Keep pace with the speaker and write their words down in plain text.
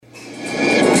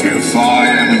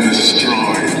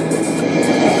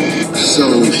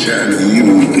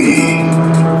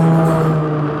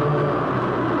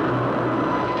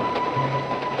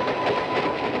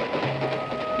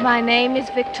My name is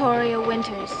Victoria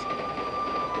Winters.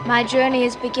 My journey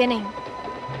is beginning.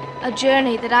 A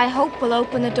journey that I hope will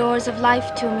open the doors of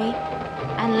life to me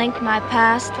and link my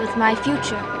past with my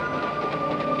future.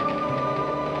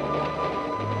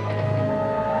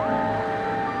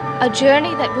 A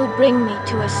journey that will bring me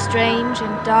to a strange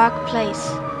and dark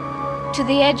place, to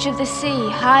the edge of the sea,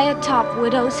 high atop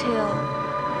Widow's Hill,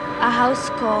 a house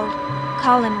called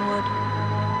Collinwood,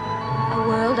 a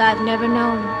world I've never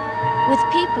known, with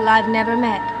people I've never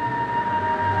met.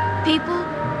 People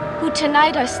who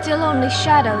tonight are still only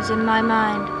shadows in my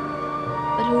mind,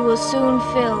 but who will soon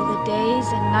fill the days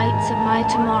and nights of my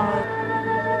tomorrow.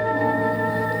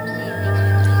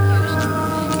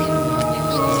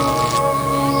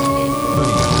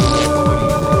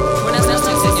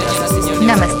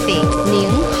 Namaste.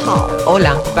 Ning hao.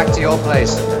 Hola. Back to your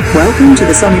place. Welcome to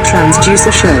the Sonic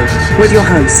Transducer Show with your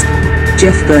host,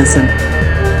 Jeff Burson.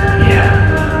 Yeah.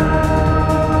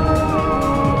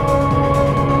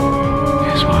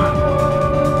 Guess what?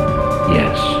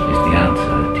 Yes is the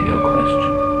answer to your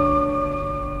question.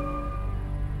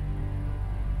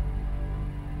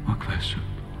 What question?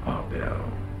 Oh, Bill.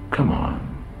 Come on.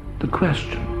 The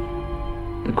question.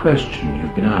 The question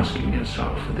you've been asking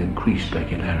yourself with increased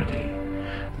regularity.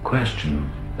 The question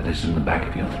that is in the back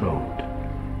of your throat,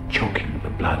 choking the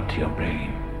blood to your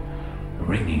brain,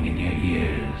 ringing in your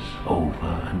ears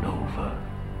over and over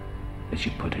as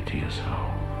you put it to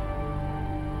yourself.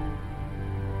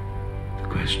 The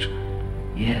question.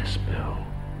 Yes, Bill.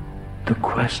 The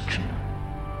question.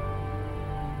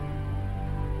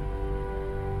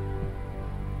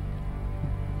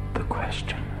 The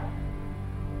question.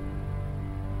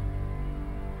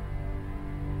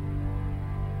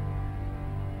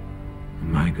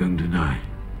 Am I going to die?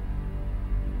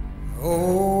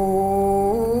 Oh,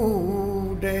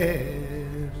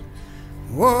 death.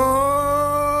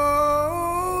 Whoa,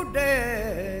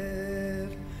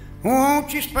 death.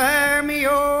 Won't you spare me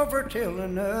over till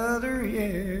another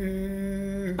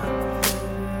year?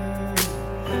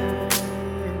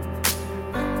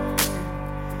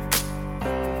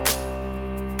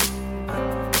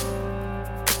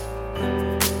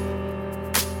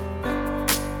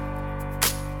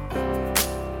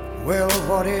 Well,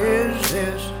 what is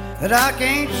this that I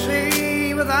can't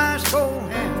see with ice cold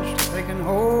hands taking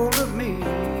hold of me?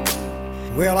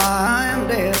 Well, I am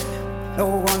dead, no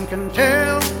one can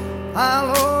tell.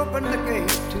 I'll open the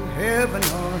gate to heaven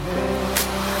or hell.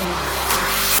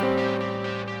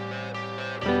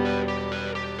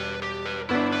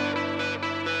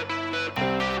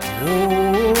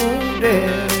 Oh,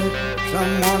 dead,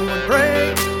 someone would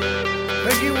pray.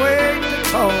 Could you wait to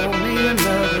call me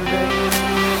another day?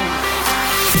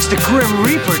 It's the Grim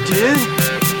Reaper, dude.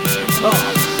 Oh.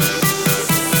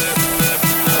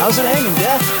 How's it hanging,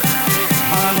 Death?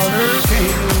 My mother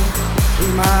came to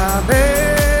my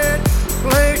bed,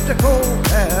 placed a cold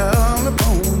towel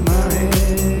upon my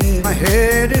head. My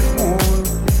head is warm,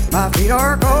 my feet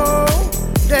are cold.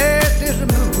 Death is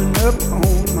moving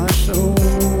upon my soul.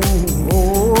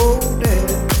 Oh,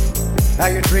 death, how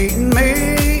you treating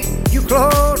me? You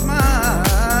close my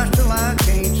eyes till I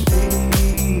can't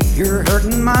see. You're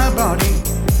hurting my body,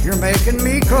 you're making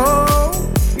me cold.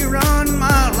 You run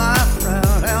my life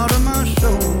right out of my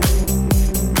soul.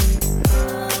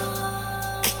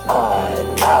 I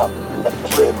am the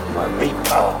Grim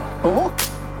Reaper. Who?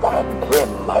 The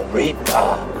Grim Reaper.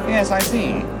 Yes, I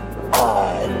see.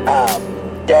 I am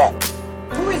death.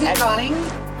 Who is it, darling?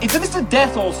 It's a Mr.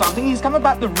 Death or something. He's come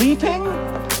about the reaping.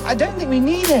 I don't think we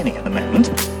need any at the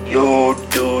moment. You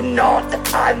do not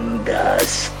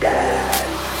understand.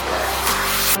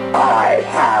 I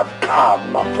have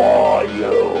come for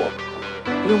you.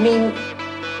 You mean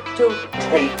to...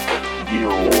 Take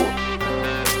you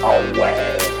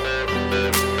away.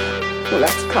 Well,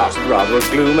 that's cast rather a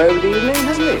gloom over the evening,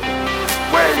 hasn't it?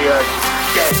 Well, you're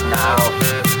dead now,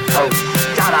 so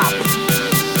shut up.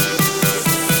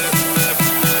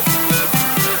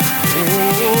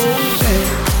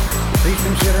 Please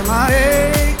consider my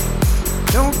age.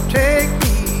 Don't take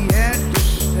me as to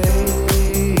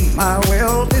say my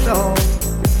wealth is all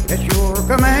at your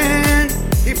command.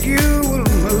 If you will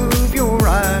move your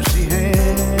icy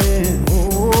hand.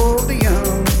 Oh, the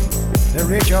young, the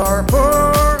rich are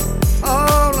poor,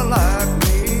 all alike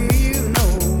me, you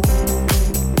know.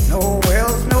 No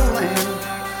wealth, no land,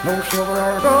 no silver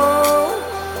or gold.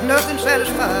 Nothing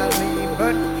satisfies me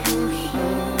but your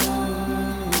soul.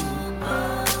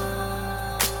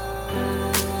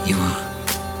 You are.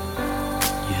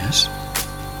 Yes.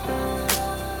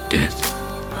 Death.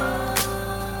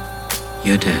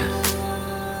 You're death.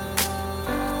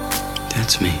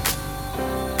 That's me.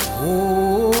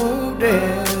 Oh,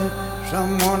 death,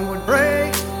 someone would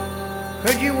break.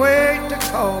 Could you wait to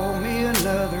call me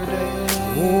another day?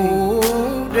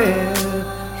 Oh, dear,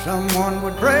 someone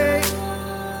would break.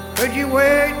 Could you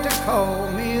wait to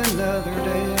call me another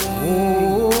day?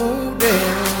 Oh,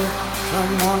 dear,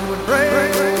 someone would break.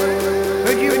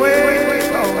 Could you wait to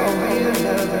call me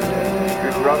another day?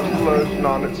 It rubs the lotion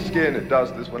on its skin. It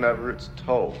does this whenever it's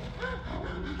told.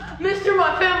 Mister,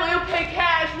 my family will pay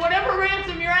cash. Whatever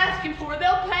ransom you're asking for,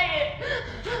 they'll pay it.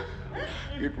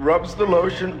 It rubs the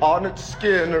lotion on its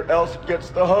skin or else it gets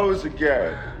the hose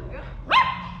again.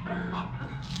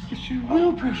 Yes, you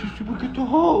will, precious. You will get the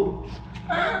hose.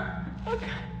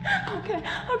 Okay.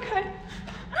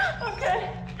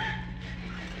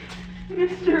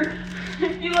 Mister,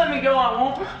 if you let me go,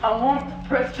 I won't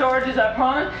press charges, I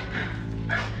promise.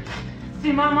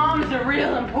 See, my mom is a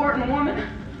real important woman.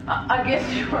 I guess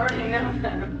you already know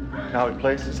that. Now it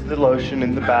places the lotion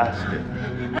in the basket.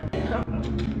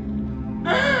 I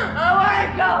want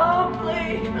to go home,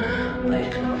 please.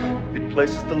 Please. It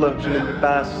places the lotion in the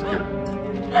basket.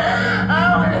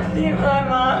 I want to see my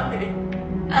mommy.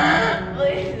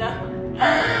 Please, no. I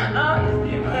want to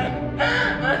see my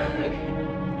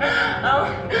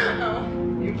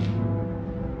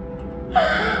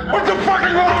Put the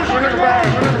fucking lotion in the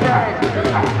basket!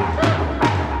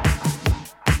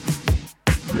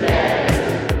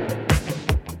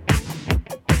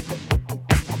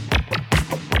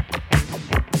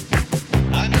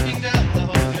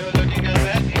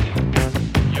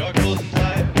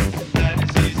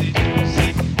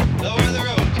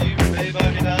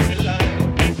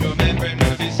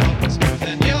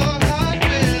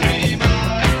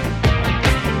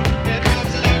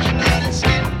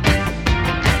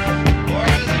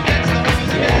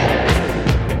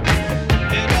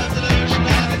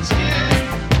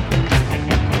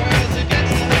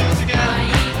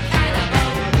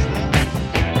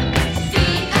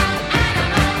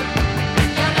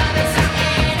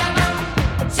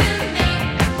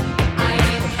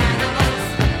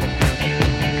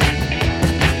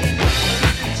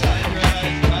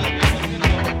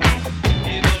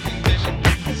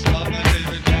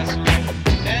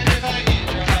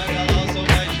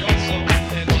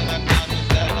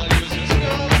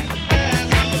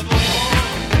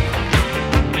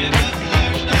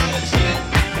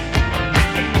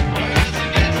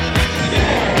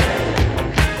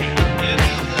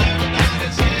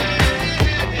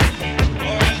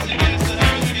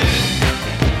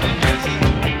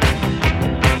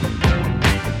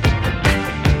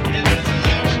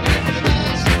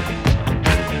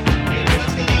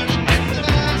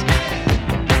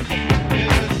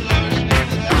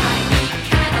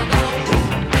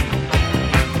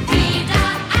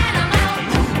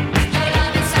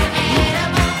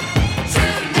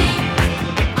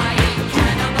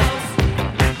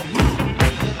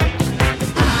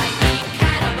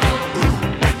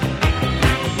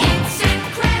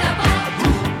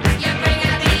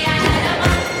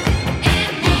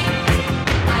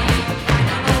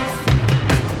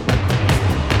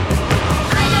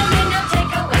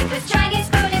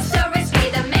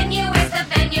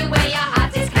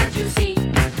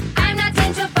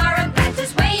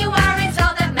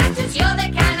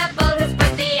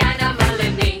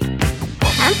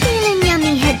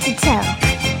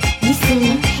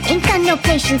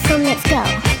 So let's go.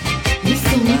 You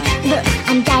see me? Look,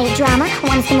 I'm diet drama.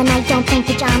 Wanna spend the night, don't think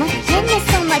pajama. And there's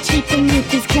so much heat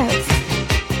beneath these clothes.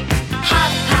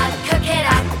 Hot, hot, cook it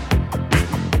up.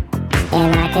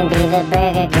 And I can be the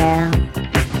burger girl.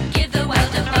 Give the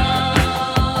world a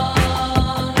bowl.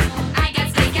 I got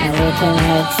steak and we can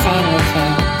make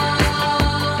sandwiches.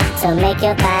 So make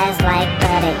your thighs like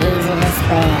butter, easy to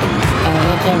spread. And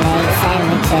we can make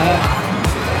sandwiches.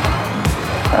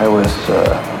 I was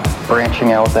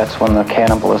branching out. That's when the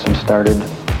cannibalism started,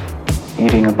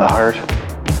 eating of the heart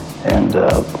and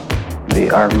the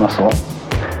arm muscle.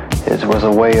 It was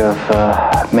a way of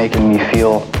making me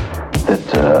feel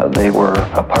that they were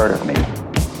a part of me.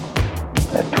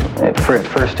 At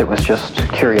first it was just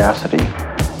curiosity,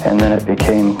 and then it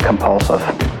became compulsive.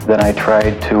 Then I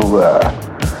tried to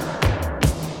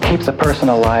keep the person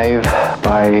alive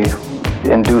by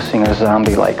inducing a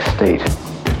zombie-like state.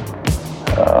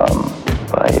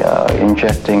 By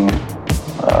injecting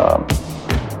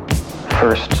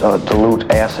first dilute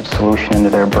acid solution into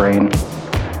their brain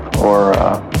or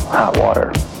hot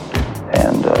water,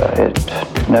 and it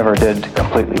never did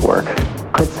completely work.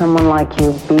 Could someone like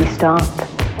you be stopped?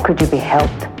 Could you be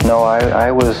helped? No,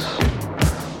 I was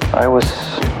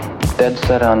dead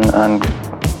set on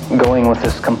going with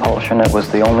this compulsion. It was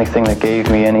the only thing that gave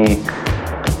me any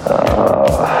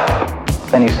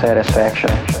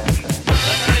satisfaction.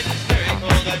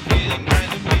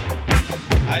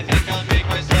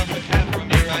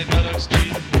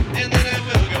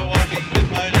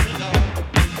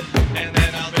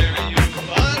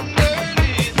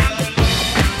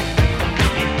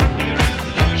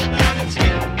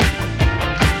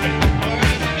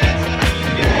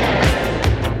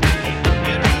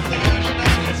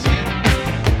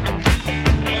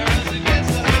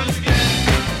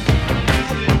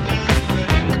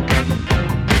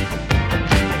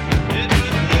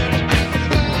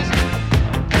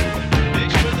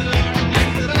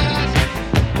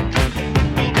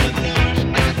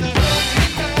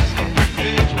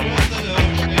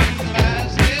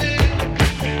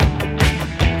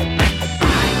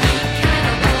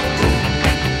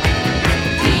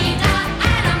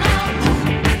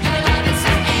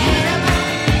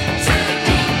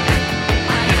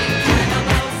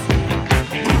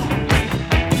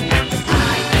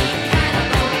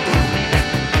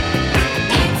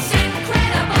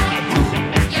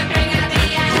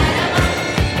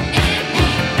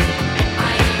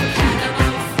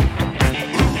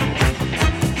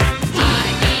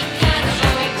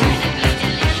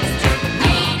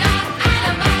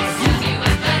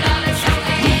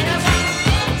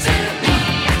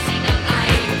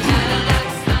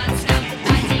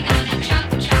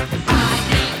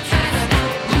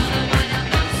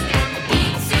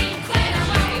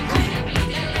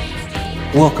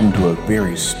 Welcome to a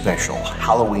very special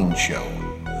Halloween show.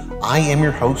 I am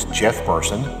your host, Jeff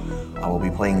Burson. I will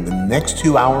be playing the next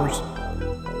 2 hours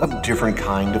of different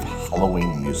kind of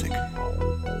Halloween music.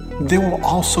 There will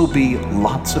also be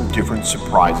lots of different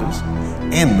surprises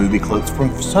and movie clips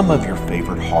from some of your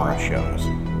favorite horror shows.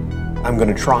 I'm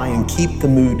going to try and keep the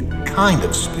mood kind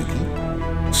of spooky.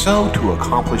 So to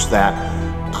accomplish that,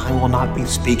 I will not be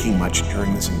speaking much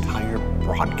during this entire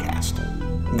broadcast.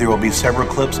 There will be several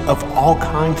clips of all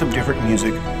kinds of different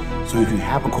music, so if you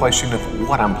have a question of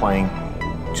what I'm playing,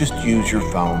 just use your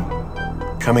phone.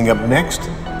 Coming up next,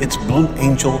 it's Blue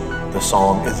Angel. The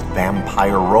song is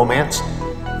Vampire Romance.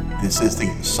 This is the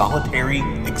Solitary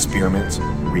Experiments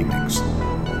remix.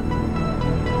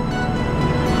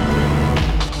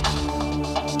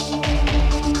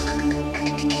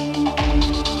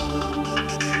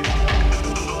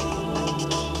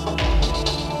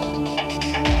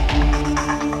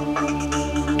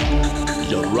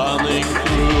 Running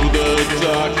through the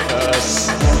darkness,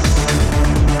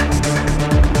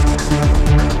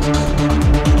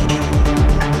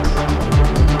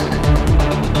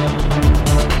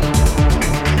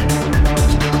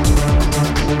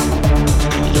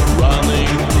 you're running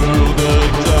through the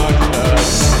darkness.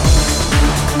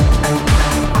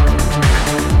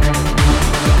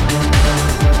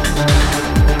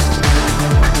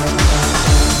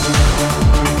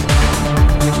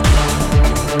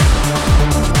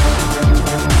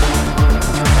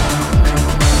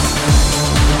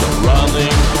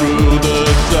 Through the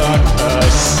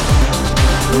darkness,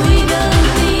 we don't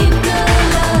need no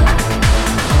love.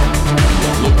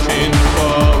 You're looking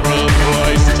for a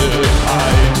place to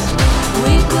hide.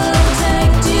 We will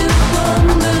take you from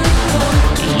the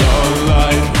cold. Your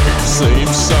life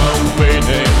seems so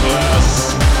meaningless.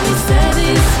 We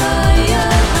satisfy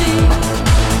your need.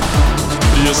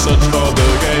 You search for the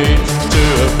gate to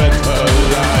a better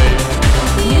life.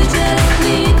 You just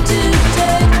need to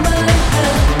take my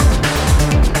hand.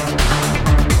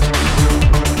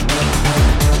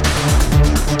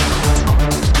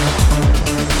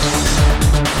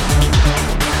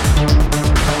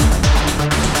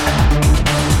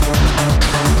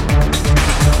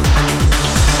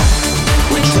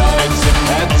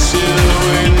 Catch you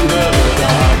in the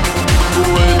dark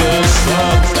with a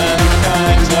certain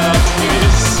kind of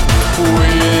kiss. We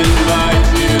invite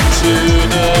you to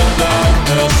the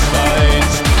darkness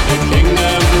fight, the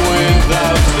kingdom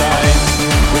without light.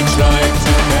 We try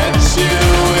to catch you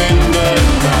in the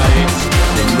night.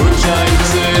 The moon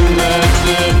shines in a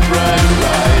different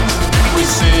light. We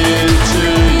see into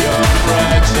your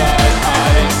fragile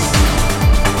eyes.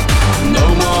 No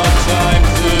more time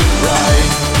to cry.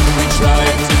 We try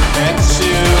to catch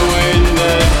you in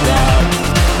the dark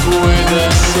with a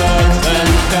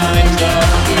certain kind of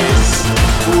kiss.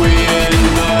 We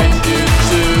invite you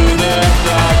to the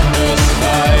darkness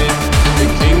light, the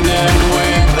kingdom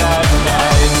without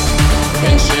light.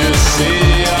 Can't you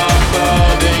see our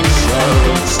burning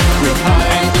throats? We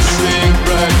hide the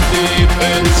secret deep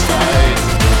inside.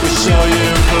 We show you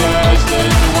pleasure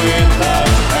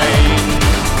without pain.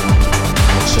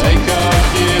 Take our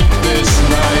gift this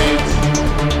night.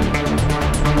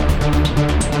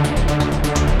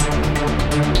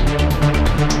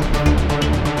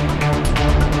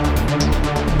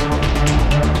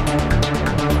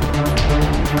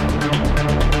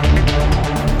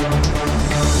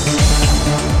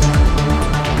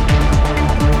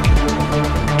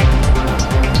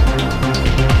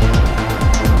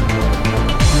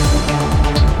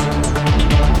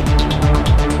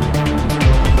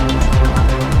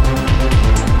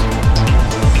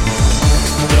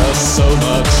 So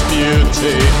much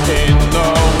beauty in the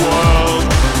world.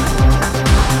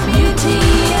 Beauty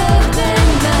of the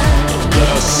night.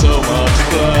 There's so much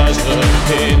pleasure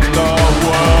in the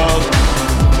world.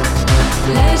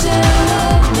 Pleasure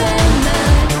of the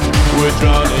night. We're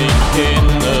drowning in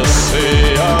the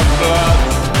sea of blood.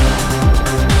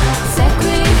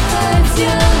 Sacrifice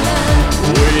your life.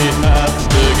 We have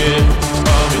the gift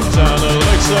of eternal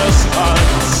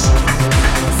existence.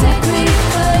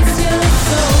 Sacrifice your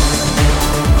soul.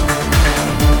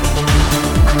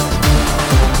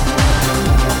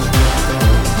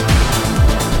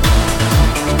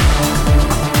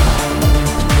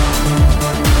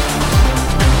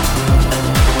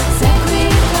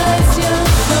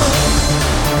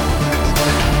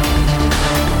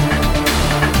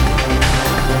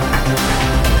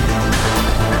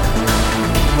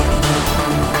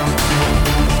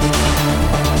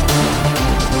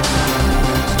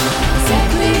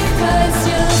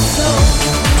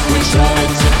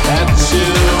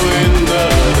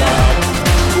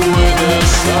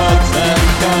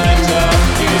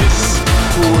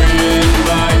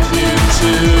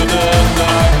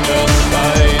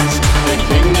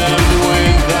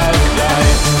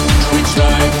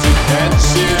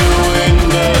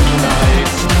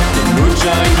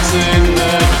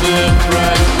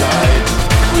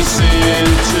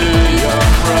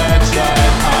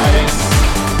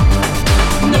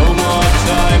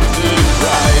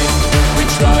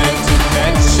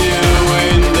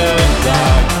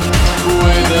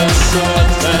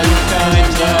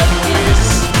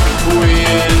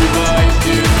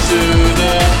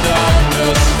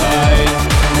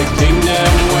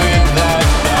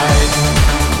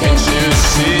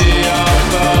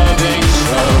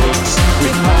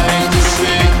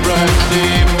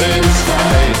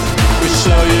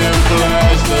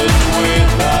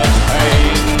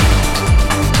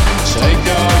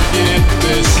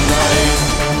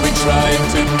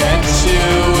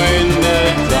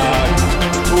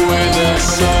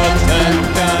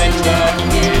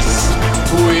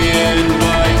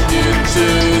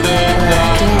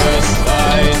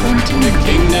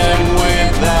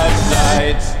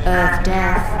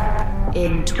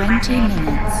 20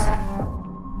 minutes.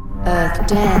 Earth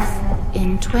death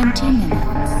in 20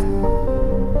 minutes.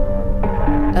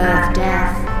 Earth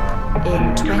death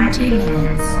in 20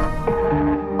 minutes.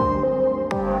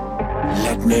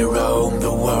 Let me roam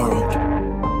the world,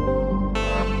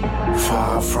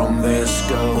 far from this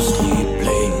ghostly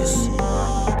place.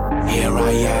 Here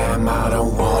I am, I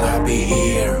don't wanna be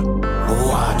here.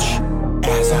 Watch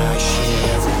as I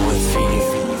shiver with fear.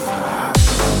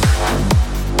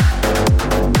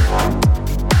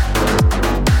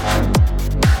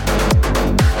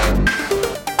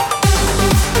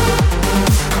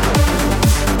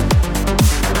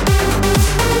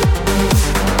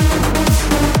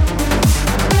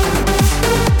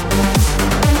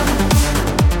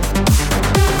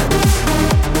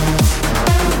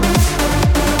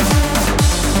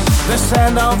 The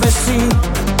sand of the sea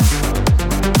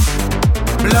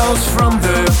blows from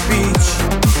the beach,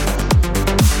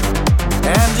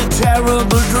 and a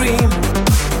terrible dream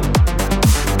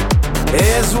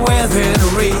is within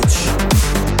reach.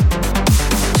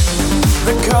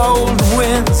 The cold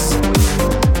winds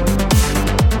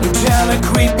tell a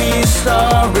creepy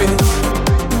story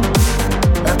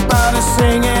about a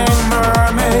singing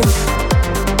mermaid,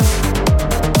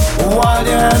 wild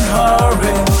and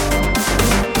hurry.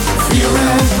 Fear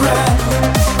and dread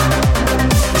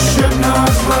should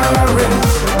not worry.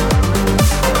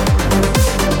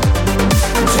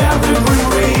 Tell the Grim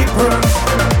Reaper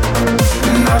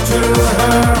not to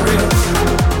hurry.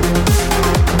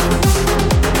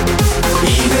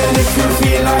 Even if you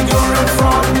feel like you're in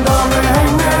front of a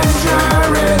hangman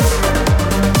jury,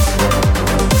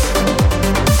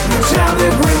 tell the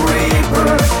Grim Reaper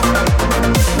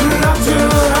not to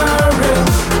hurry.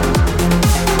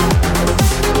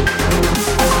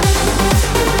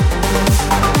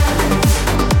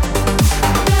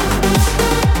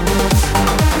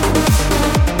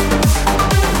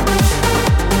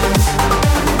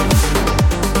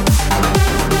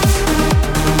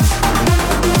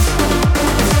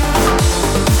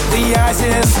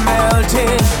 Is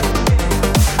melting,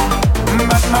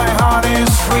 but my heart is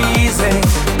freezing.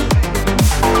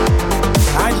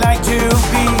 I'd like to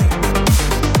be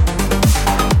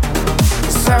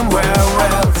somewhere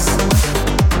else.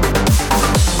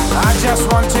 I just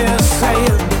want to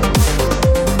sail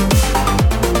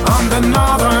on the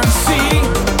northern sea.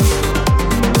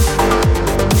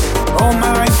 Oh,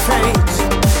 my fate,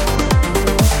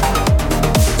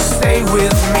 stay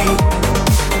with me.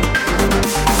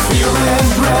 Fear and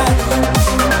dread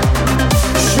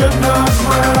should not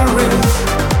worry.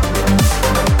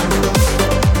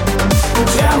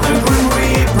 Tell the Grim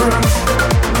Reaper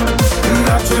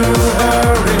not to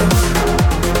hurry.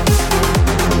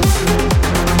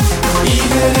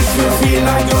 Even if you feel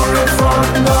like you're in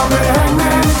front of a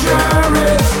hangman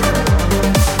jury,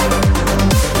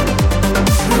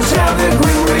 tell the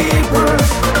Grim Reaper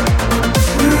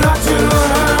not to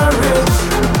hurry.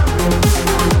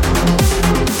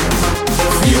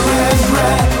 Fear and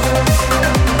dread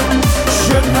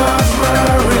should not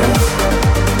worry.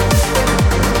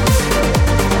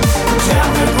 Tell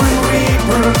the Grim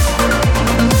Reaper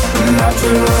not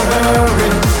to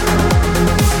hurry.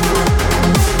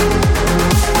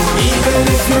 Even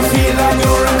if you feel like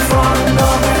you're in front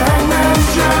of a hangman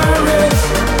jury,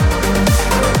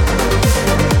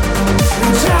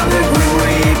 tell the Grim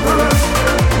Reaper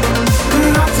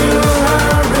not to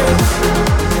hurry.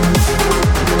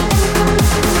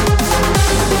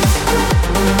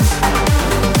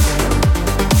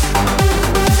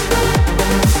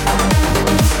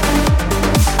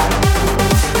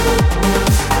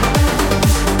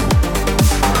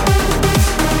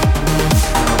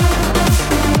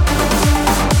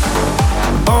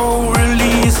 Oh,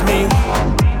 release me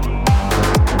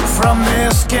from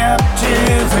this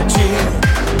captivity.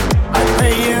 I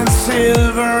pay in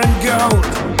silver and gold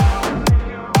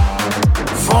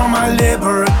for my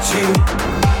liberty.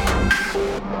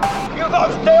 You got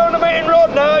to stay on the main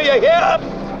road now, you hear?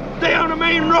 Stay on the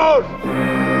main road!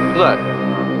 Look,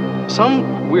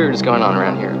 some weird is going on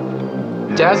around here.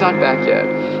 Dad's not back yet.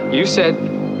 You said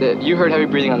that you heard heavy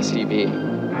breathing on the CB.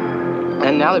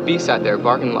 And now the beast out there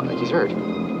barking like he's hurt.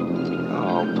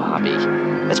 Oh, Bobby.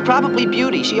 It's probably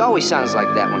Beauty. She always sounds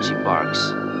like that when she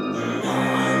barks.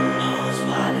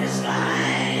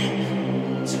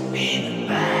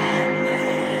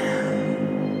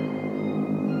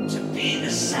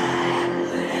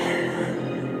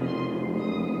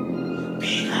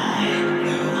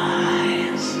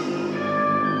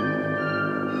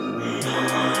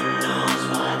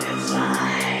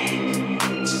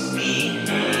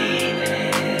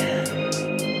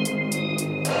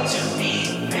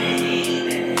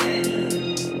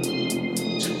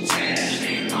 To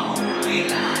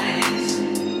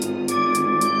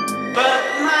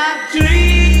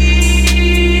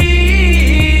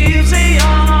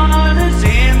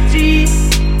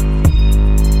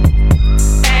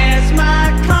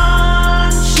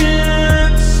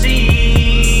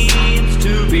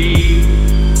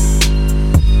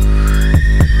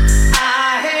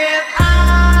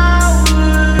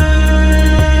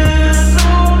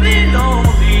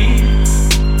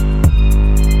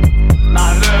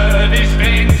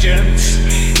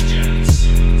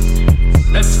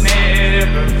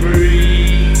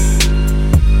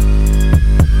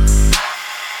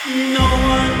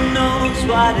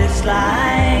it's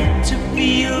like to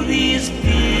feel these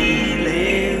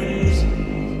feelings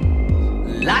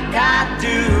like I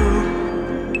do.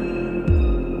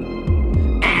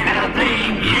 And I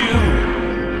blame you.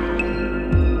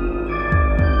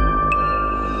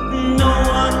 No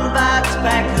one bites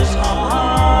back as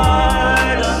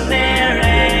hard on their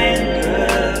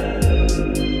anger.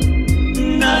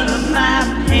 None of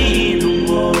my pain or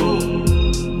woe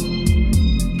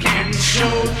can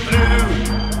show through.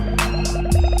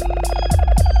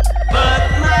 But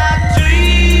my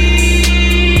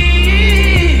dreams,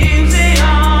 they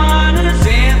aren't as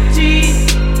empty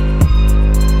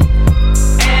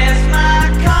as my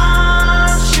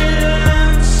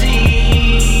conscience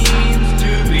seems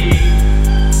to be.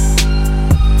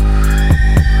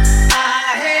 I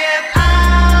have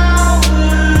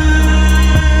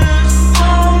hours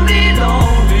only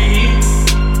lonely.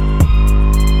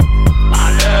 My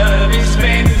love is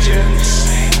vengeance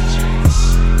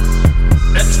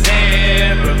that's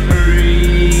never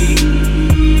free.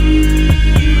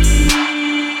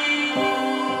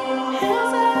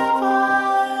 Hills have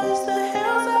eyes, the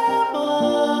hills have eyes.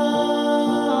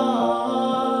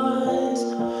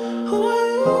 Who are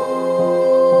you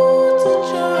to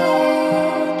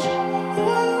judge? Who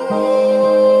are you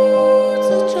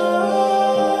to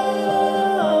judge?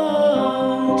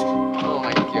 Oh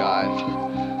my god.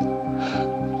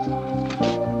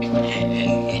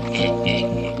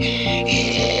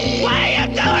 Why are you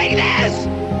doing this?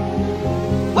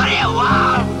 What do you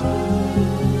want?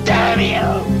 Damn you!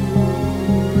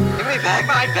 Give me back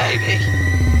my baby.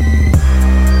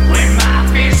 When my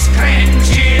fist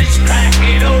clenches, crack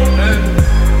it open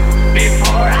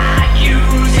before I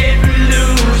use it,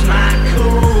 lose my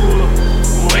cool.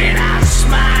 When I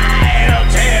smile,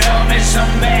 tell me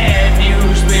some bad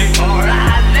news before I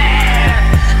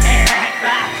laugh and act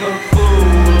like a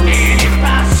fool. And if I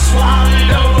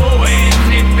swallow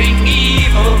anything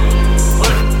evil,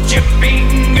 put your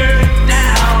finger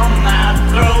down my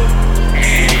throat.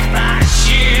 And if I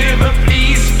shiver,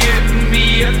 please give me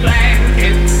a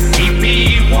blanket. Keep me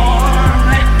warm,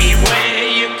 let me wear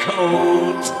your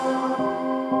coat.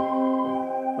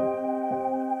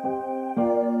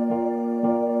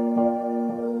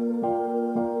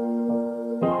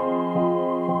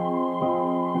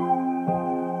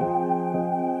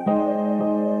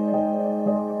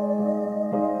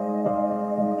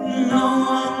 No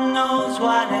one knows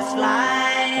what it's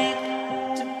like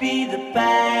to be the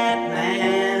bad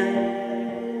man,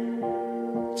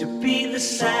 to be the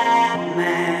sad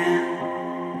man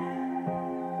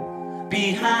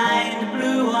behind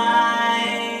blue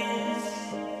eyes.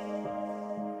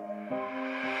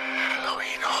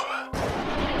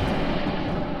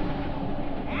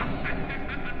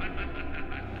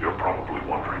 You're probably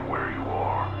wondering where you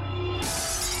are.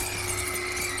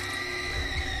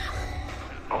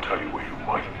 I'll tell you where you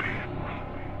might be.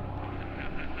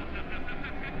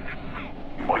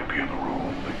 You might be in the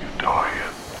room that you die in.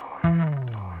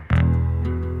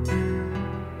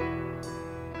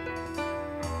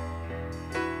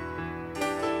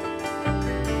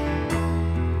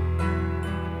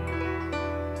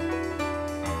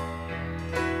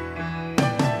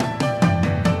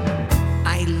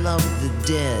 I love the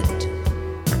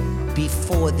dead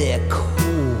before they're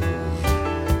cool.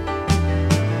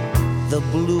 The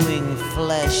bluing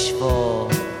flesh for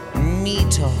me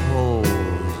to hold.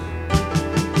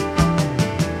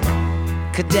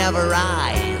 Cadaver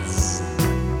eyes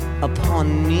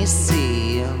upon me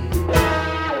see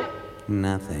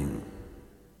nothing.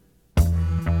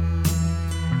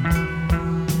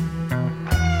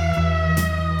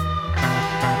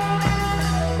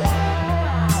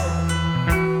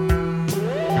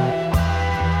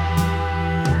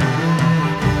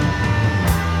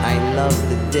 I love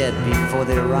the dead before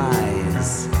they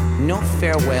rise. No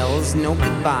farewells, no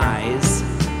goodbyes.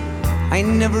 I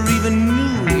never even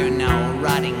knew your now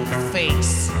rotting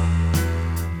face.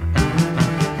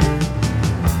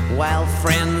 While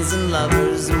friends and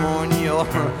lovers mourn your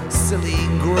silly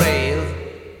grave,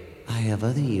 I have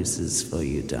other uses for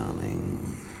you,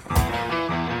 darling.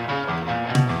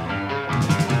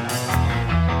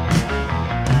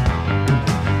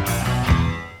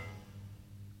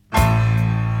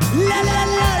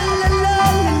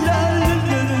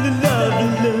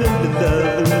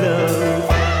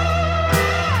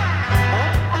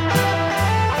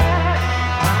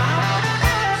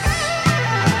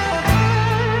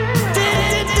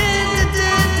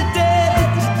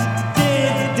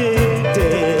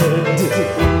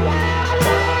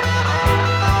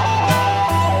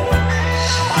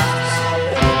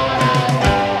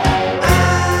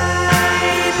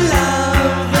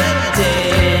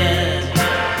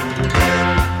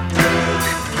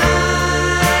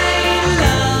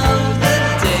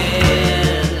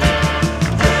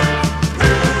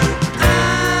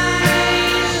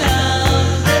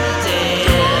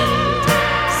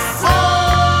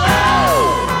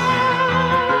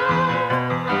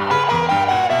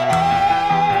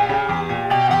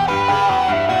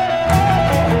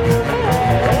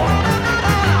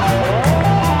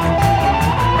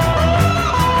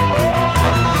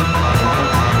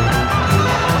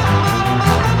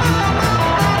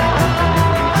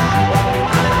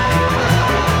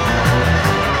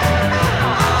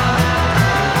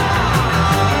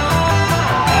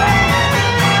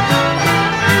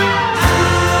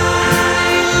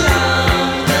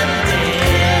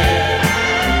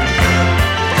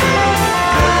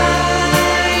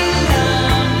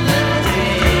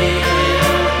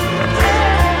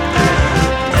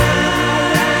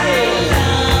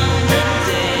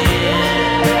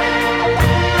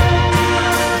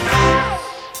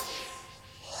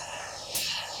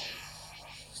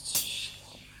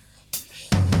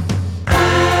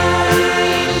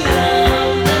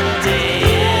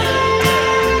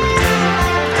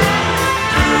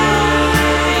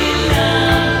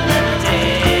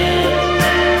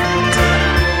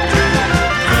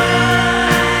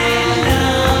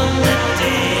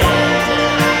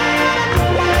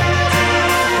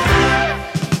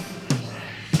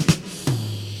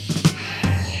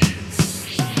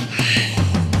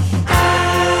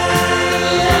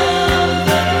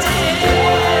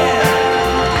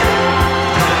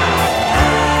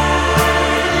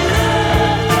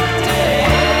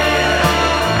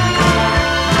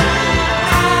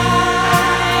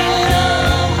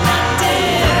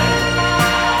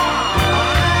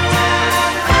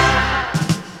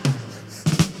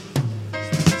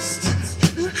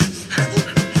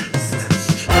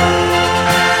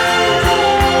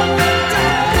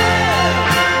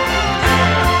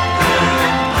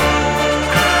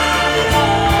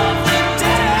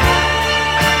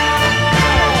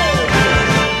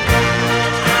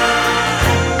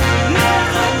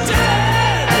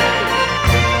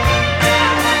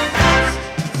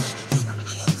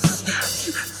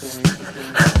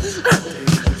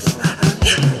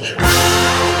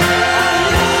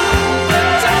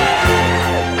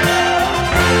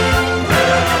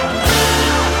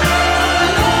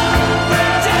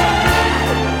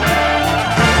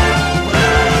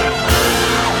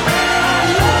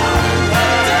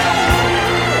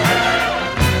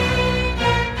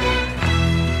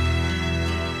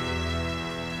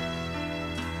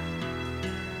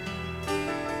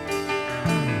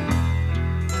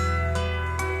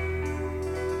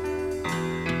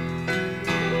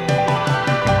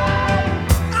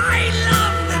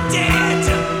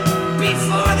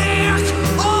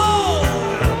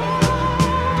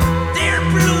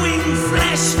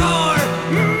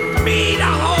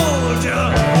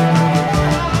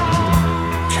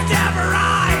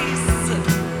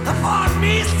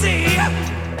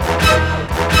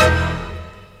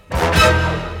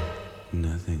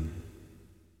 nothing.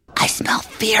 I smell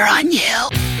fear on you.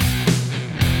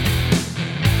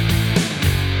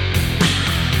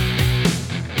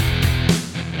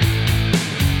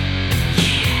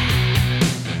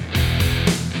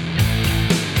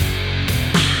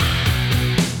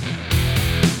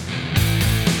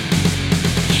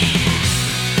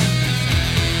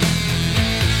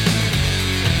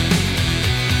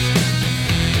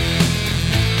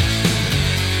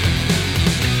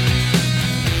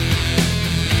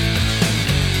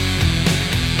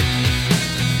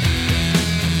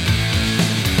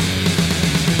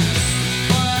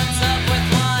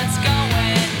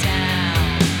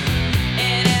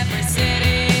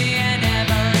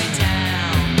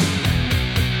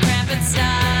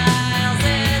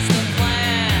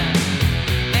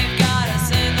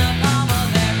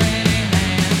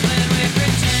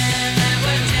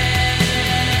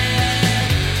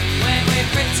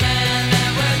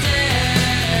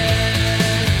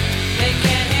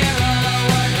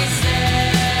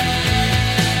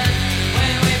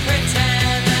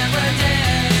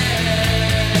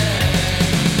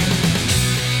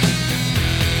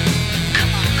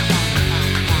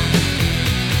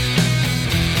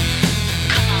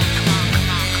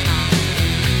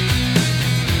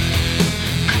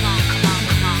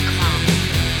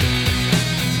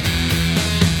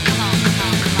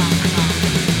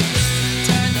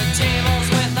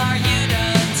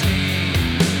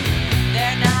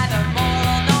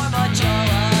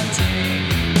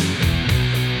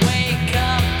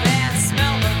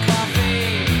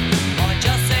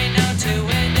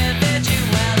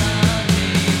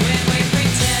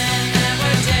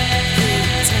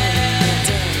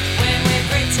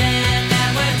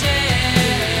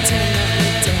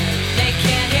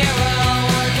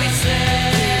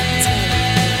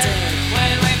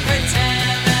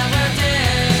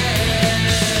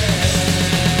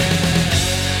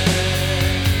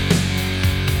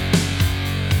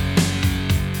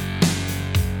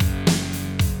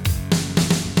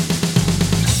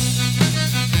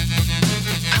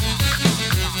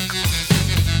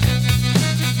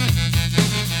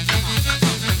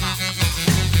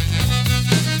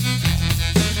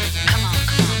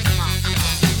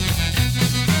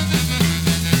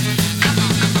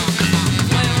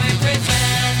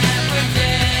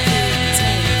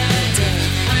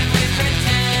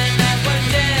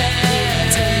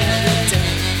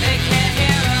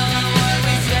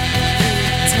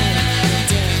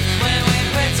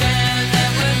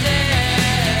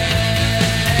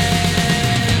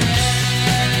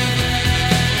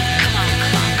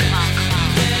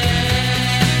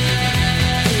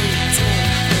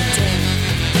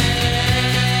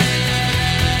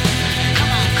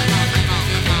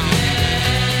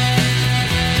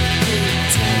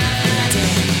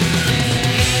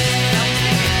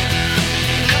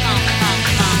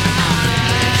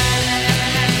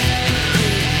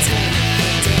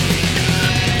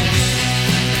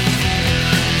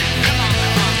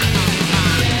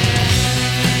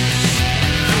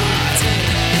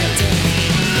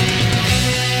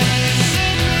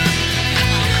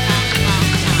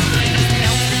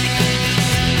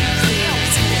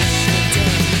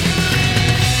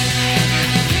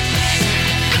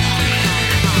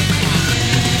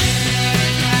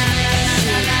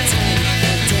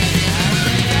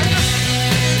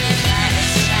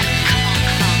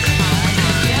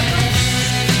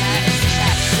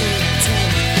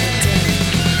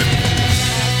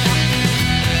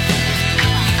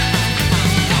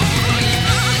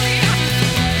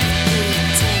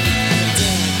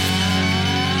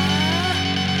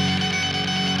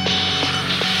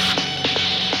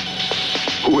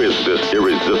 this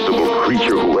irresistible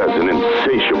creature who has an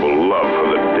insatiable love for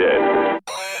the dead.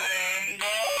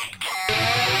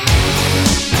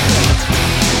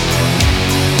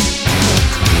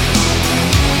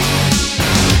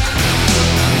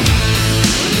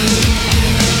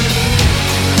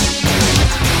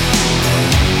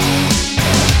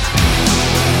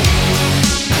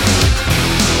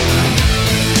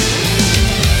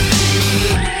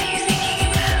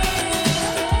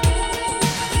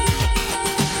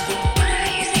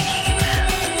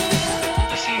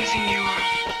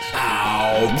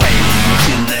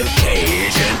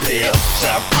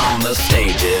 Up on the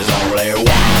stage is only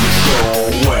one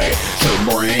sure way to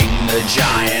bring the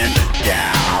giant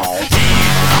down. Deep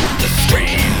the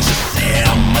screens,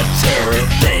 cemetery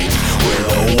things with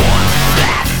a one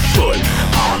flat foot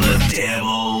on the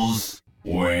devil's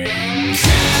wings.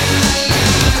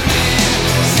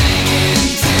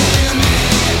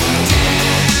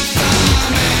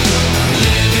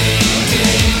 Living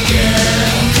dead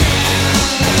girl,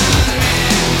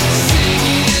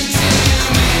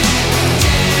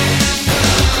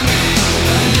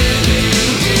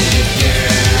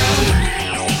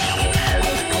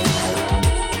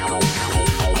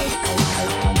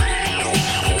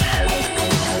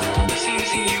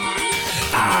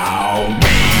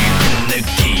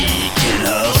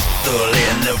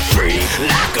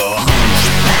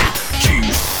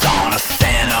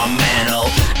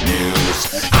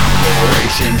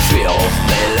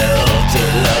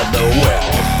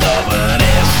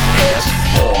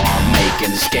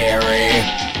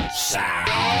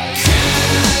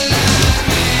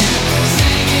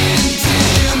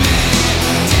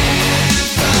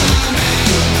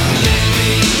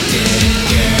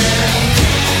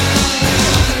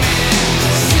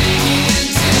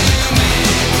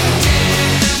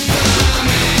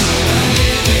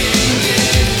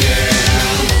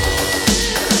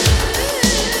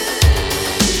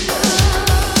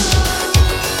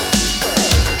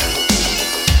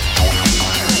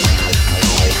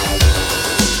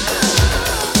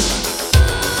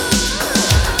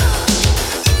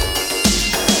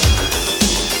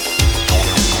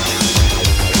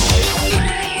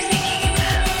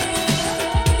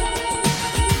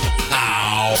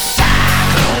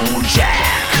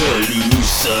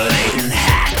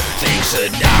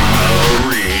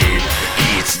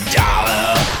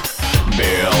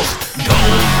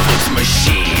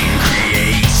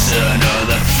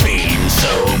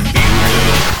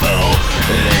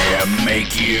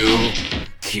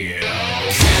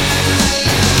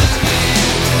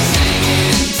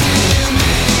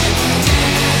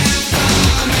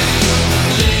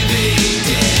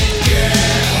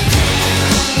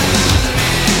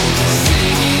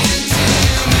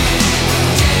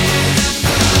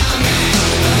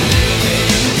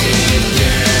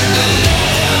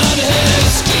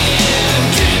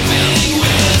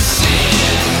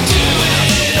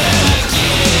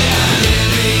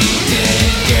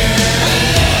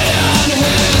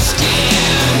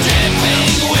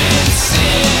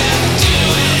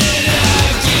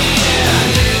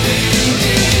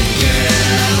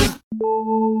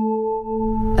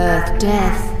 Earth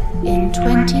Death in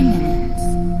 20 minutes.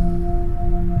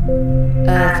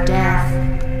 Earth Death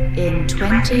in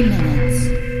 20 minutes.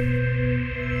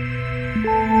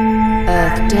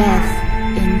 Earth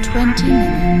Death in 20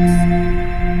 minutes.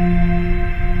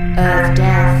 Earth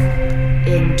Death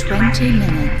in 20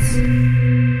 minutes.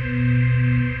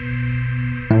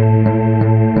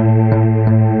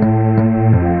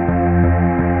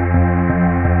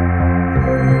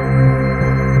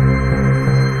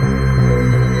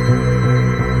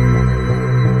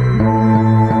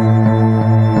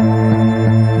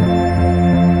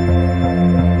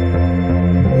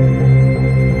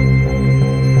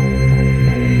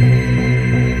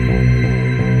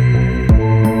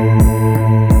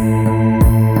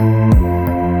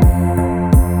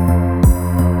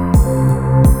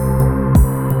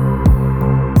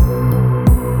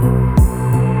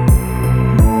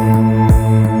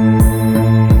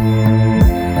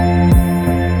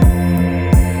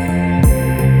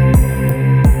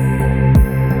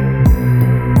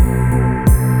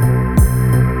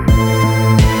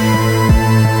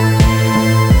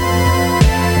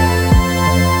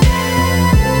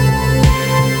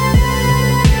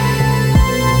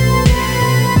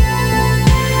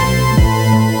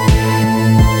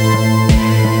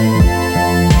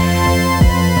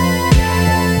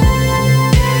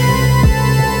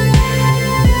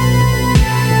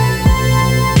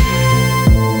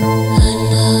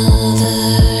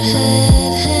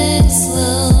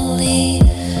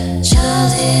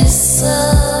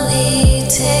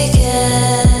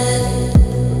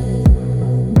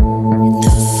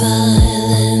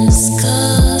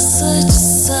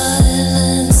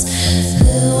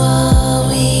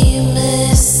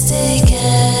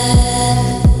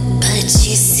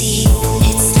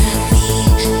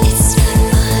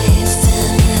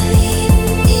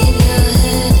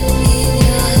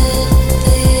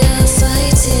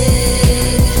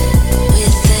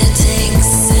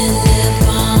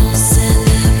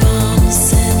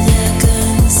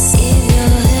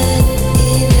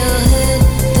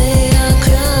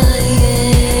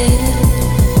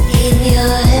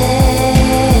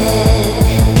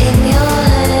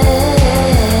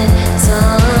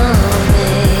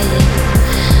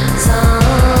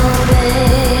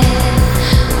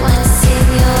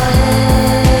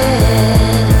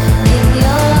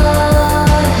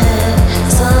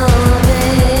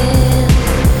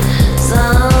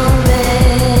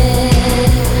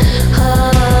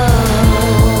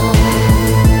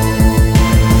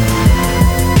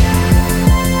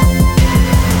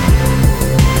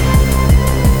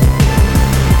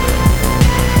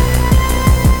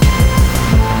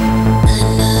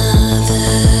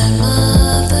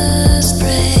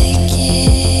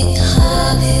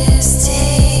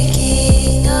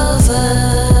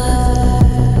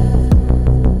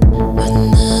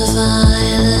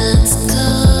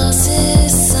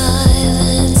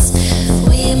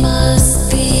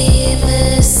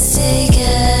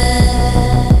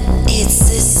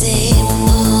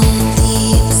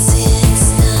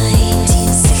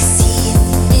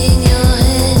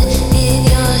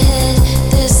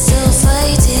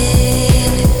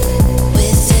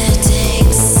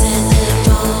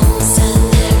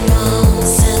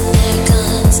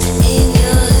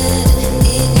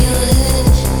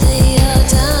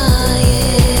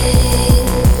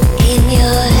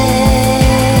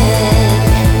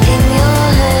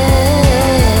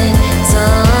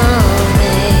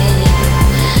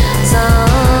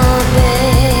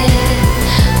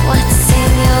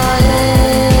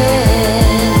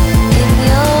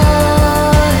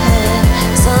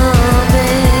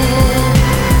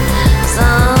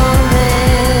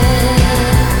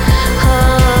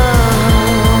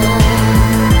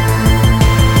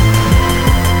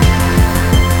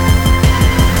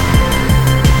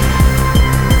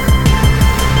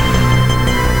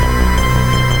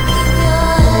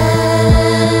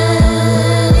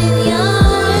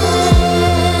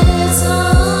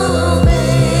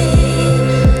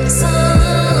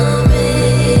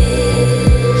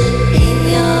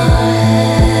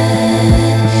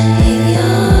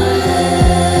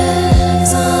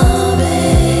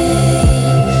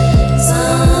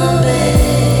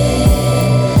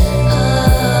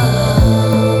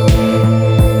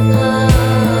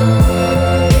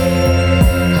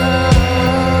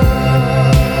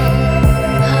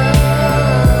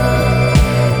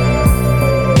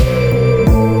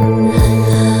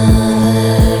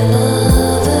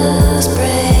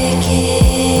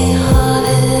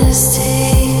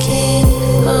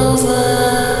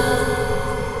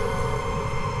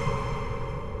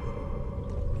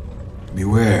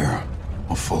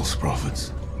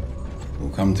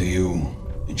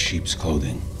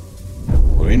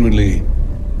 For inwardly,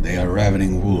 they are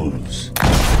ravening wolves.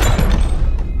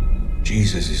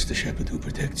 Jesus is the shepherd who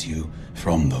protects you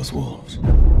from those wolves.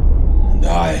 And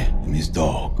I am his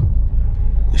dog.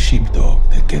 The sheepdog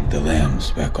that get the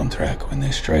lambs back on track when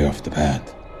they stray off the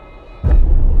path.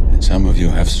 And some of you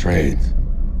have strayed,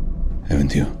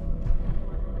 haven't you?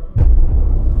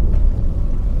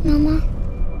 Mama,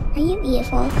 are you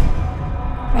evil?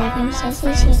 Reverend says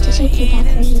he's here to take you back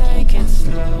where you came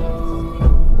from.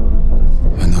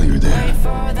 I know you're there. I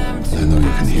know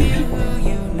you can hear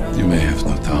me. You may have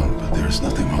no tongue, but there is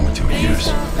nothing wrong with your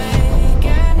ears.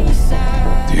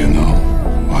 Do you know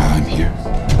why I'm here?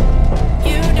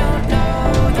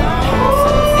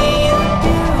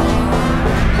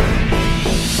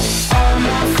 All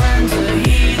my friends are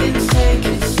heathens, take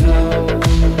it slow.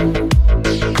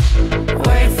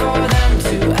 Wait for them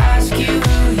to ask you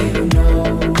who you know.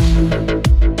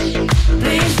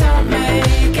 Please don't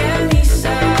make any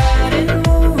sudden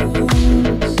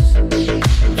moves.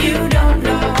 You don't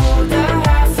know the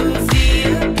half of the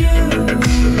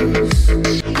abuse.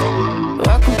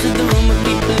 Welcome to the room of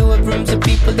people who have rooms of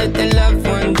people that they love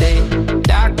one day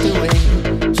docked away.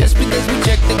 Just because we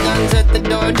check the guns at the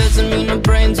door doesn't mean our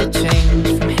brains will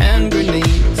change from hand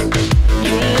grenades.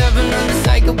 You love another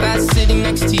psychopath sitting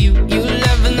next to you. You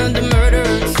love another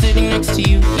murderer sitting next to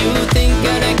you. You think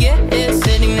I'd get it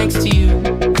sitting next to you.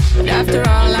 But after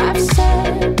all I've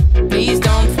said, please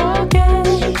don't forget.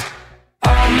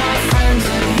 All my friends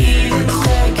are heathens,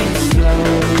 take it slow.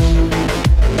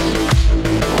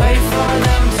 Wait for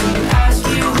them to ask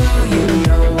you who you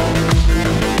know.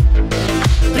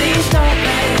 Please don't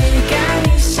make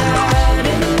any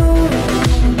sudden moves.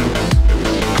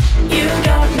 You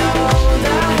don't know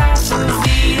the half of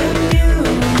the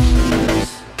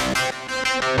abuse.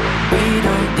 We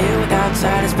don't deal with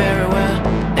outsiders very well.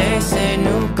 They say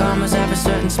newcomers have a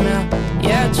certain smell.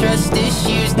 Yeah, trust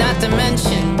issues not to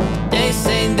mention. They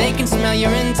say they can smell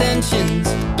your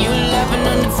intentions. You love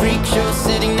another freak show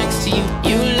sitting next to you.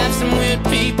 You love some weird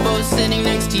people sitting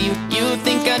next to you. You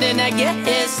think I did not get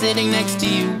here sitting next to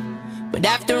you. But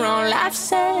after all I've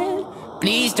said,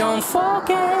 please don't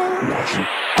forget.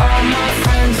 All my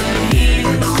friends are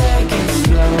heathens, take it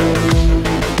slow.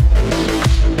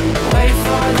 Wait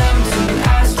for them to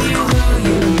ask you who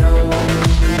you know.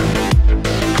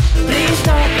 Please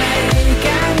don't make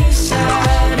any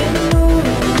sudden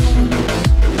moves.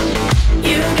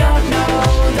 You don't know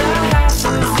the half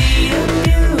of the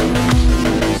abuse.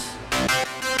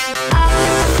 All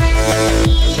my friends are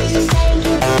heathens, take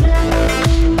it slow.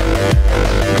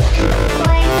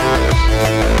 Wait for them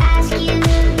to ask you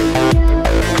who you know.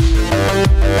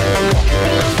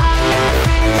 All my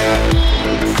friends are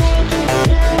heathens, take it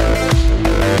slow.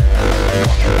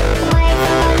 Wait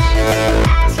for them to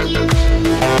ask you who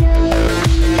you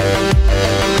know.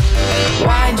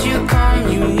 Why'd you come?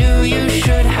 You knew you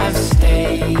should have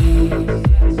stayed.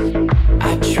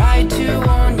 I tried to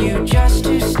warn you just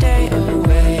to stay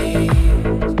away.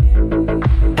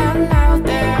 And now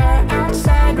they're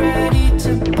outside ready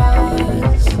to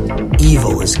buzz.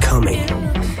 Evil is coming.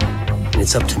 And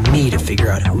it's up to me to figure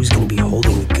out who's going to be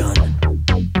holding the gun.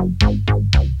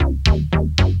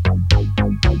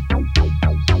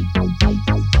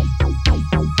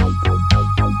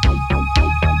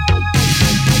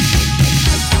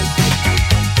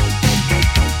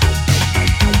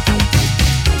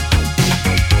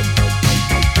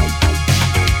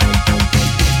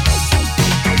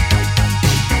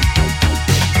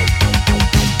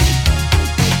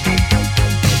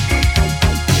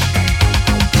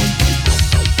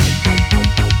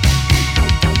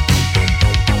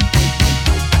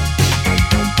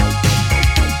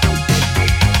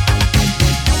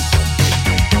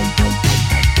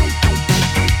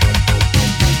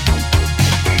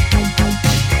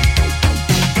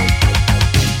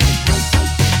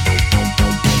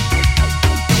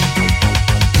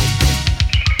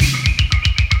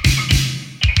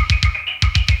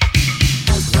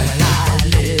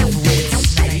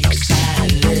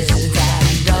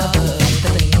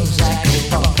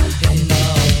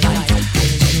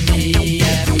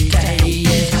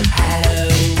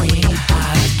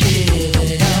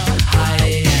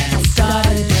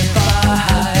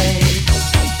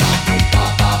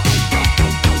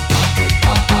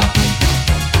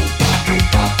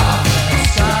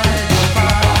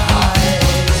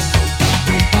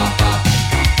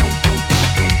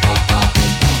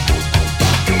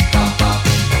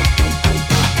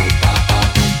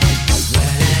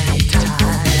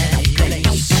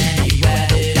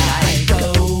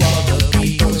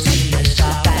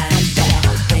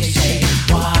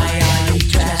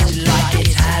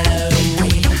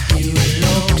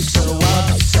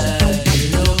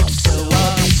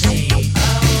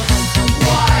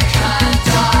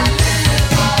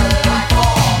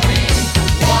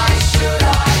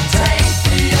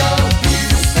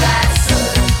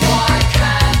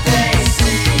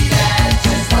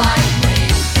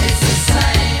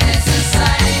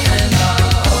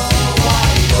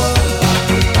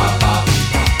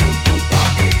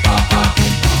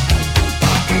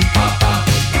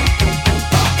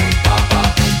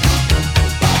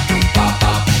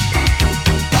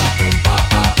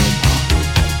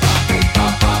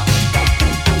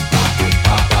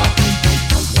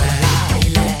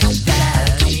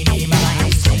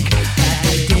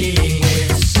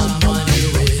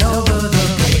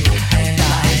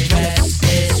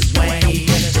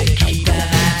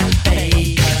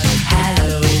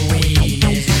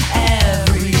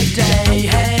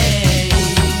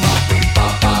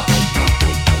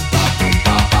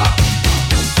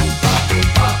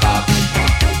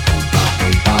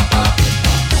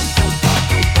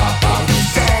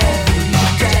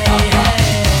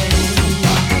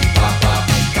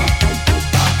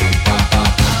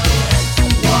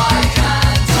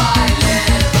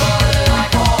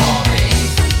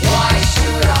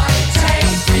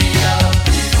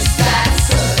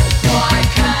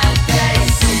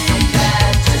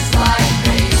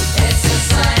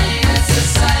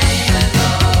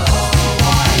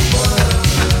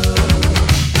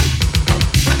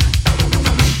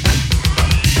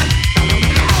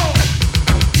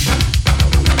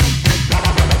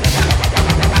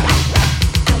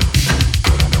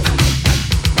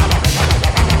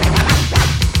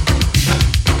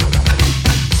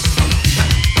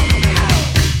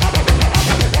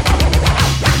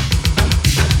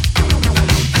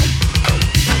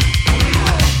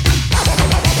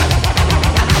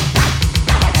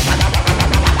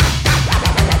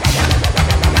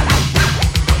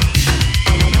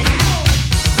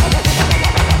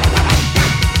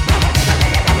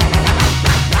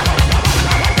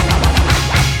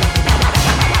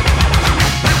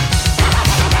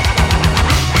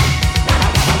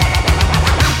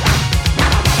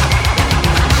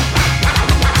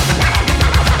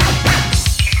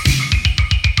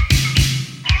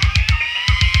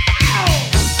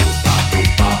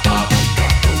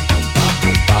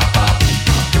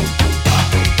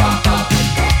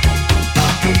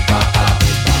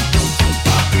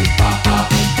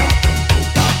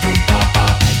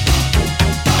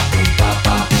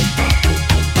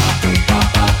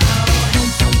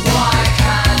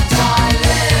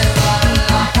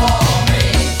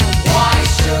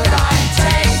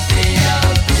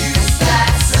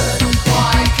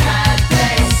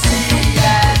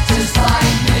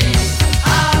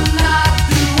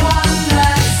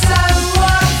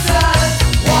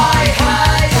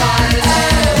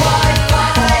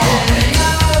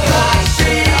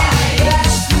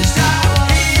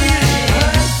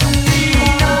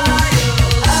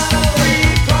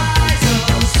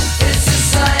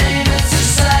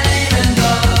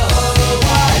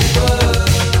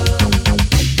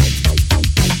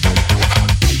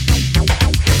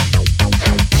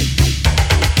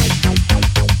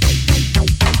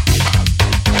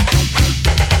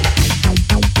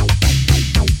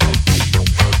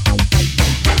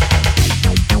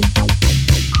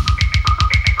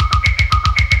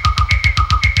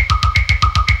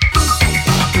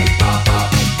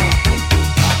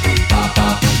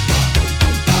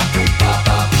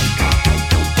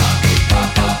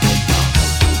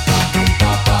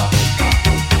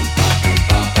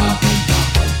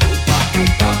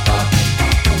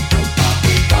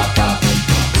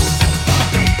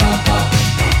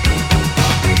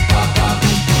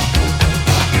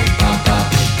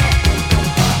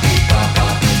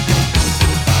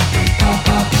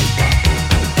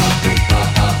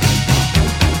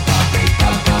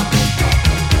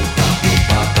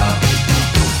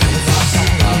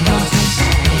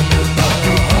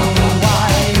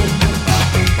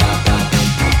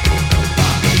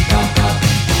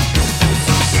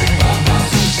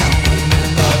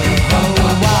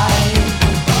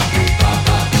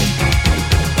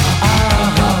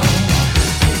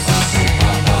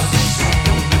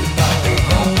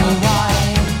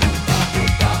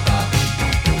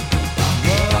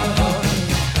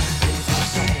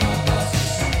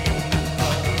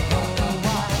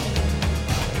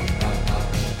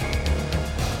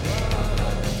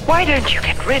 Why don't you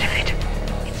get rid of it?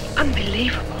 It's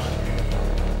unbelievable.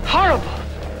 Horrible.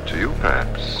 To you,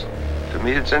 perhaps. To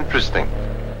me, it's interesting.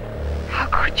 How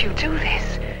could you do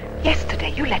this?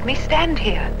 Yesterday, you let me stand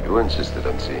here. You insisted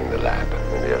on seeing the lab.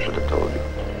 Maybe I should have told you.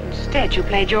 Instead, you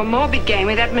played your morbid game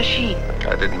with that machine.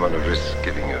 I didn't want to risk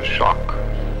giving you a shock.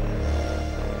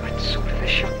 What sort of a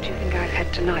shock do you think I've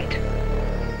had tonight?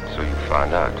 So you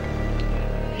found out?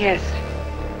 Yes.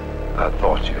 I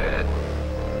thought you had.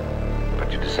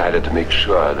 But you decided to make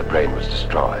sure the brain was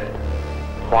destroyed.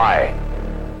 Why?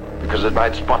 Because it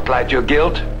might spotlight your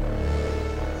guilt?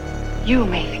 You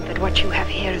may think that what you have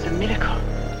here is a miracle.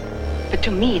 But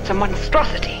to me, it's a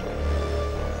monstrosity.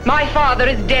 My father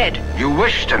is dead. You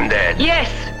wished him dead? Yes.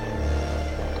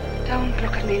 Don't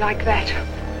look at me like that.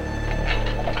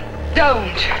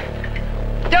 Don't.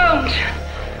 Don't.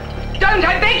 Don't,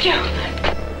 I beg you.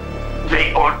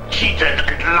 They all cheated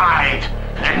and lied.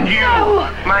 And you, no.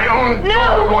 My own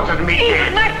daughter wanted me dead.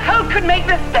 Even my code could make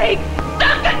mistakes.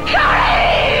 Dr.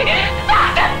 Curry!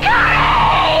 Dr.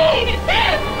 Curry!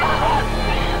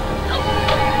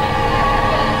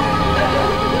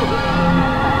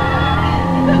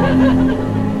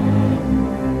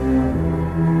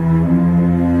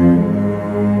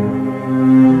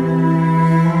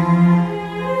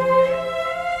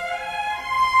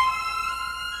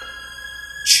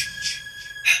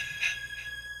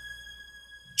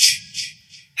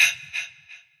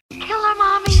 Killer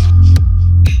Mommy.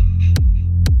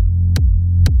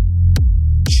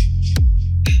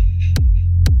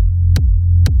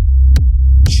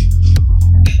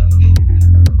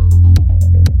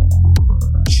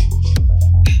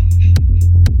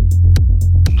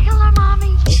 Killer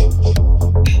Mommy.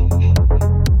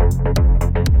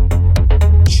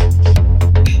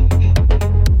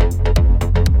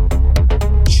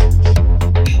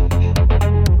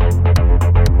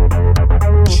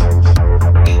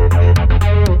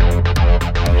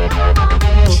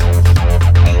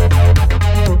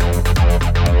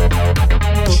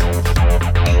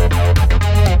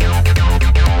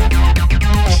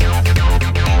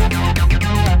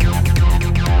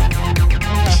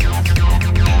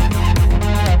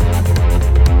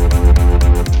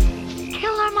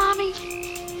 Killer Mommy.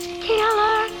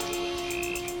 Killer.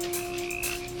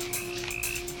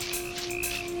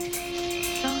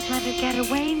 Don't let her get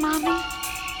away, Mommy.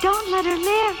 Don't let her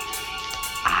live.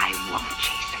 I won't,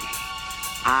 Jason.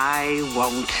 I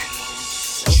won't.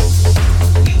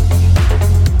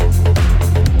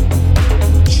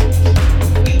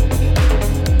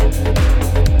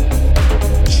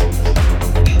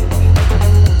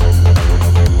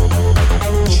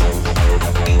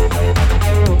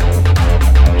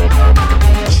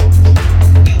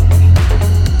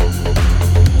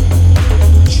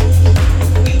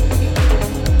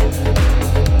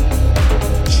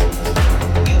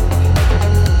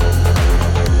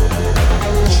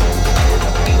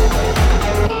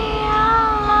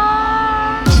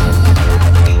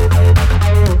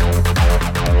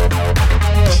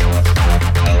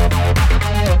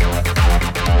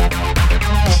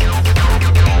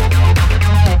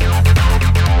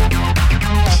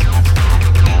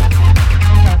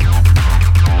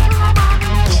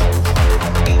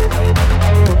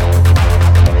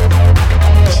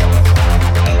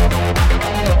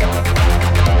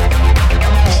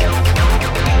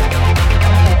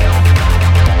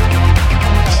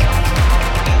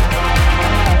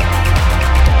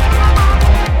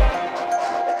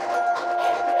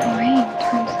 Rain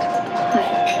turns to blood.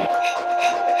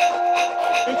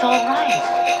 It's all right.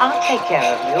 I'll take care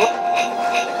of you.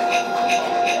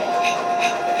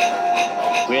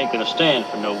 We ain't gonna stand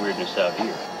for no weirdness out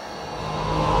here.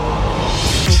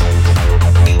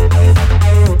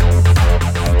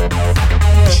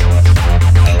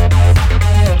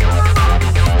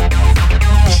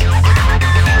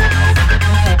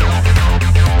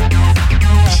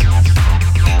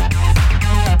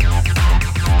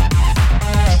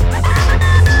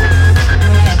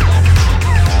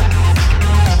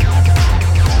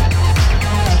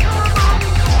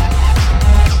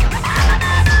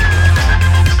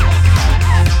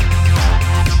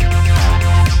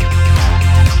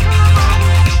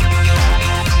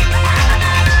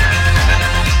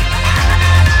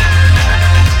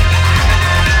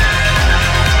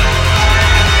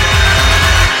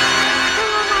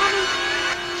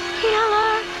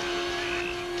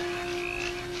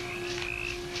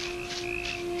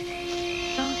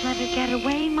 Don't let her get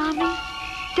away, Mommy.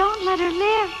 Don't let her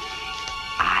live.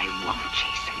 I won't,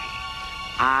 Jason.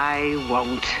 I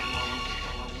won't.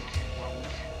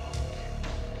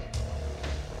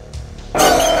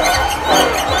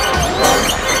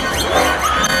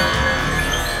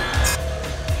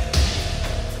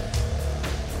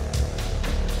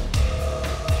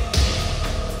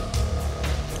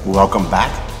 Welcome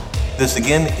back. This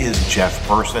again is Jeff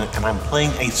Burson, and I'm playing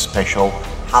a special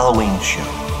Halloween show.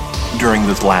 During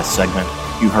this last segment,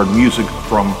 you heard music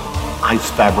from Ice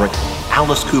Fabric,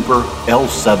 Alice Cooper,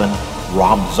 L7,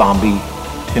 Rob Zombie,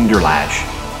 Tinderlash,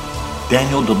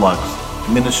 Daniel Deluxe,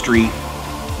 Ministry,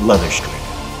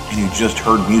 Leatherstreet, and you just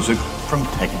heard music from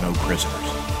Techno Prisoners.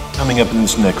 Coming up in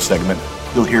this next segment,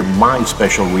 you'll hear my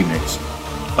special remix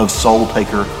of Soul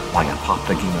Taker by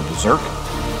Apoptagina Berserk.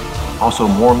 Also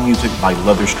more music by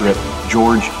Leatherstrip,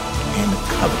 George, and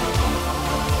Covenant.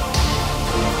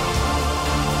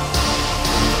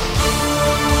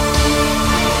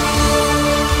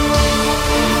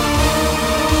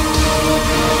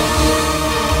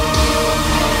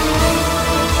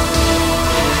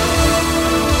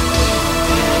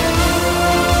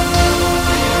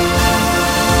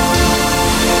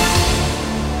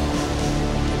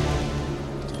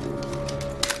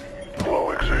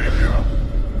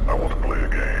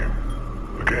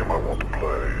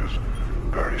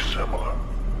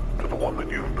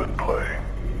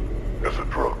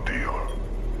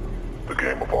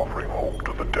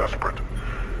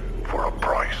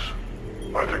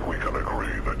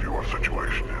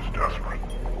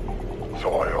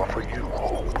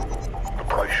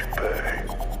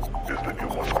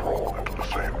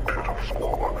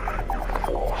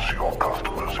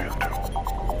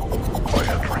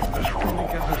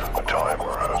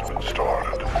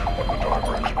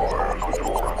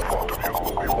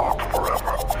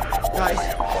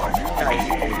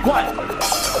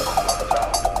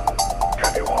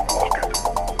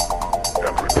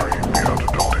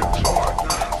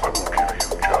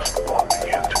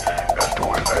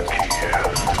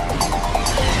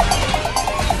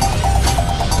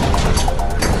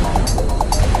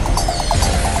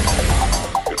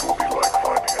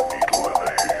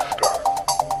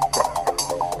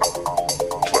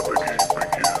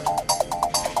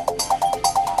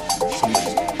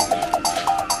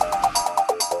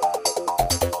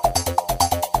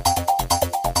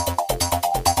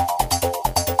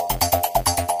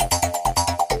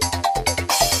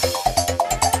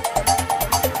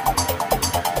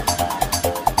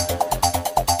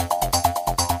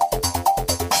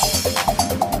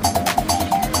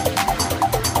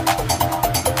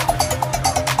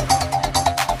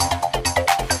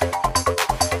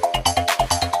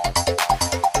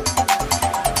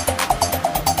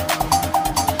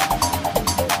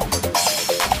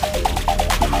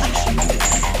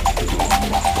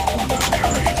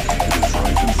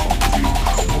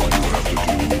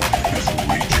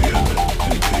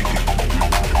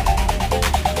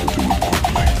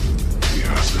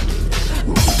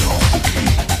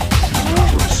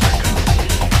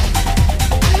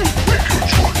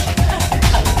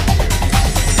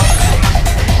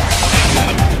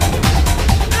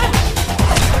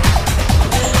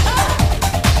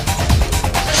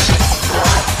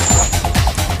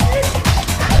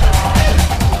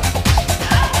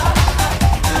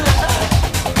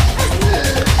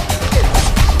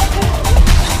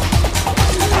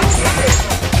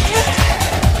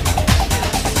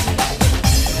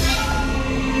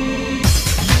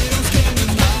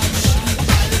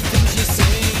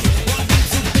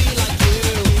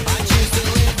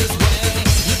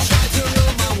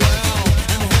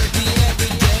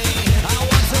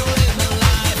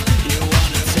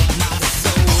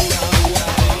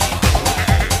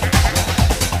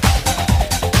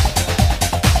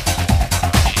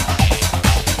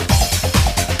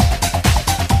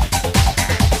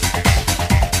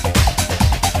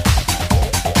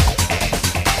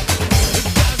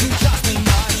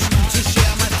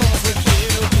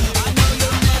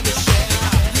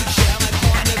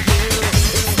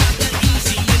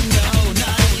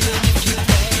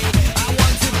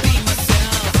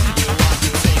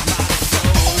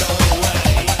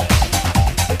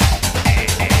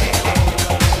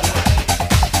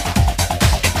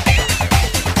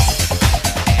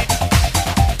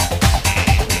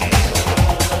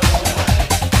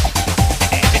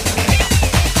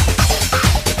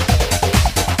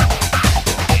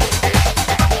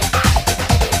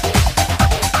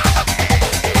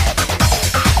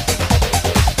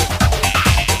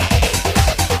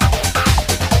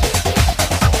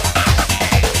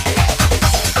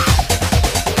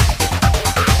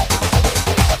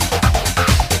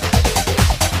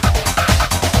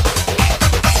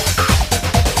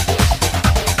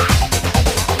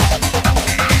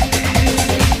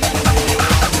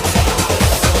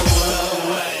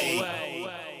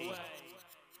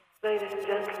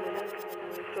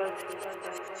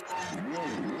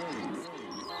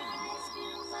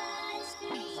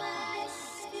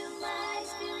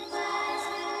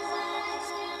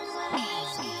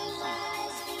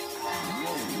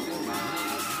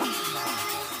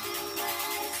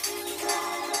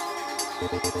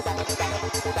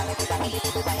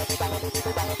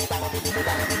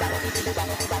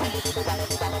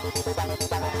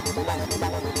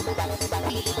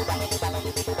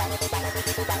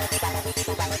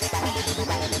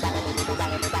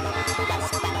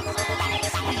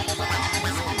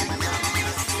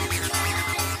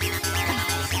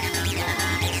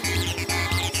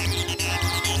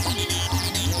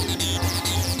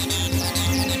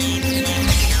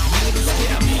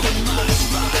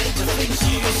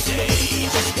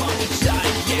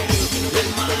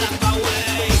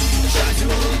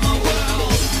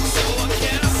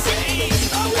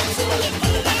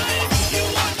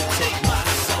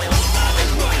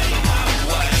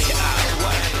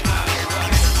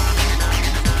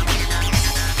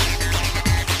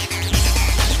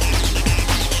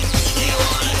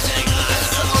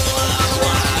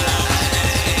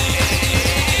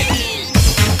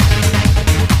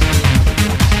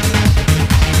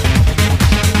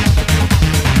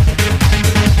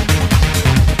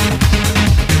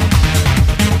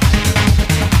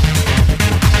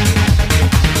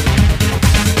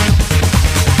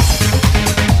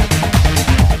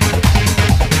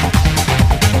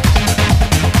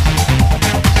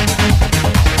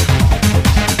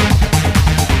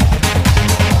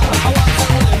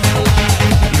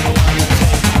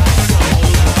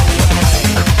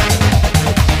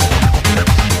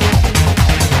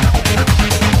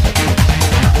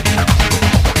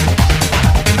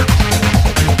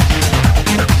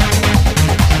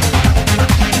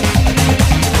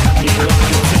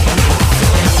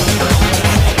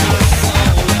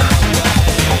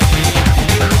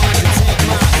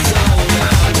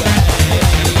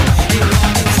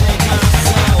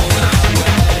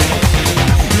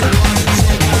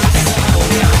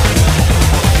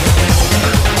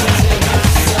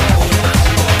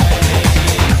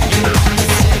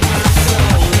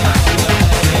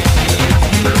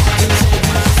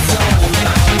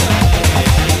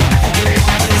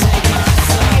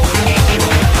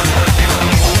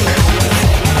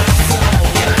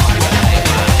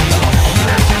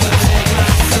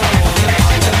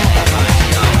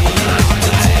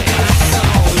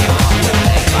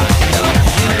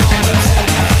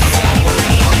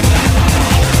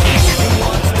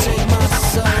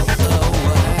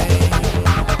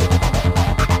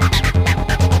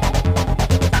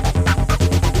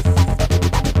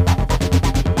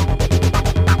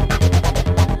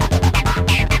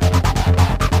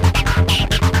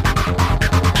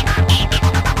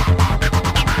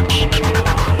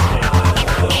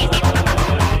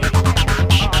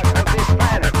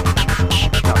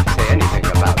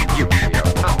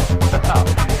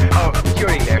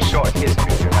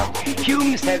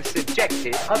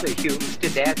 Other humans to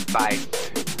death by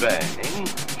burning,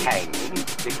 hanging,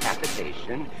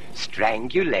 decapitation,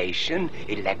 strangulation,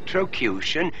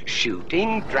 electrocution,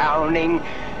 shooting, drowning,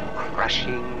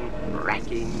 crushing,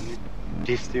 racking,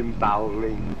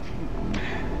 disemboweling,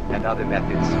 and other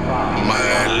methods far.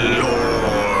 My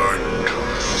lord,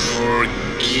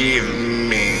 forgive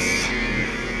me.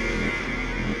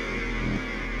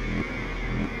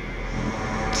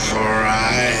 For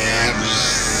I have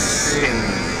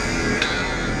sinned.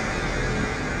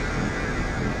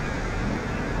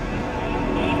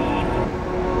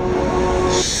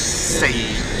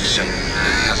 Satan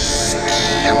has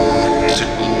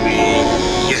tempted me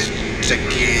yet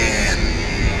again,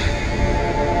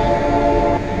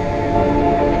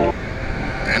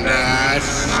 and I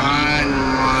find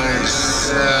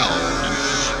myself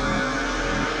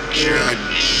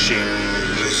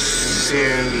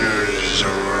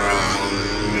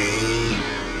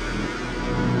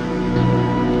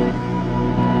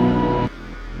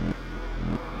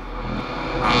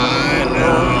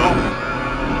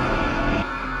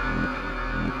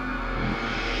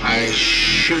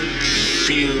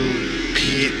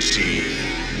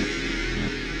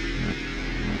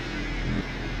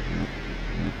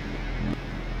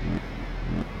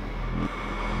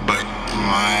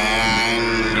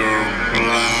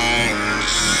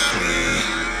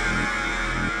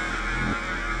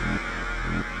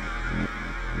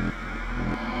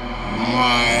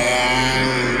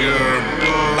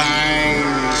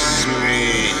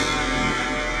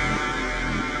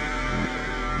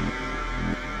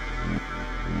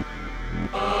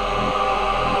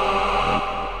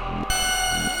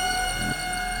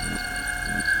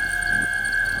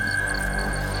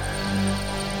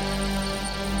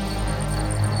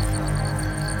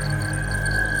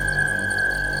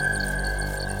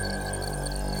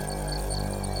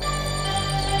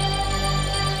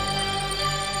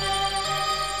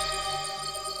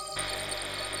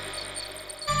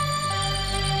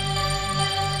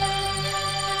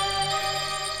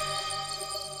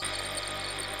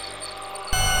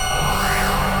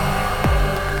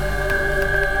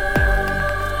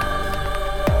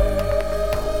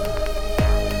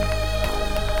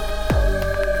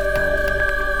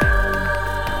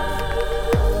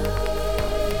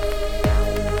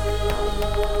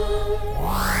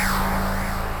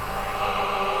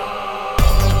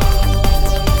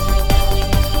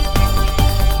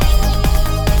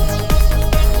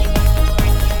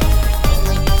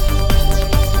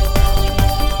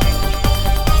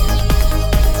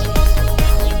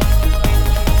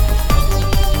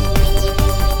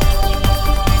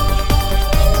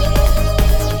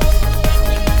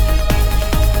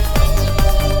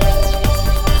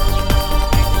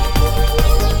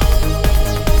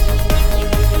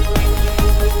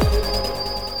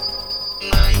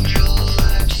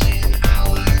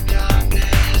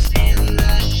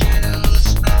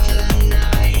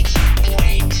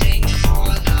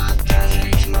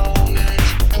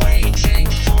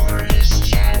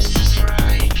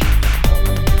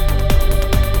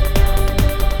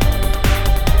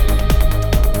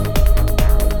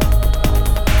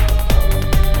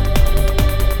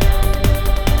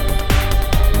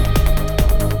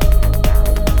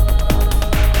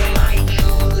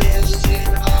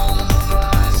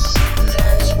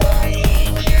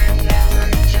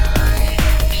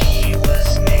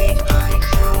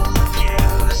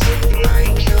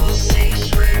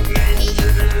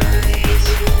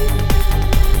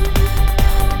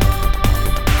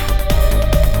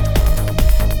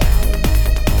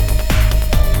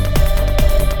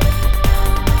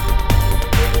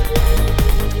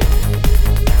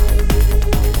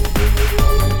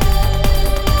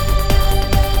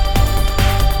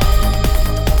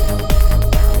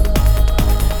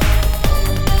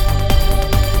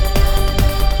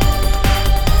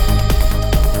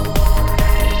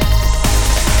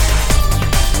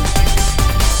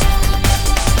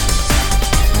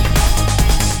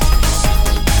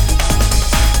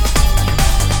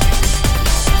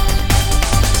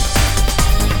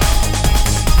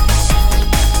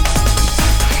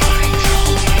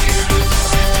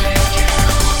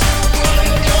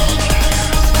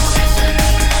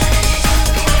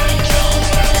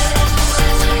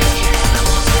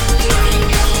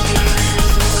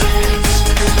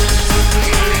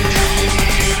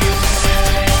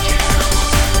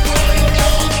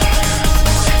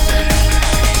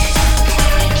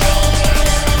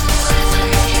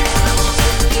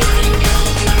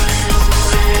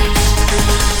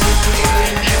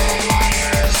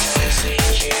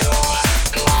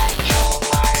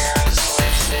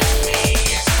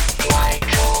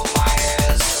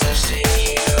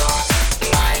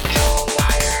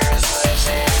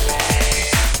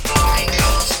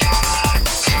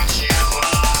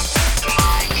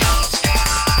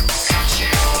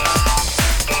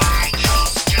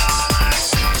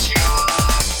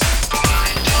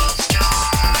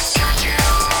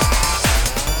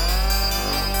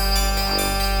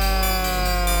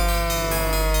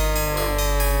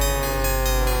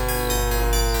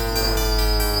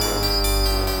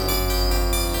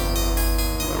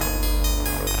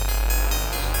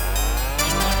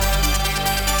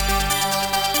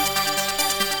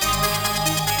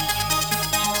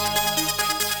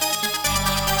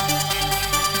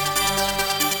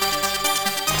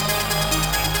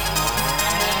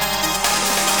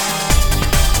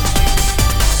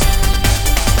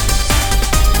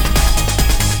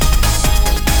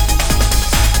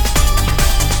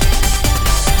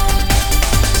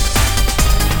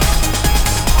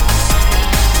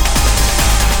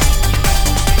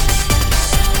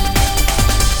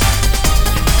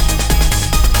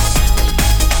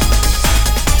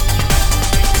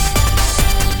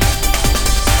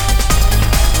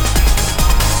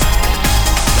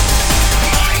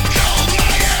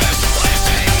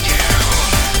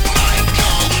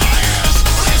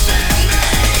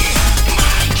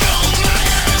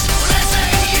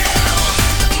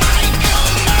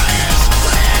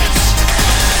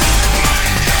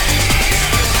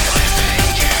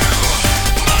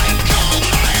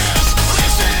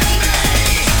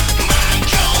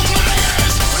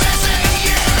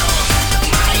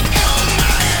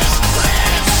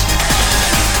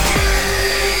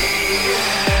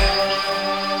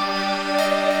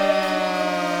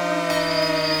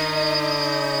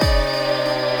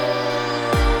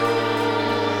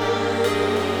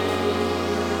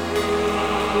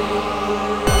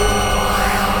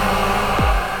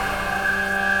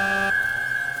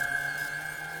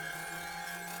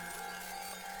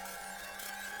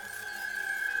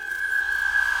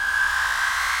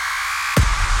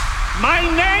My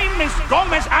name is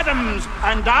Gomez Adams,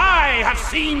 and I have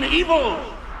seen evil.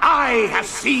 I have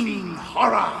seen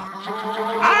horror.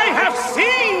 I have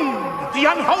seen the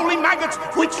unholy maggots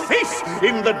which feast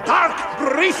in the dark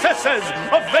recesses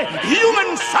of the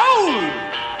human soul.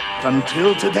 But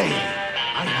until today,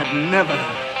 I had never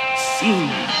seen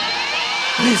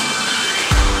this.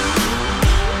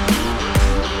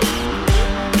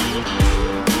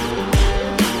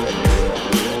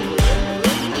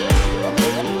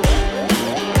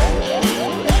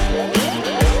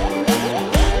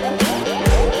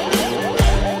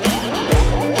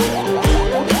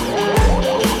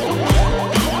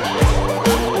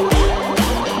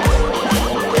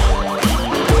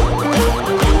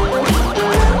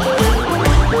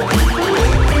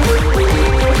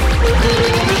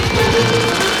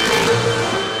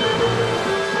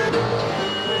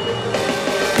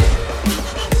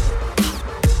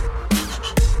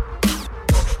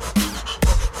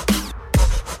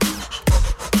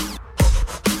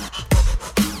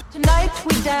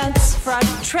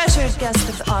 Treasured guest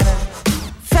of honor,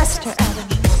 Fester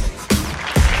Adams.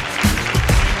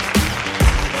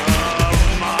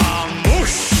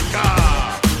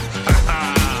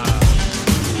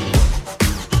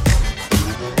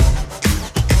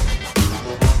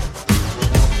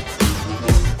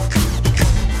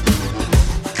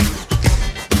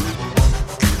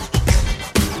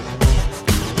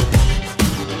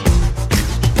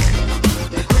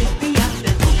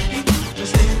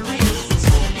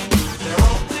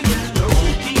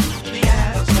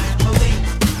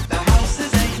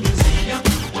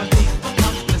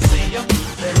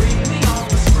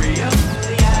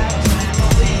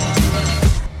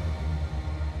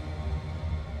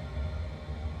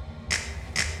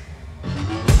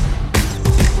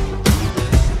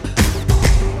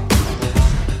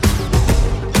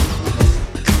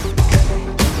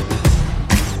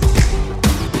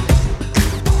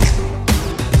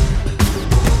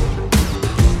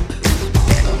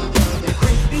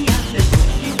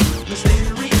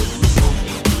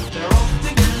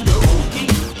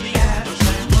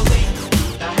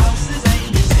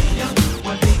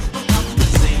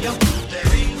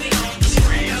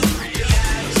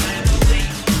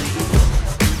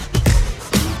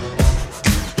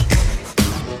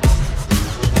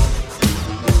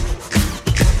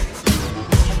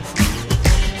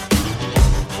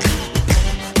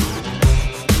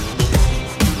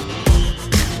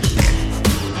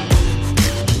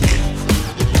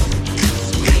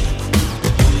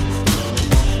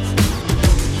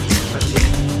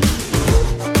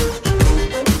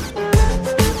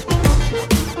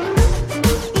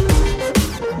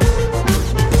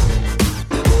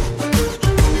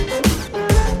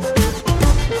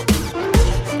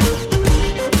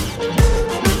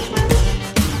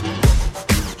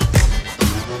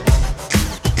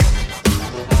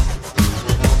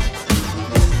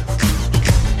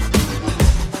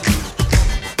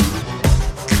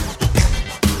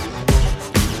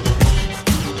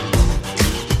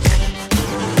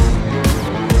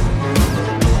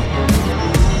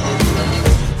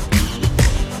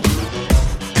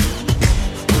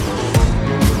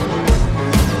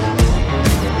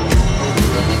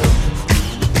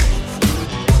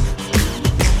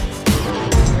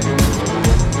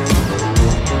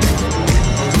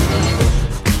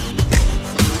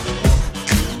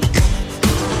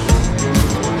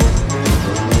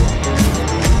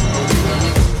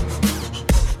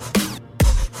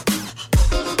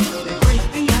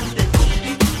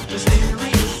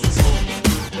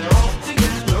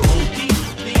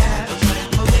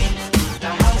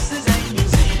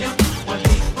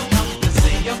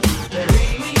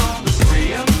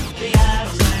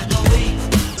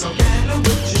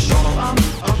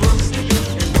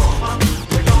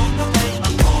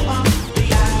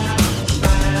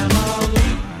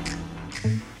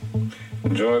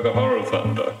 Enjoy the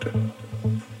horror-thon, Doctor.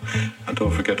 And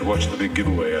don't forget to watch the big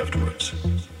giveaway afterwards.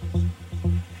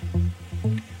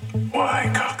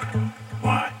 Why, Cocker?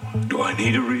 Why? Do I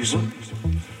need a reason?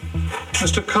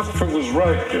 Mr. Cuthbert was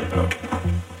right, you know.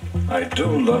 I do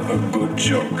love a good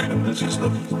joke, and this is the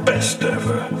best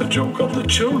ever. A joke on the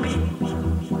children.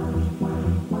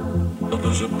 But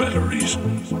there's a better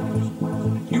reason.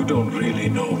 You don't really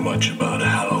know much about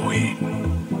Halloween.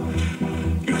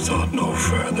 You thought no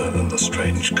further than the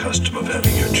strange custom of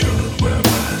having your children wear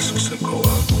masks and go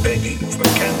out begging for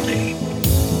candy.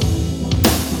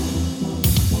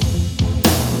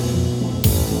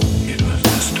 It was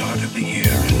the start of the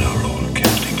year in our old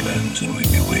Celtic lands, and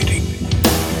we'd be waiting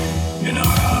in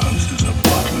our houses of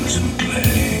bottles and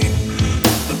clay.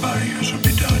 The barriers would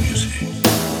be down, you see,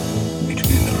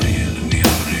 between the real and the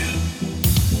unreal.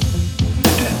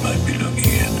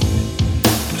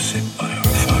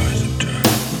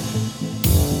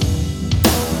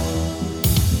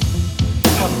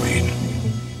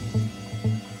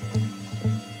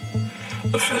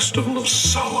 The Festival of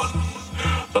Samhain.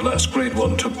 The last great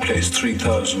one took place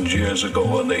 3,000 years ago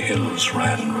when the hills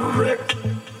ran red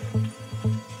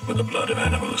with the blood of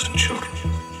animals and children.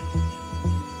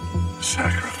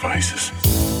 Sacrifices.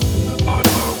 Part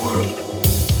of our world.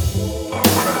 Our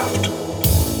craft.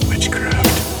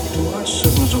 Witchcraft. To us,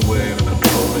 it was a way of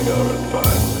controlling our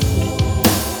environment.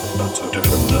 Not so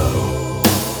different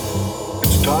now.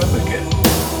 It's time again.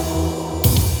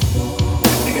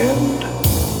 In the end,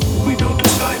 we don't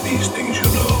decide these things, you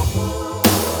know.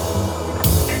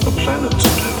 The planets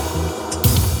do.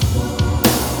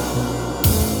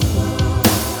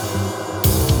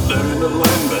 They're in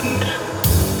alignment,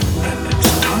 and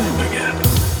it's time again.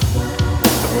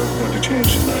 I'm not going to change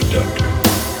tonight, Doctor.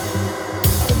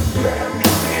 I'm glad to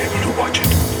be able to watch it.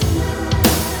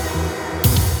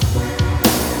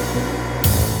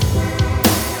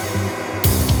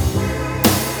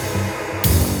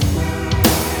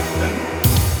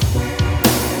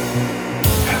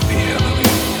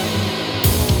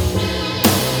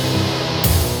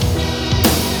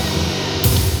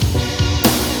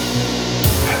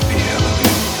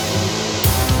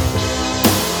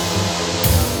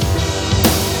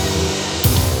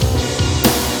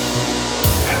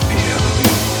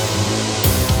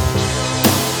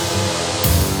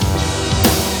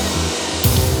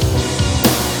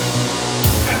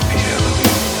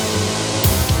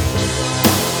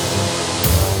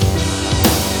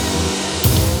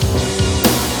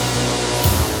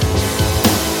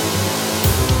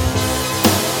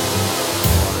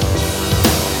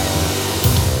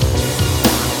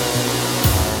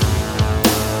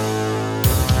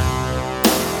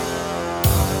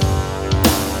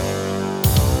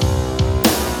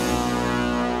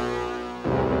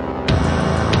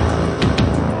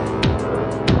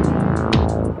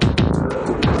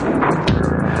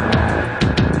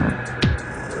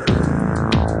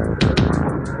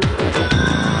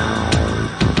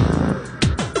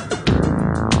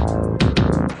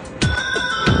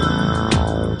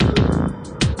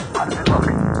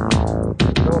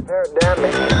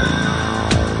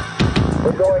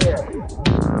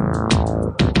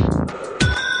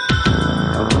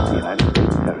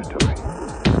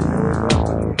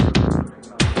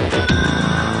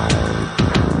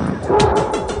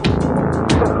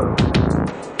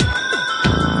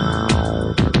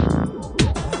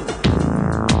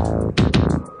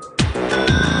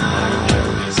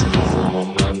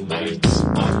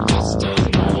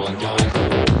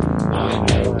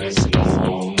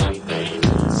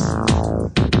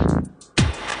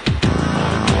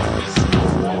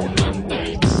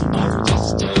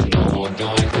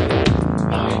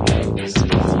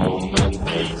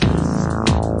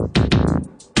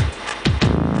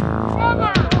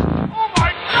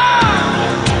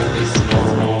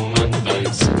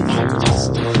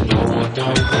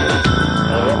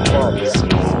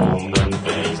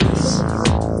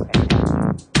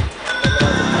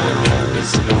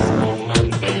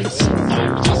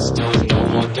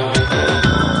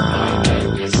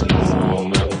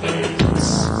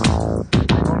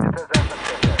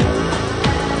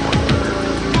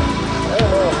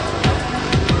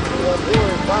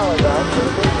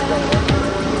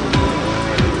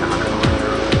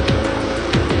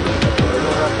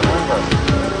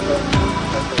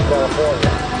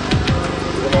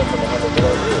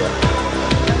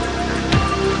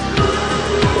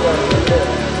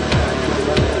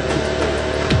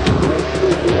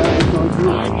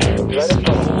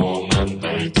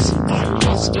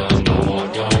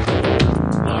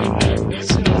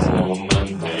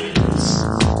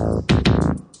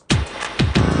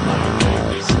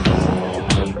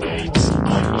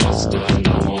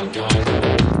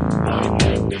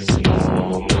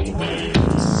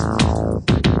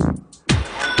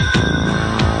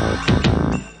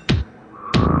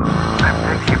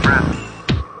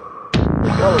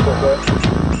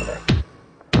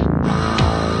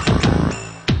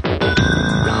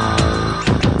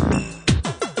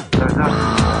 There's no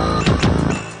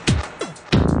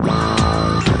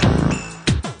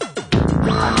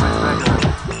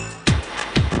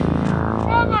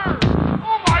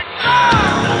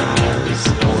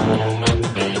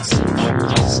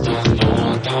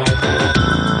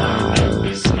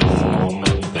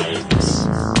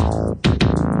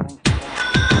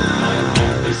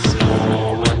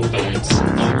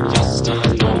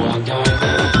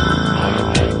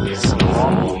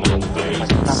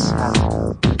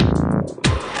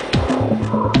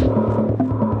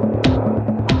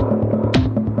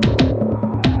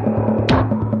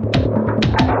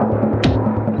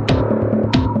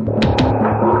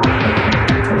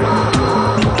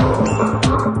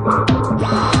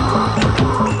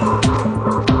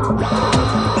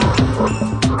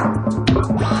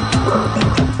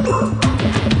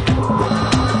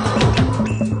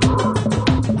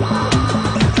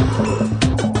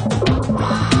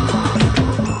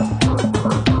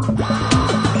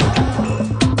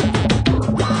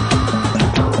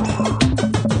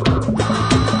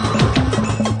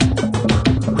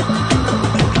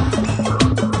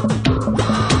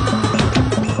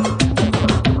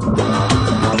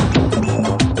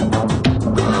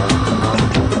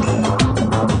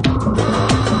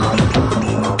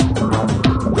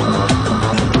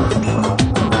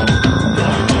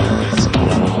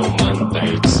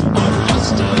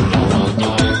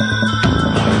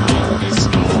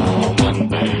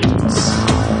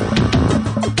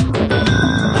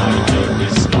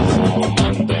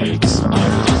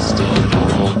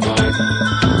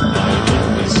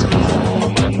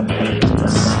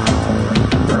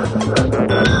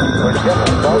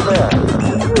All there.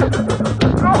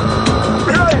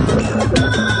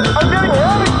 I'm getting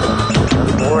heavy!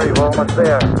 Don't worry, we're almost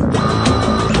there.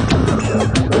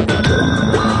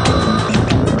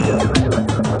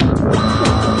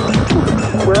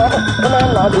 We're up. Come on,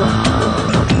 Roger.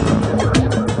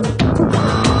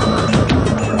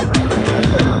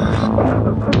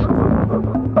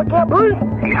 I can't breathe.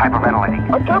 He's hyperventilating.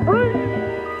 I can't breathe.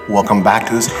 Welcome back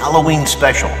to this Halloween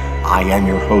special. I am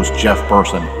your host, Jeff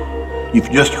Burson. You've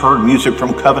just heard music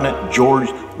from Covenant, George,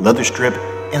 Leatherstrip,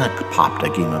 and a pop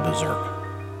Game of Berserk.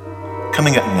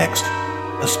 Coming up next,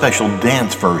 a special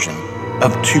dance version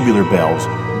of Tubular Bells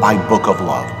by Book of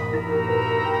Love.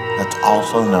 That's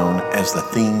also known as the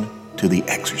theme to The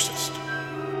Exorcist.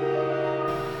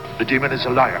 The demon is a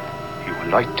liar. He will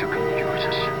like to confuse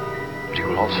us, but he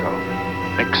will also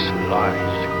mix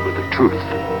lies with the truth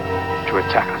to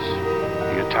attack us.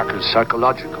 The attack is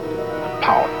psychological and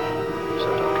powerful, so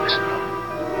don't listen.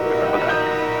 Remember that.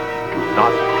 Do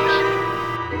not listen.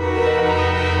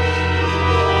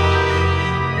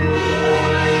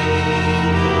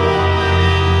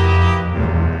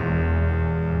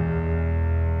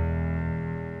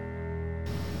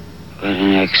 What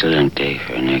an excellent day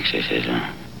for an exorcism.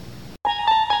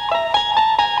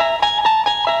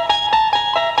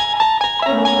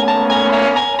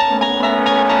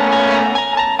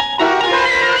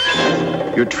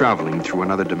 You're traveling through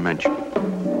another dimension.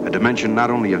 A dimension not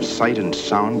only of sight and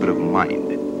sound, but of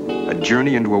mind. A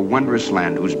journey into a wondrous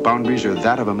land whose boundaries are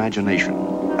that of imagination.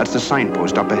 That's the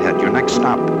signpost up ahead. Your next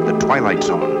stop, the Twilight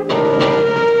Zone.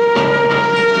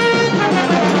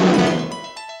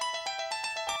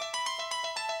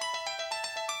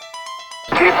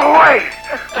 Keep away!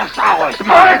 That's ours.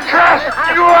 I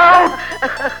cast you out!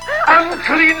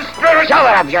 Unclean spirit! Shove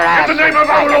it up your ass. In the name of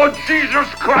our Lord Jesus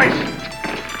Christ!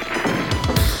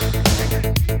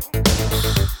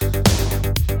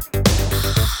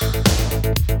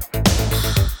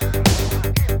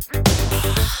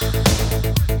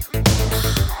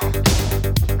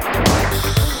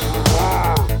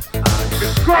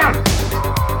 Gone!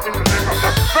 In the name of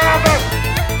the Father,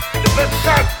 and of the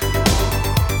Son,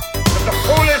 and of the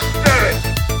Holy Spirit!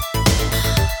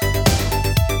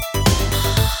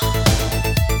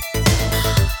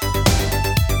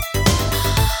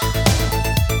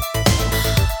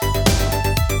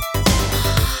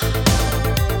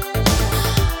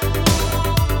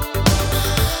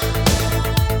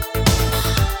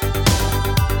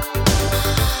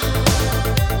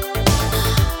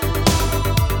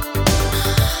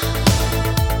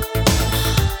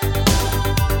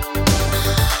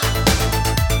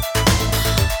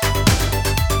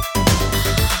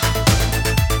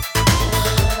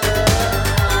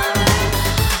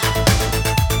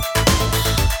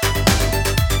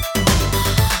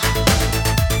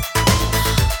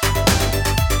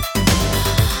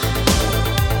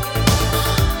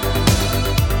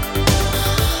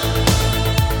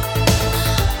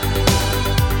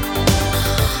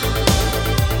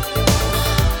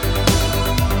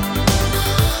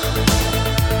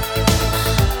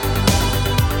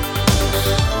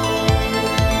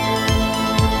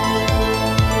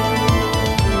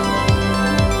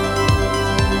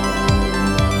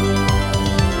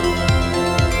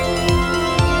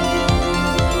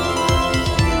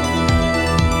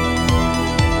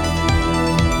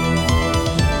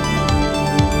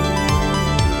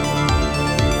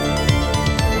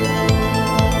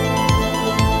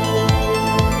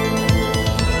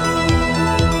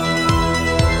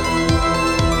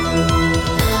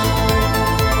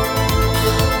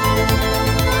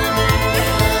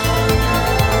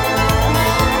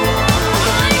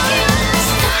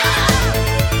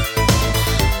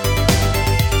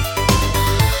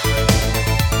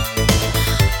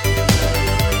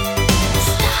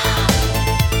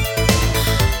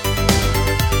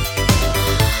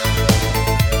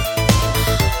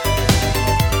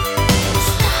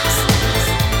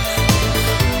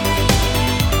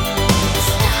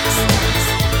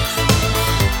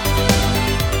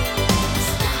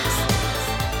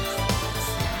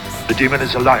 The demon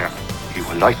is a liar. He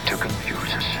will like to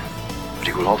confuse us, but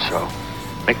he will also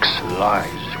mix lies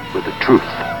with the truth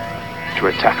to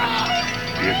attack us.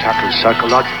 The attack is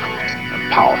psychological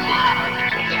and powerful.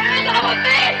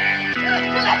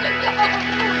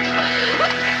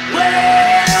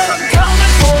 Well, I'm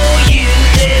coming for you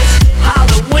this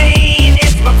Halloween.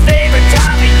 It's my favorite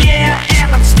time of year,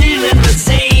 and I'm still in the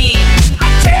scene. I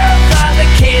terrify the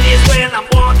kiddies when I'm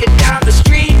walking down the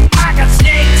street. I got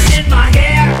snakes in my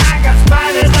hair, I got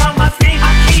spiders on my feet.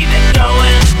 I keep it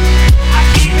going, I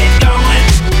keep it going.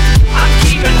 I'm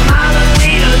keeping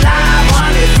Halloween alive,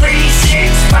 1, 2, 3,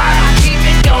 6, 5. I keep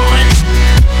it going.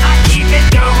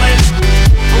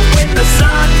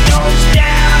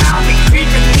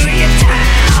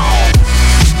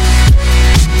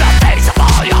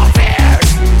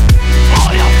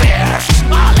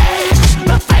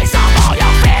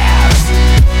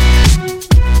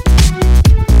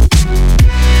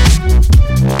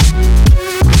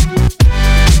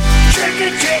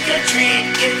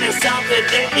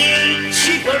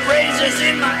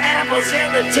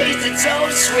 so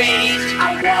sweet.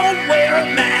 I won't wear a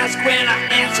mask when I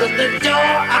answer the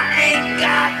door. I ain't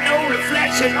got no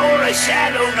reflection or a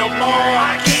shadow no more.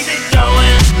 I keep it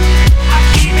going, I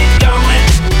keep it going.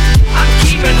 I'm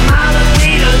keeping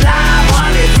Halloween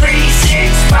alive,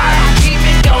 10365. I keep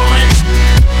it going,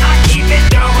 I keep it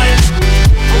going.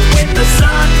 When the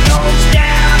sun goes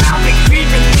down, I'll be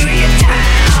creeping through your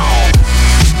town.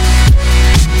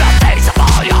 The face of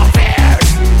all your fears,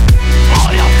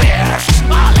 all your fears,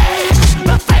 my legs.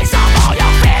 The face of all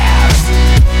your fears,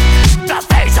 the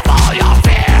face of all your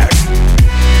fears,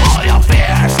 all your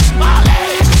fears, my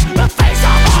legs. The face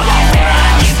of all your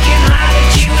fears. You can hide it,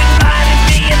 you invited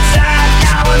me inside.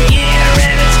 Now I'm here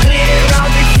and it's clear.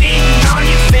 I'll be feeding on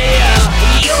your fear.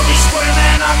 You'll be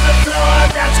squirming on the floor.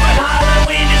 That's what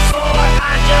Halloween is for.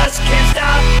 I just can't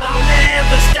stop. I'll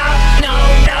never stop. No,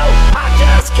 no, I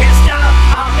just can't stop.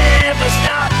 I'll never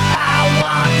stop. I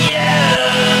want you.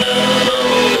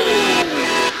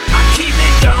 I keep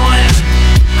it going.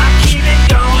 I keep it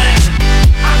going.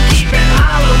 I'm keeping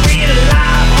Halloween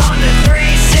alive on the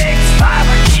 365.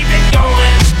 I keep it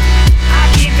going. I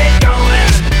keep it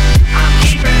going. I'm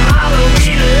keeping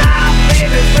Halloween alive,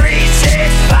 baby.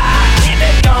 365. Keep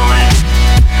it going.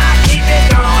 I keep it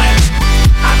going.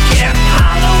 I kept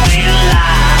Halloween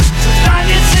alive since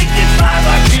 1965.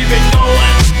 I keep it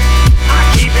going. I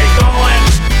keep it going.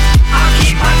 I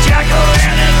keep my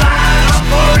jack-o'-lantern light on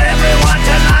for everyone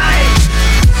tonight.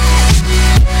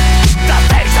 The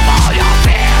face of all your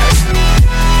fears,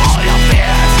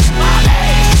 my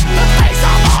legs. The face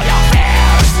of all your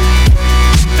fears,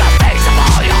 the face of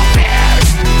all your fears,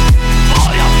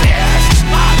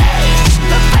 my legs.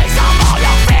 The face of all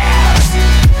your fears,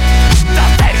 the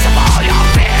face of all your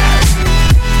fears,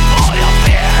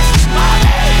 my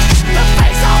legs. The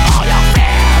face of all your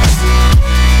fears,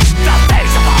 the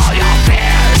face of all your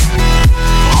fears,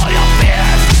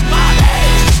 my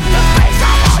legs. The face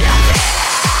of all your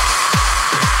fears.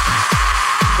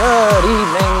 Good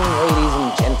evening, ladies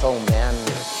and gentlemen.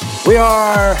 We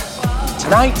are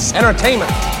tonight's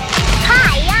entertainment.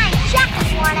 Hi, I'm Chuck.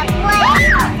 Wanna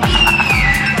play?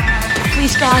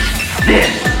 Please, God. This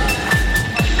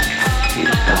is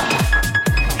Dog.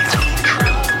 It's all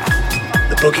true.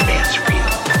 The boogeyman's real.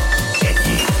 And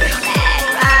you think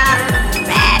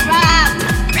Red Rob!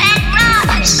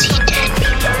 I see dead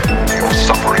people. Your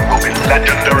suffering will be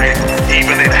legendary,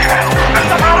 even in hell. Let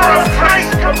the power of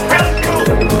Christ compel you!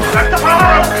 Let the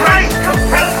power of Christ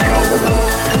compel you!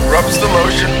 Rubs the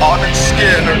lotion on its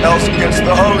skin or else gets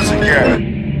the hose again.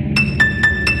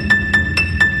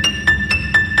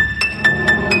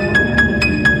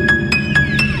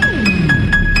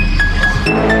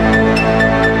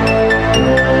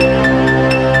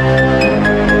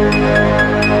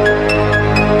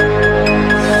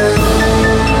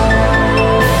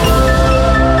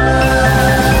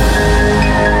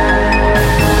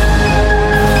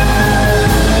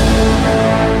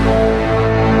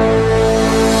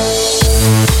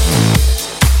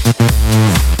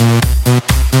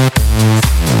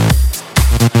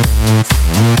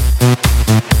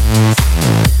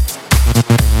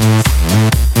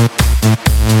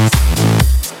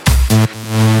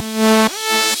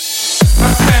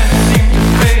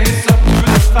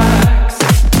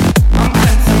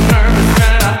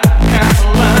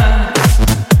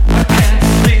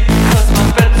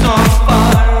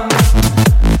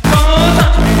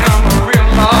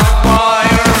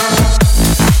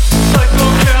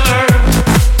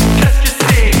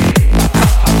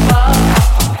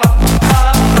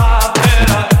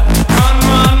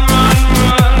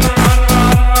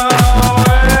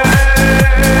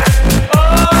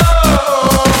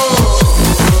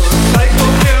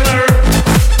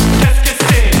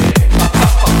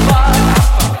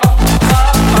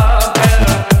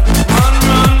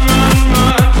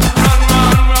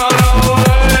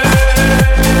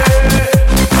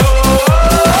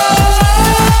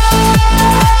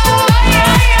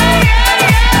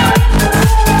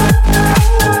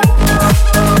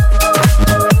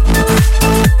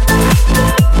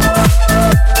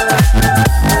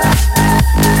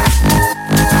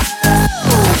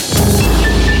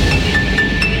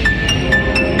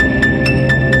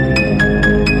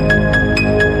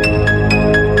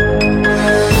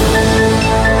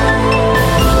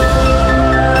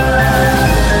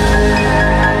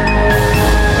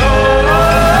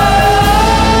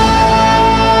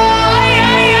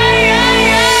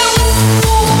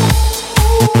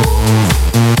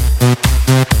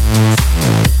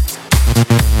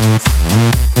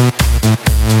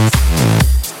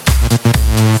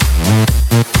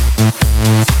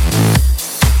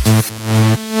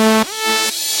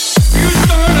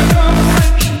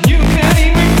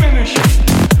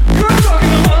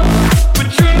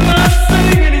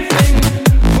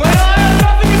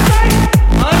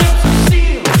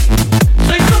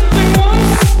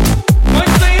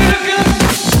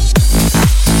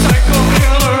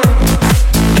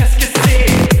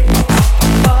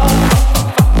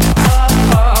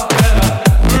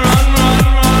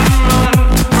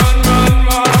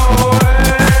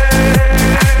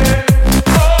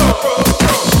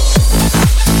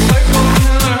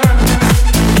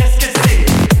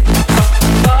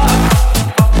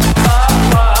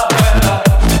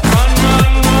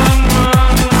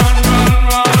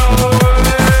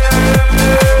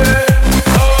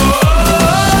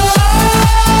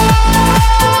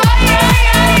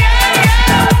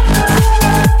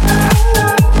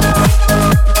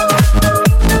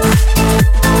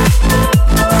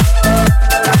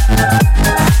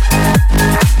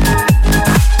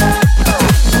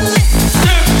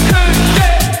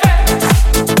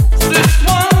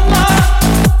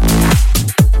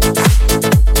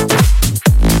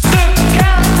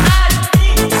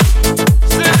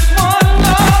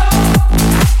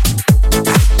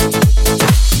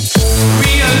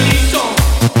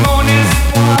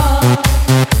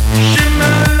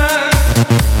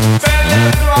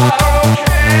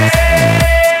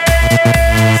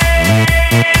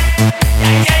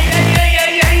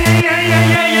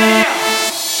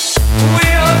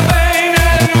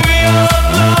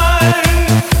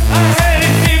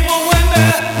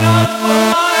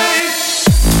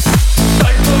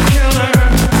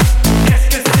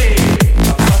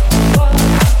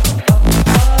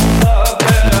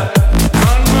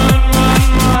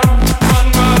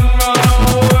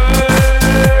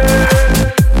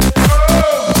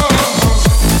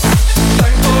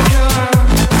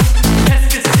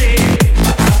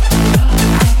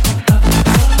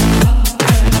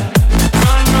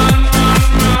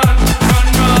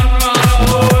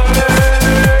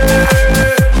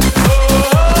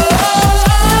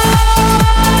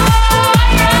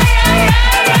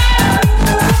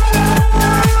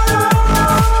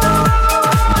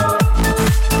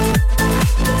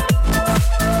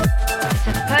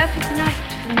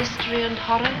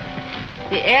 horror.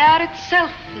 The air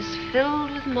itself is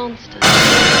filled with monsters.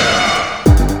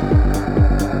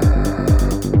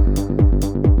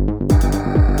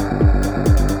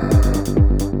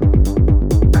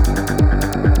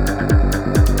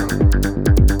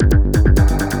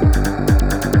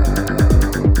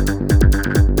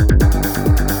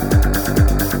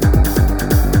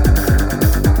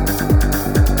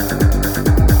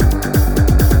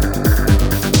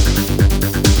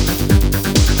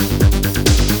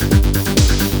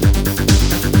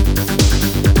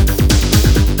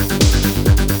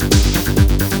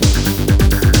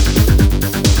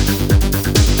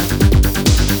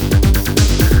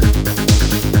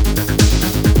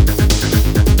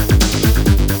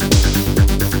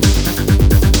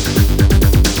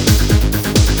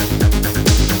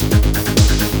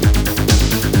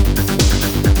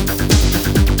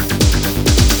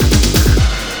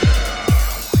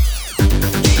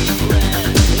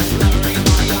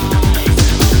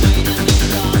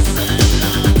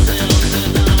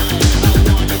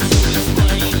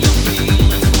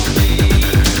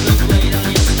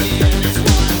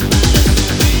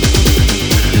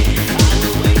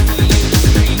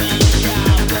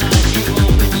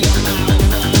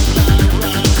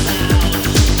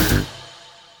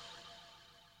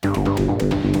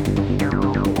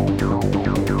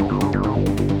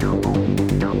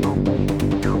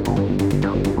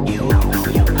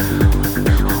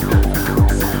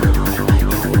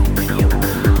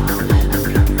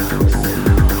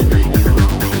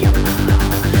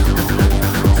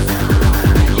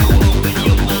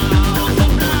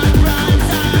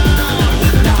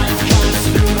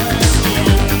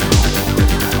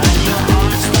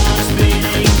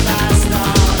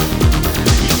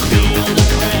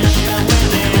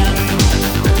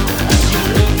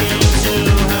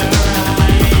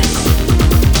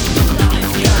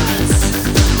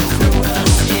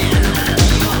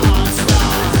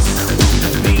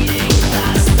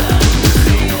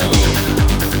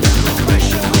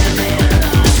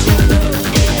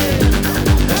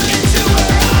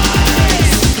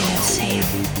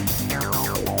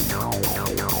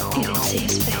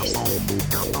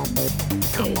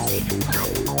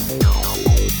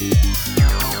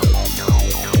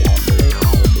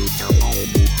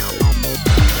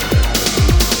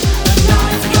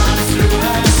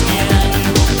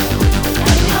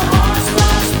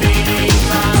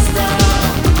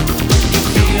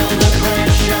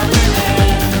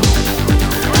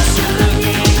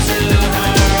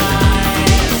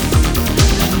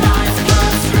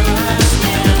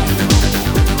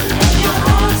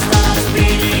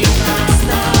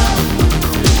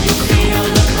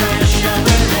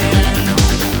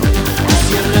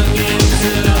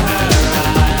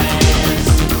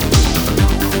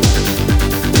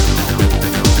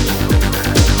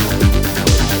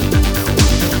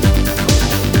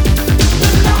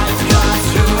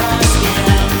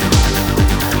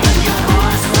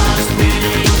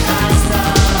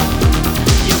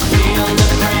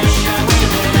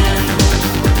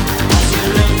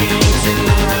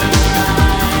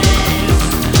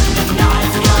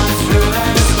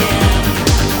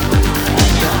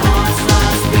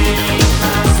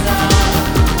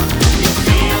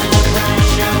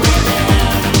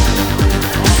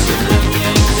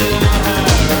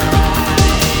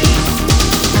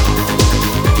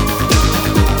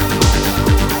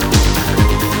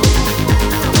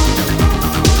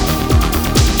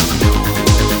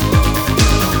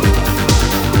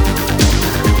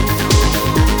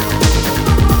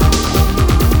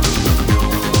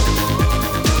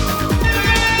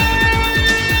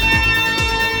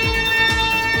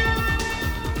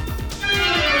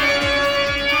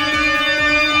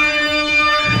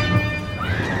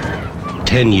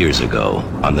 "10 years ago,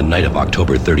 on the night of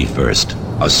October 31st,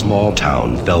 a small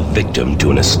town fell victim to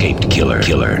an escaped killer.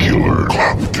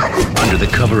 Under the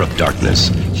cover of darkness,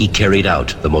 he carried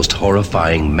out the most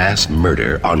horrifying mass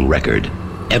murder on record.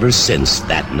 Ever since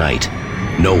that night,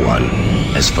 no one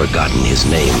has forgotten his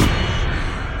name.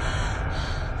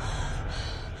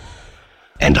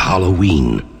 And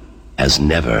Halloween has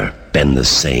never been the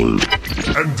same.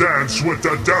 And dance with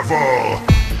the devil!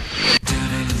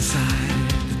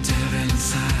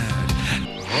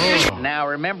 Now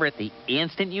remember, at the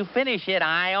instant you finish it,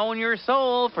 I own your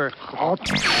soul for...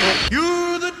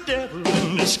 You're the devil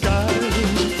in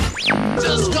disguise.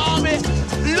 Just call me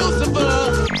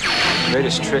Lucifer. The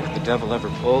greatest trick the devil ever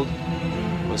pulled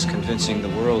was convincing the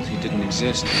world he didn't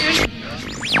exist.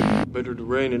 Better to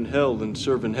reign in hell than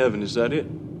serve in heaven, is that it?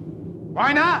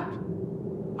 Why not?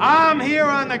 I'm here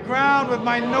on the ground with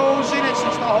my nose in it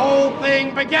since the whole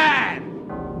thing began.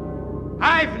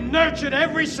 I've nurtured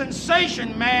every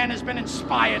sensation man has been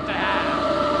inspired to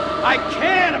have. I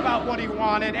cared about what he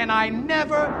wanted, and I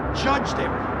never judged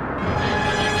him.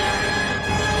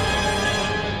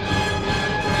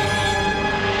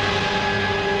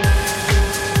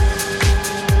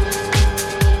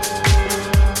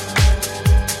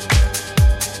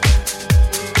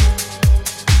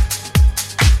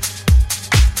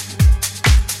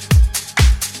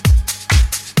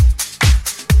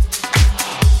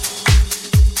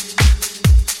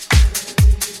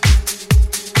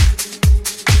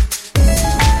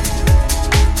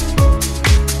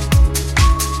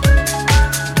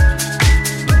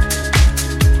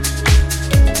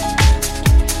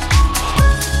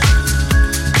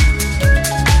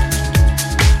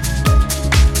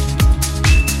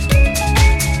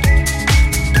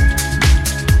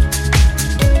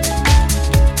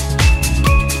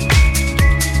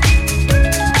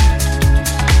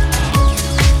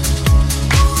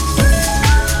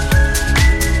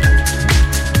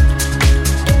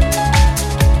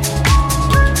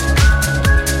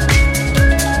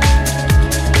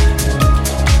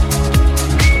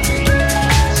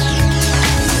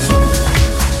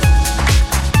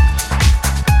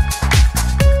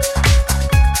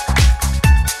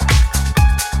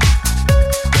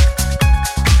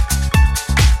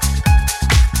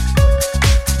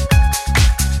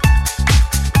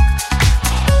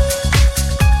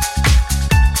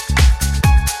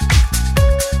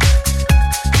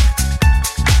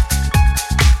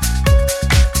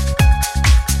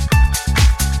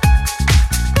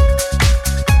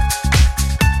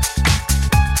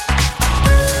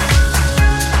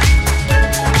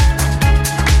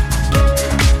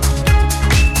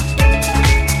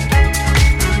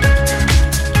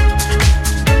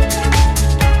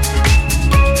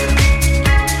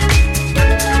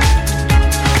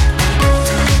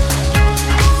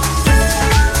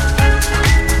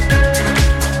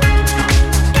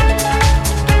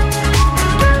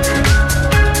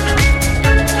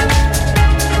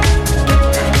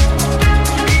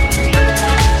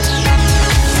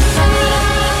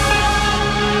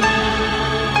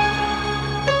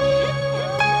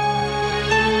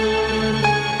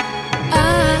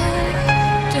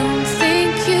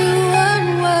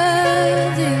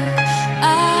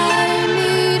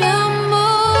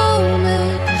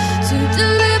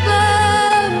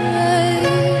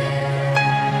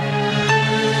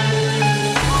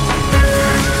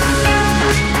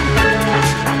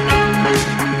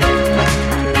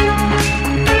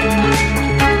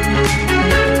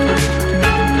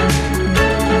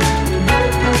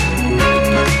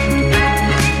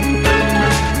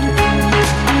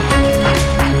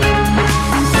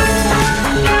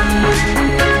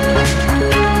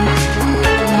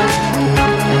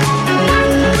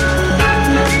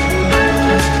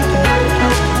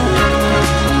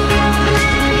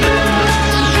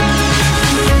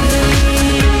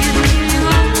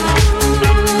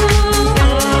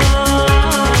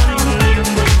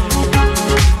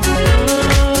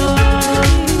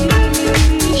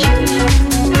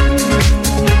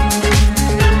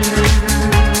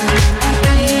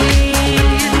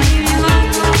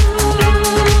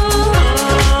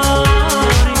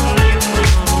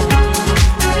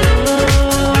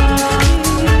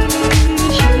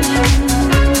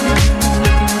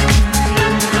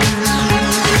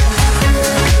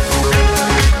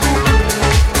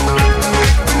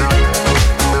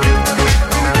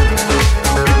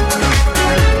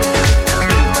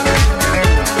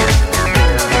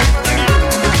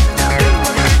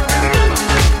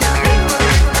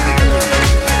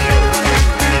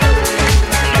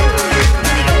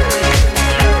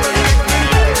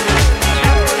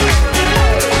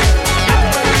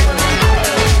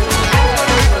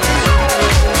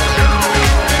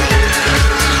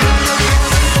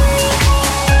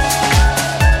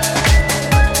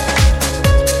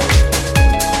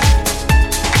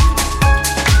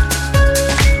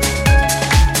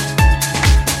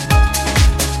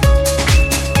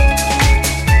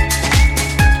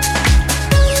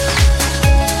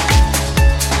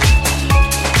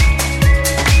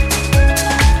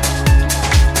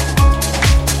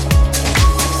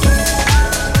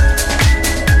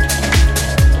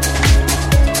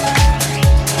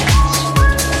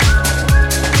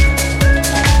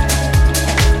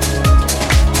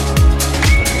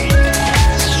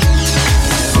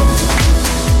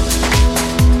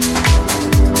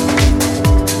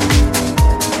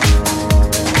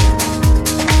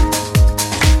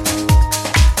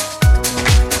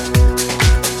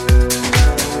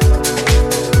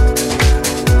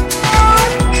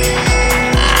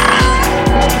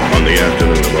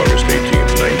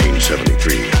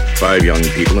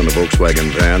 people in a Volkswagen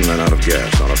van ran out of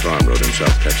gas on a farm road in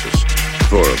South Texas.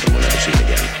 4 of them were never seen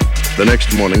again. The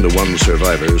next morning, the one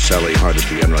survivor, Sally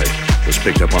Hardesty Enright, was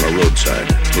picked up on a roadside,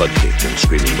 blood-caked and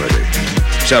screaming murder.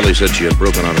 Sally said she had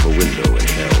broken out of a window in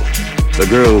hell. The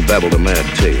girl babbled a mad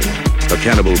tale. A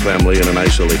cannibal family in an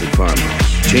isolated farmhouse,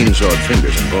 chainsawed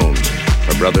fingers and bones.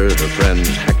 Her brother, her friends,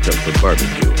 hacked up for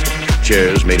barbecue.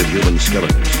 Chairs made of human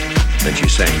skeletons. Then she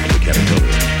sank into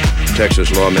catatonia.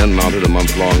 Texas lawmen mounted a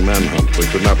month-long manhunt but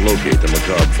could not locate the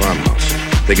macabre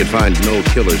farmhouse. They could find no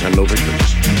killers and no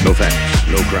victims. No facts,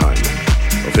 no crime.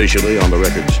 Officially, on the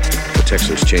records, the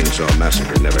Texas Chainsaw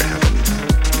Massacre never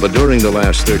happened. But during the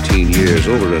last 13 years,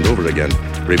 over and over again,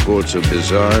 reports of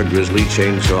bizarre, grisly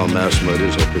chainsaw mass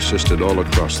murders have persisted all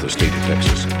across the state of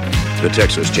Texas. The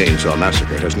Texas Chainsaw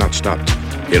Massacre has not stopped.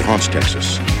 It haunts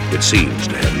Texas. It seems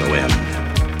to have no end.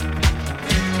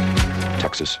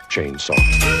 Texas Chainsaw.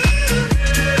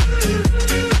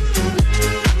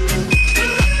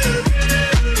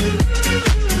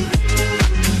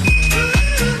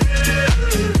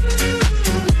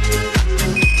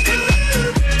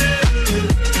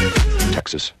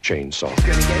 Texas Chainsaw. He's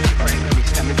gonna get you, Franklin.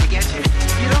 He's coming to get you.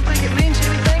 You don't think it means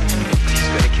anything? He's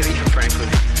gonna kill you, Franklin.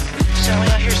 Sally,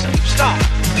 I hear something. Stop!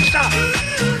 Stop!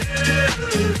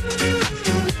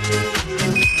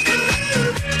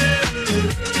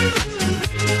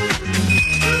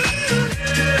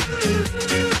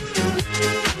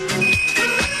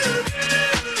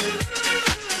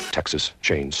 Texas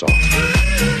Chainsaw.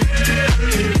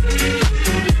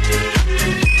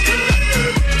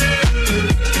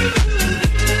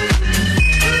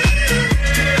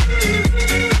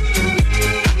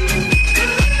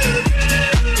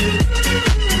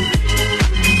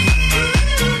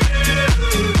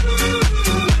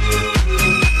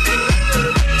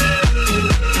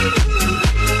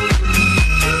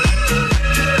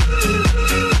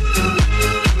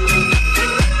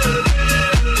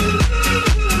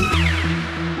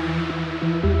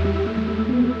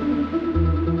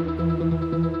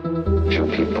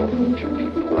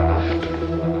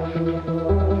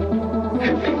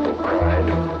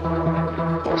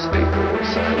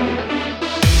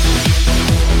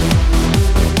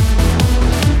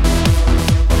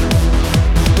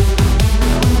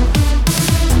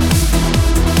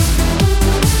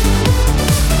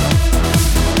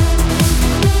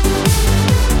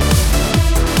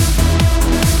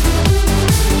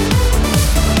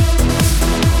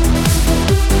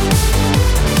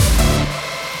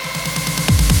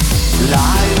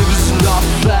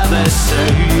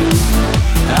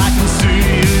 I can see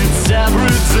it's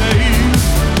every day,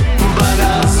 but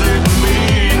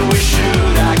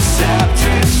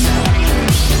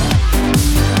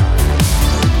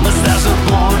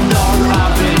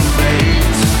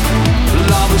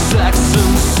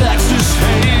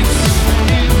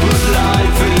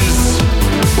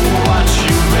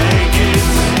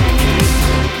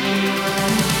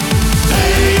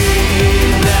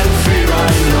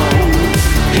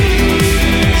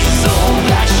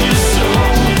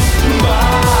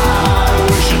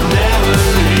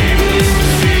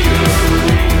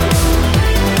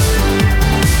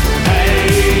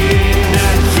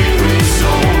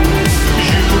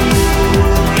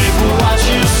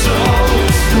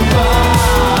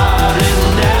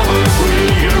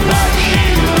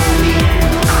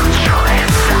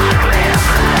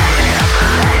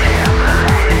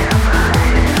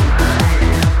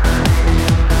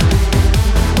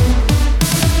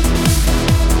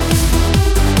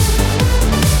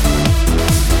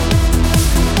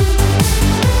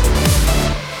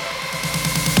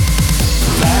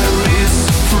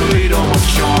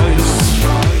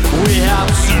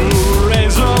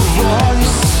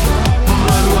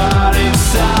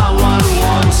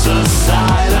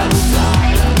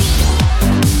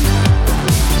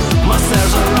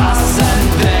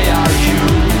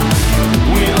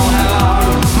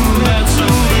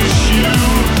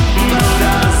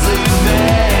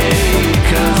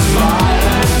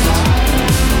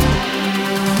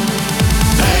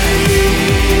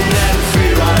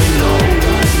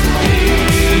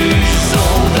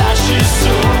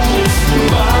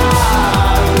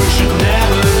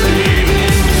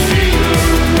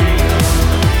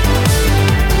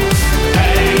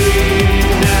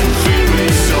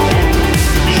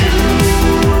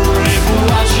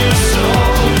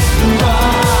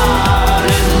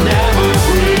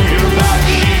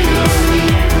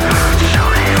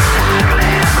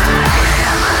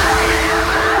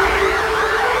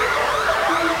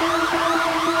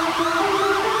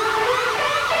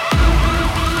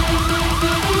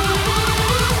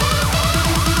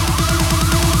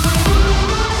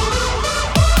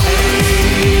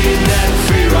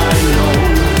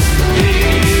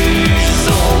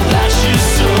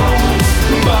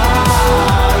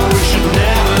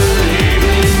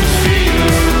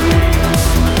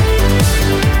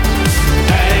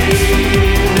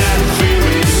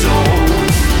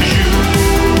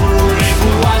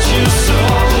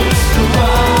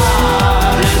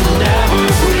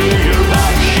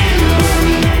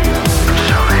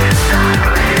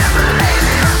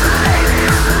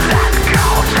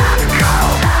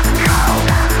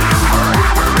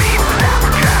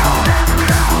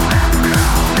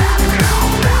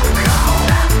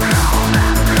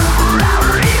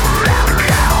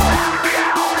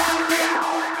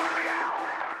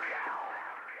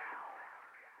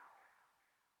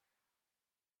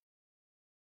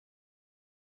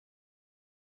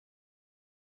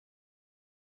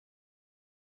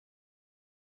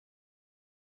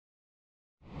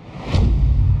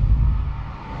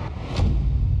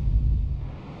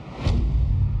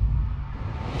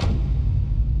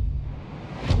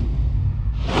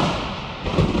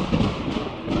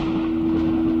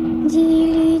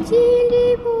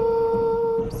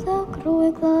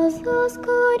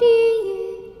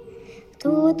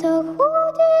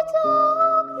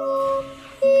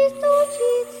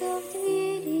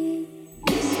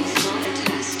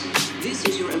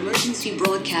Emergency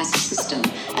broadcast system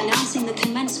announcing the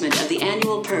commencement of the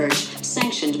annual purge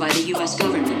sanctioned by the U.S.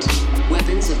 government.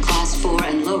 Weapons of Class 4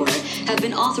 and lower have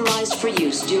been authorized for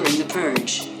use during the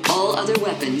purge. All other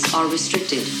weapons are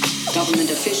restricted. Government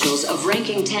officials of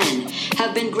ranking 10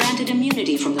 have been granted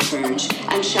immunity from the purge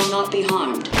and shall not be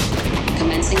harmed.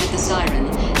 Commencing at the siren,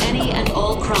 any and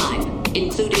all crime,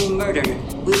 including murder,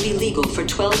 will be legal for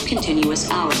 12 continuous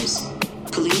hours.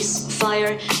 Police,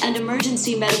 fire, and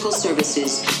emergency medical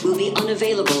services will be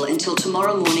unavailable until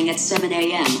tomorrow morning at 7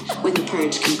 a.m. when the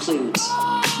purge concludes.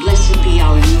 Blessed be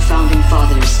our new founding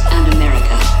fathers and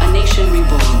America, a nation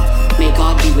reborn. May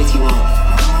God be with you all.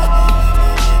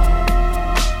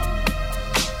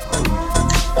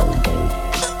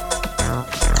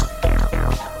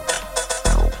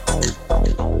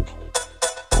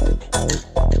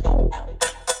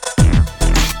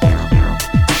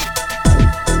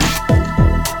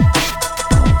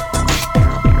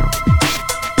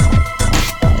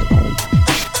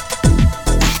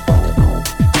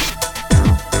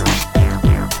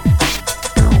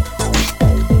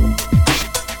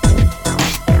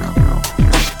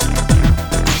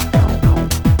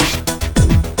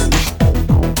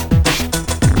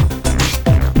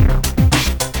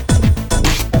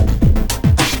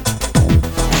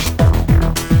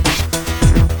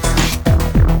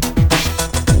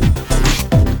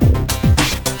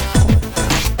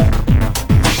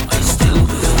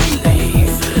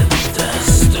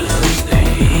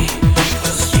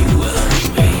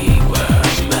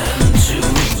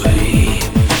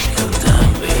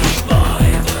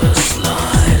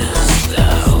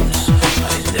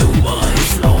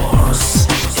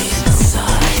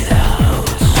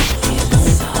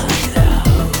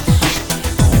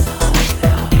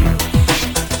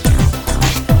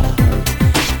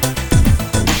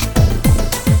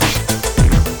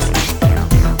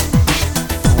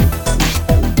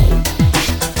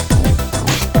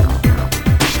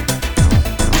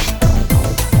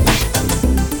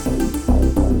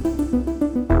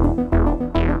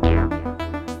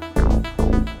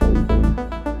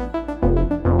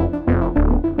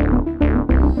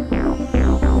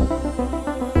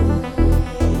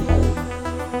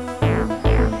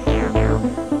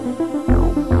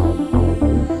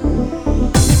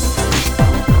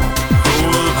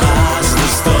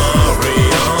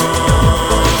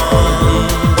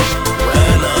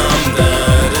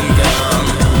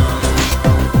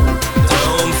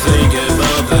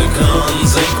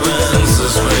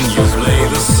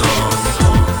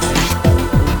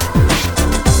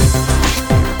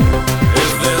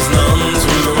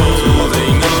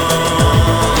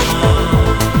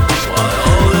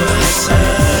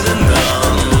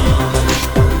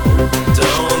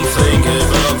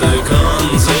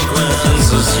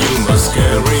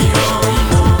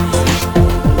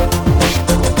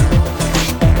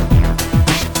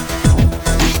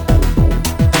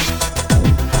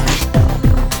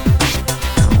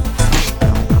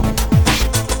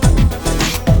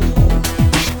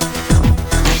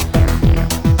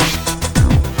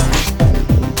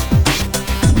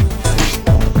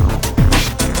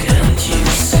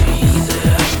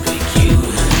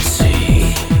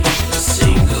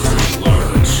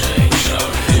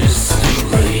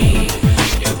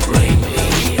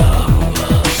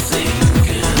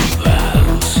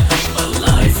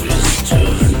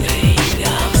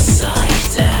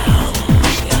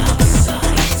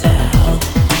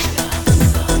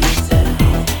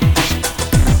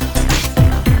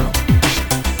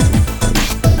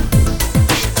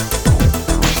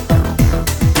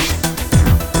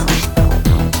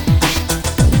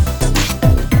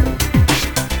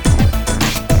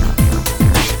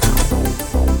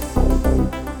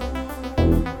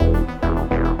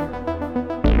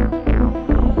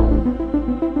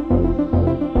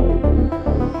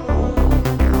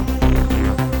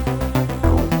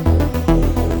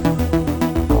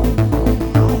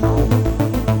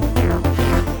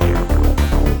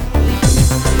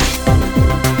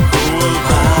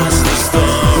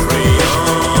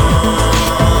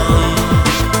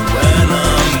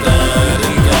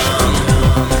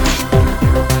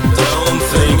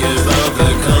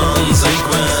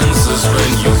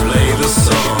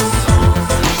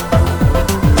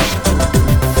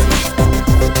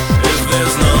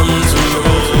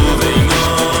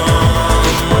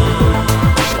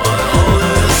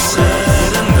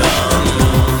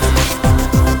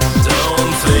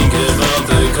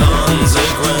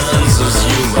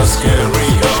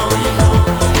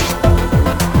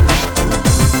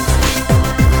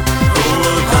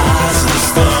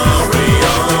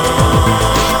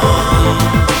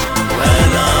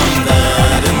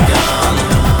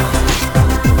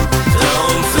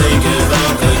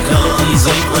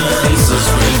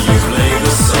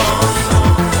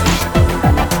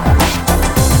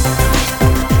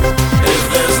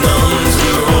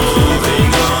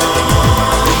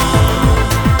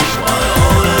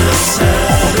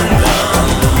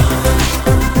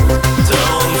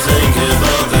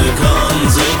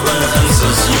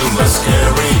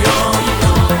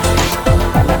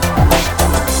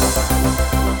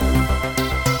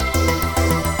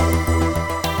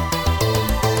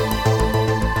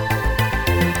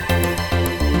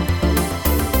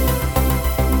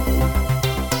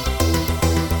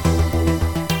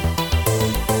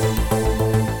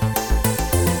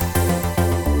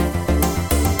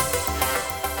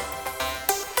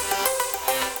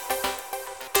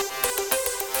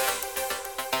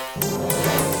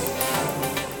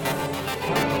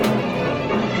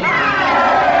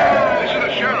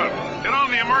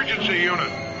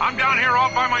 I'm down here all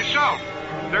by myself.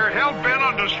 They're hell-bent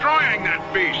on destroying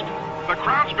that beast. The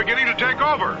crowd's beginning to take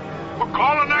over. Well,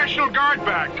 call the National Guard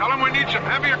back. Tell them we need some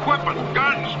heavy equipment,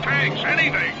 guns, tanks,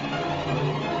 anything.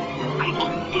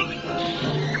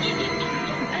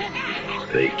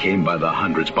 They came by the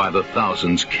hundreds, by the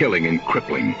thousands, killing and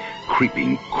crippling,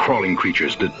 creeping, crawling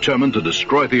creatures determined to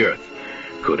destroy the Earth.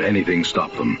 Could anything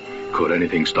stop them? Could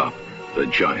anything stop the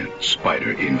giant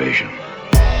spider invasion?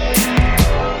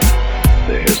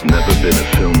 There has never been a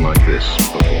film like this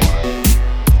before.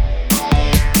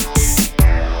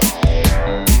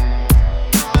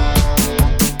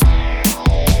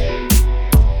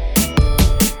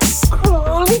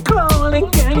 Crawling,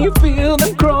 crawling, can you feel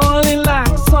them crawling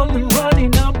like something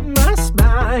running up my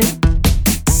spine?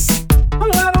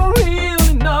 Well, I don't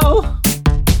really know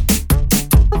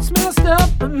what's messed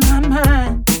up in my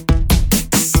mind.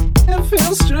 It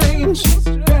feels strange,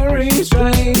 very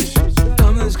strange.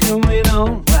 Something's going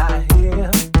on right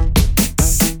here.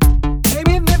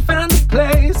 Maybe they found a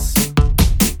place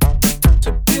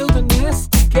to build a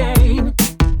nest again.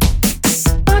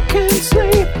 I can't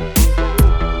sleep.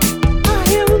 I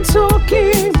hear them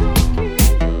talking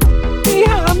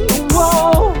behind the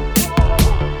wall.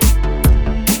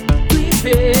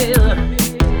 Reveal.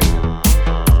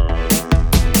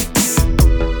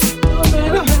 No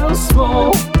matter how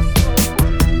small, I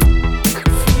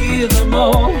can feel them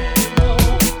all.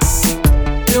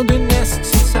 Building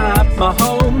nests inside my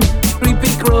home.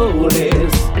 Creepy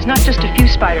crawlies. There's not just a few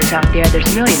spiders out there,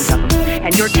 there's millions of them.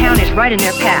 And your town is right in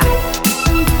their path.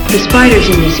 The spiders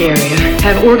in this area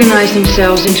have organized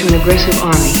themselves into an aggressive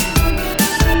army.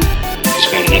 He's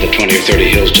found another 20 or 30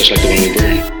 hills just like the one we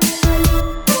burned.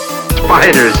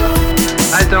 Spiders?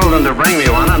 I told them to bring me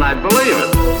one and I'd believe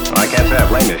it. Well, I can't say I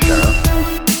blame you, Sheriff.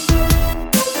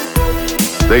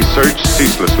 They search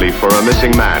ceaselessly for a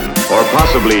missing man, or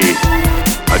possibly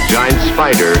a giant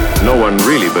spider no one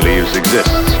really believes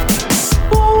exists.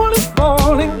 Falling,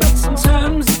 falling, but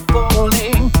sometimes it's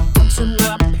falling into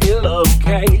my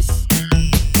pillowcase.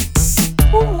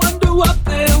 Wonder what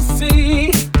they'll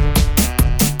see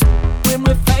when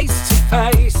we're face to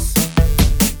face.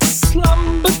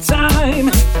 Slumber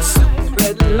time, silk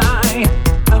red line.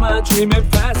 Am I dreaming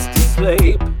fast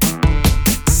asleep?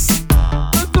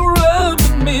 But the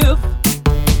urban myth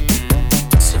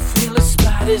to feel a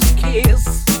spider's kiss.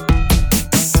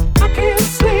 I can't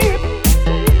sleep.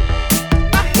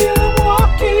 I hear them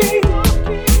walking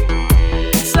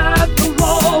inside the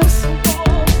walls.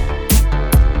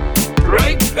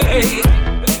 Great pain.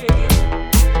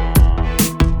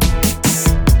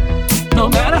 No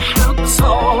matter how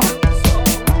tall, I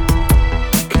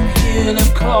can hear them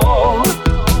call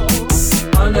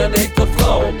underneath the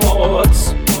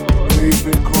floorboards.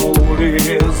 Creepy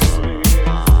crawlies.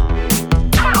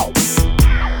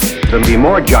 There'll be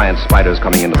more giant spiders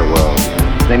coming into the world.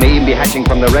 They may even be hatching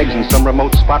from their eggs in some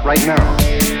remote spot right now.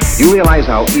 You realize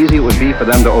how easy it would be for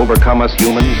them to overcome us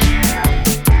humans?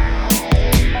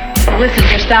 Listen,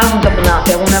 there's thousands of them out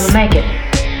there. We'll never make it.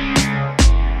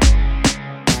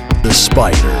 The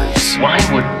spiders. Why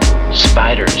would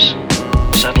spiders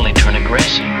suddenly turn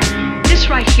aggressive? This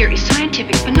right here is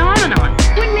scientific phenomenon.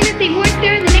 One minute they weren't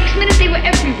there, the next minute they were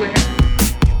everywhere.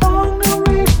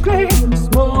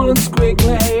 Small and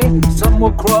squiggly, some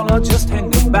will crawl or just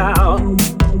hang about.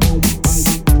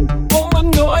 All the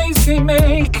noise they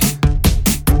make,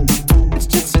 it's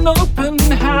just an open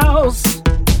house.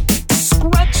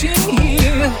 Scratching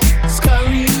here,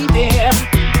 scurry there,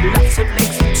 lots of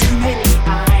legs and too many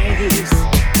eyes.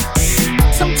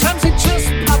 Sometimes they just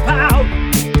pop out,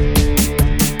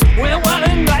 we're one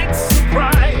and like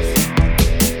surprise.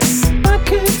 I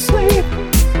can't sleep,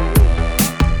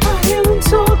 I hear them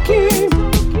talking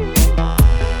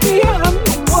behind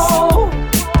the wall.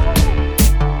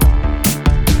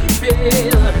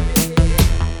 Feel.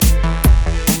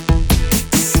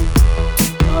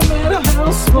 No matter how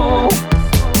small,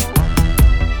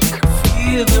 I can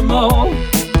feel them all.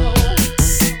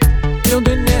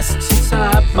 Building nests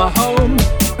inside my home.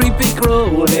 Creepy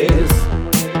crawlies.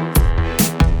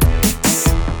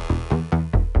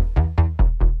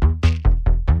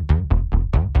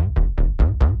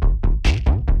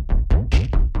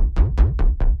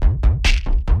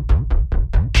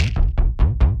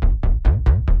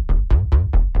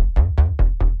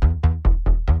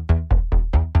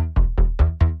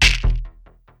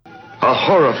 A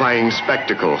horrifying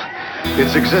spectacle.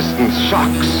 Its existence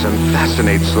shocks and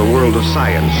fascinates the world of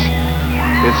science.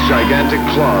 Its gigantic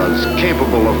claws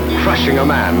capable of crushing a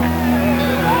man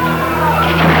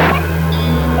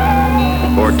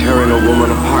or tearing a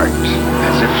woman apart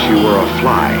as if she were a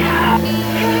fly.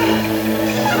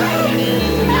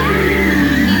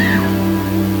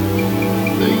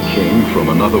 from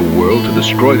another world to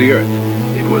destroy the Earth.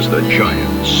 It was the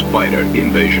giant spider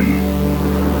invasion.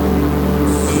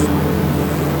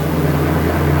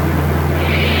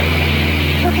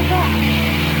 Look at that.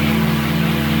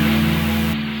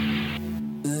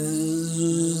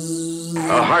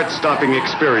 A heart-stopping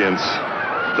experience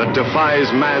that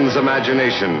defies man's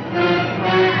imagination,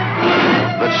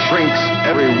 that shrinks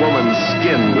every woman's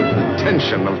skin with the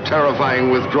tension of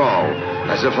terrifying withdrawal,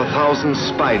 as if 1,000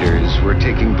 spiders were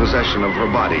taking possession of her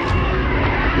body.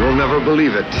 You'll never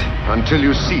believe it until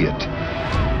you see it.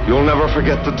 You'll never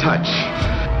forget the touch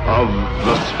of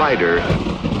the spider.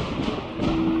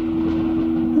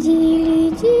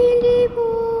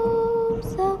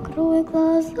 Закрой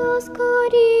глаза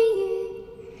скорее.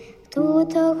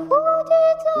 Кто-то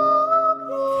ходит за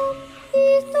окном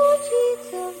и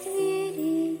стучится в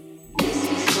двери. This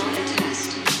is not a test.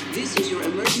 This is your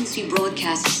emergency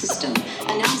broadcast system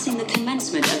announcing the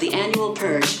commencement of the annual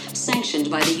purge sanctioned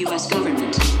by the U.S.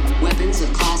 government. Weapons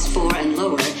of Class 4 and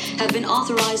lower have been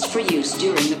authorized for use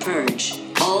during the purge.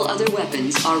 All other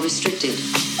weapons are restricted.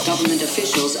 Government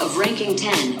officials of ranking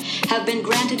 10 have been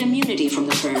granted immunity from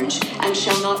the purge and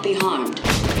shall not be harmed.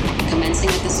 Commencing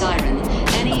at the siren,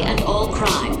 any and all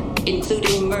crime,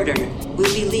 including murder,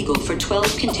 will be legal for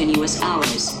 12 continuous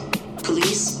hours.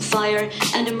 Police, fire,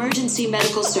 and emergency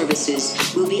medical services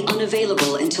will be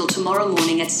unavailable until tomorrow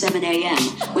morning at 7 a.m.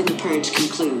 when the purge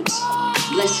concludes.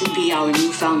 Blessed be our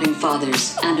new founding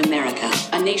fathers and America,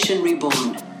 a nation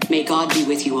reborn. May God be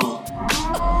with you all.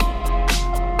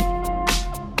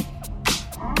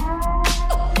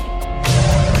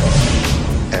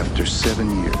 After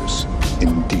 7 years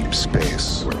in deep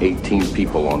space. There were 18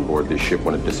 people on board this ship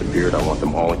when it disappeared. I want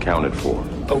them all accounted for.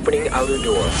 Opening outer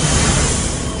door.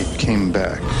 It came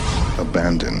back,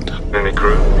 abandoned. Any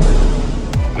crew?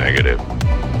 Negative.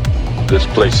 This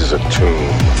place is a tomb.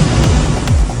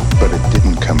 But it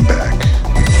didn't come back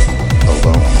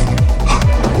alone.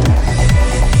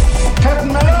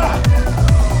 Captain Miller!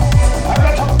 I've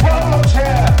got some problems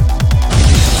here!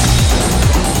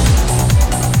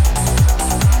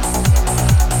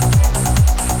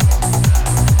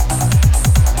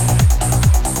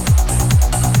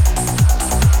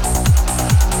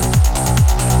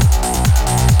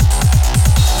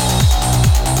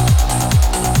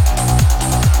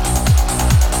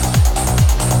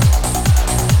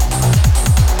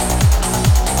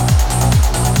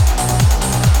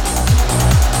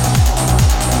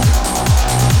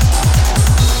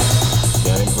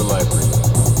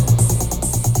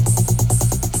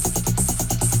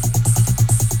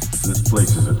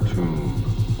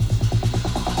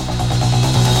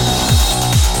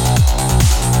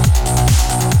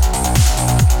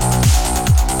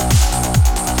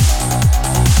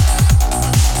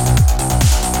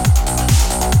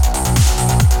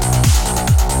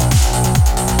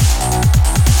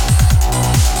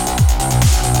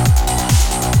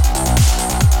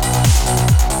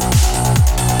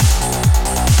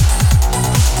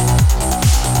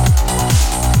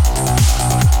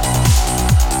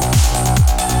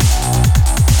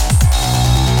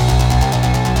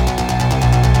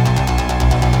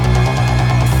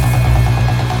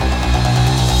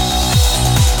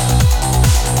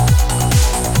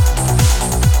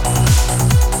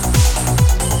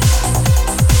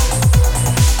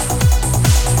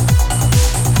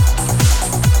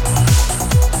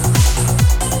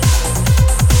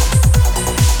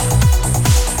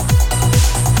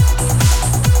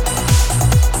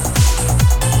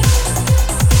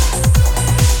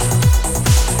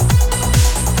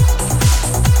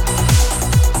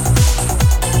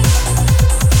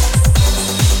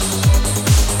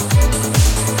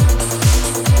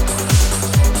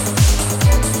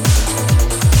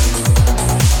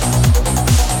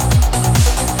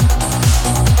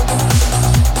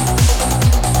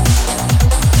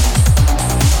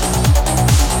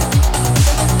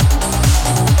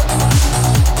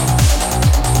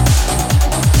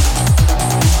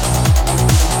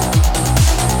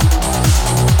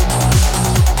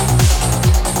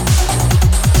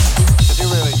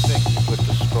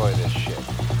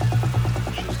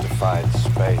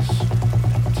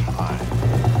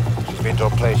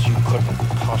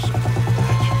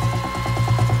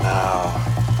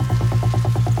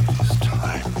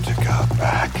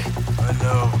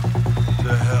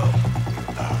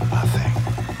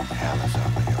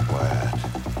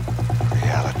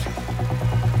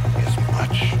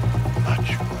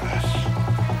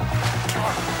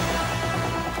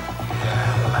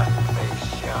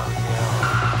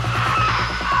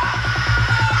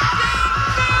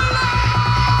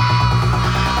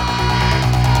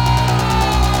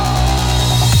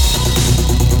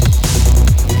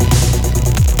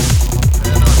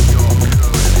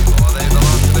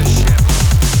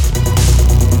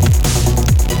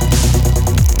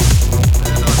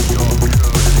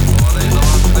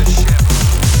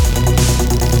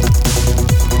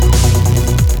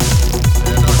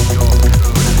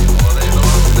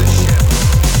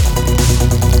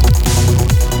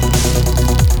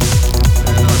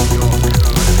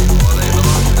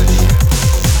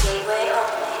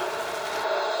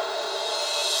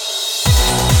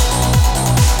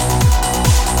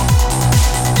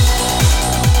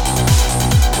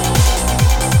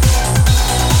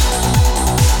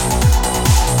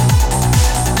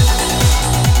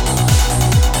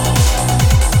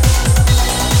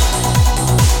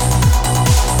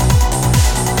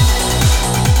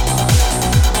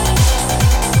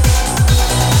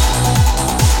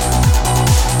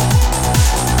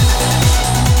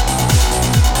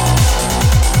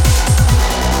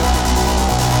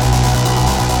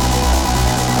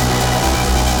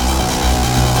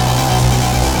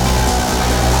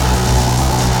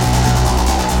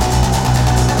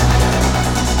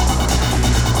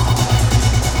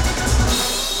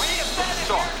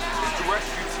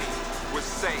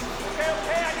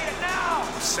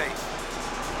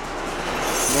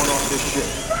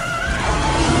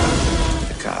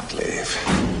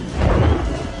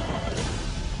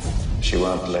 She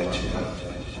won't let you.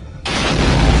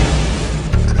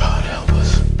 God help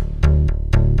us.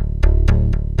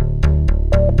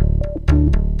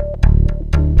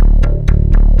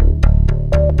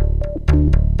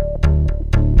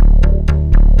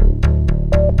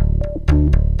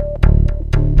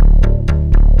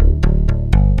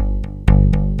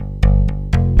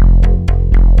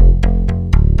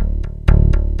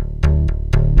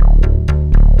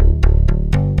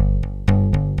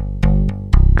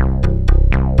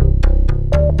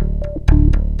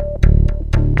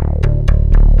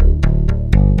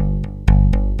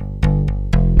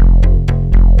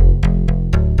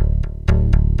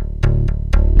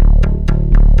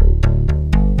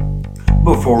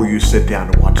 Before you sit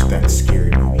down to watch that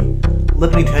scary movie,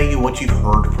 let me tell you what you've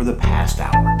heard for the past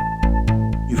hour.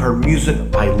 You've heard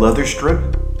music by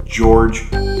Leatherstrip, George,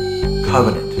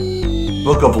 Covenant,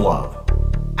 Book of Love,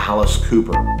 Alice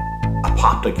Cooper,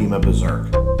 Apoptygma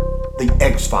Berserk, The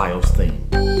X-Files theme,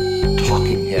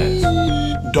 Talking Heads,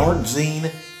 Dark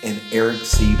Zine, and Eric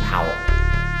C. Powell.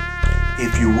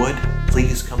 If you would,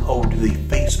 please come over to the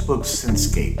Facebook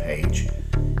Synthscape page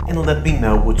and let me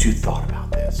know what you thought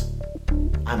about this.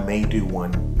 I may do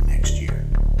one next year.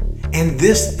 And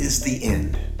this is the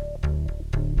end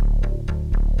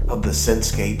of the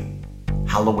Synthscape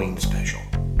Halloween special.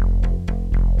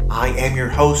 I am your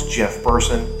host, Jeff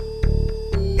Burson,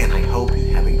 and I hope you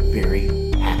have a very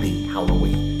happy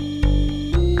Halloween.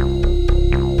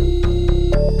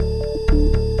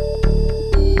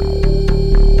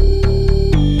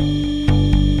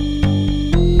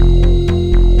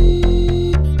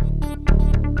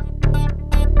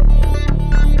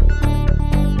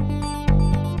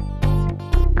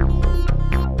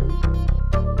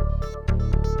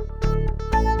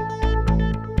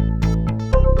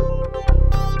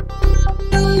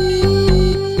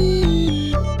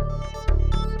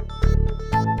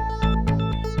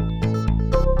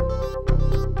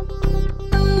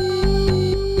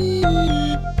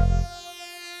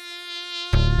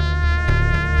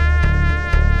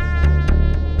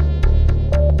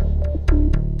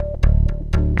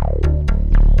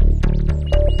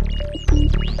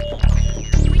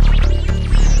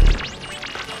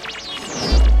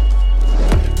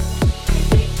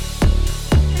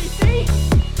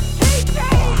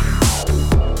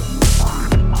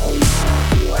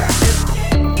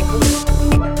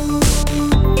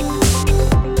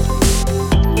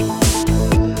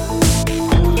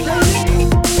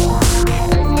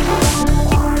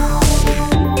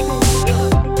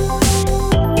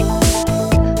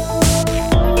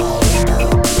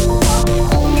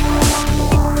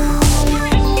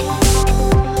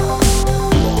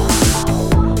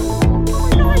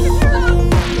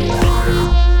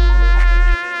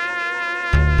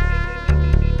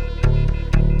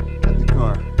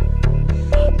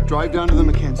 Drive down to the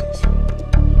Mackenzies.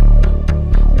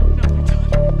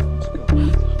 Let's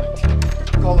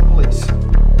go. Call the police.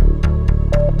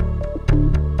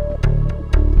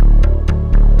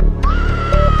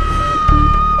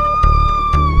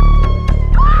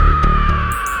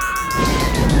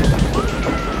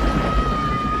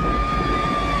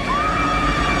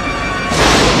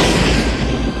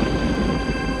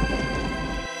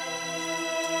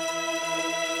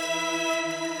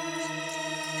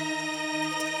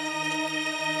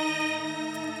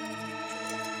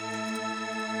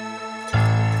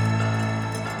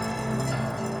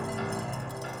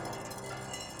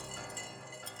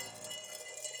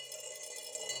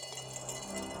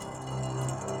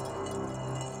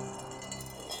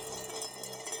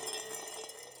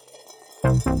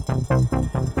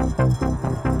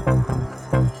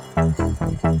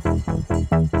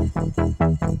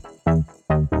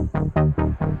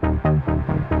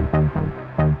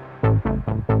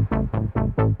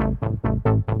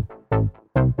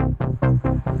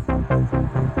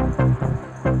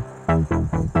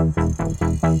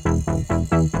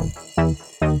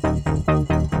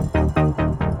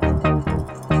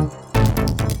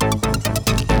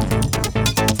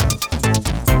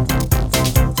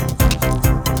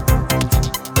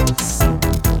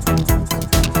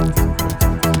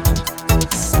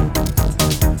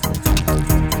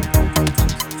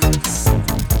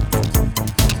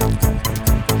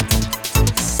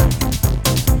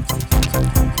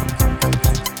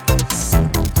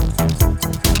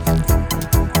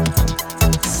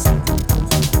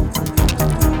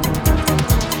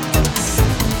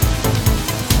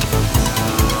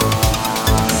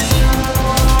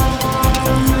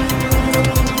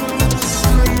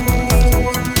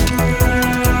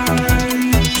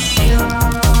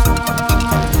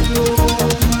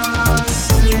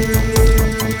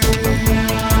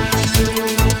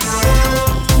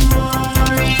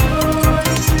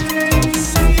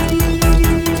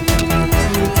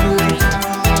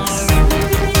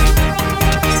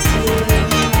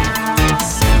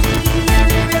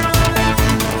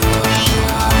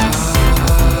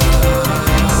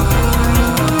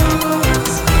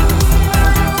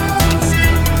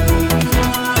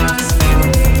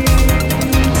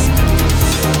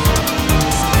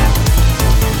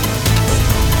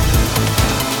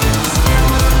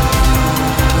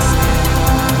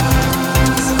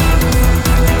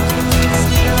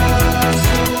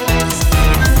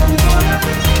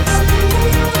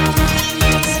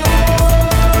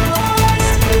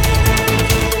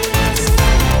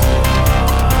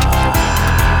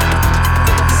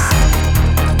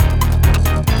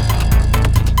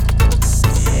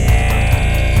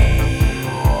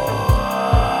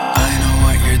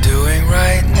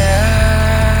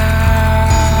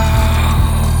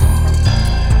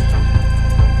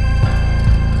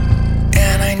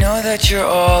 know that you're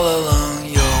all alone,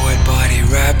 your wet body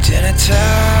wrapped in a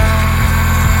towel.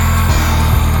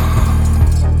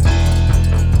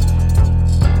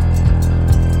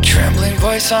 Trembling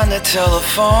voice on the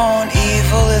telephone,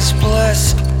 evil is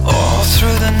bliss. All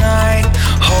through the night,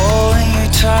 holding you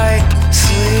tight.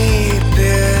 Sleep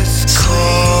is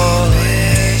calling.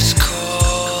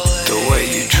 The way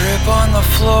you drip on the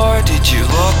floor, did you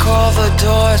lock all the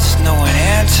doors? No one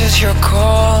answers your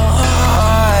call.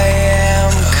 I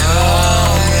am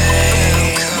coming.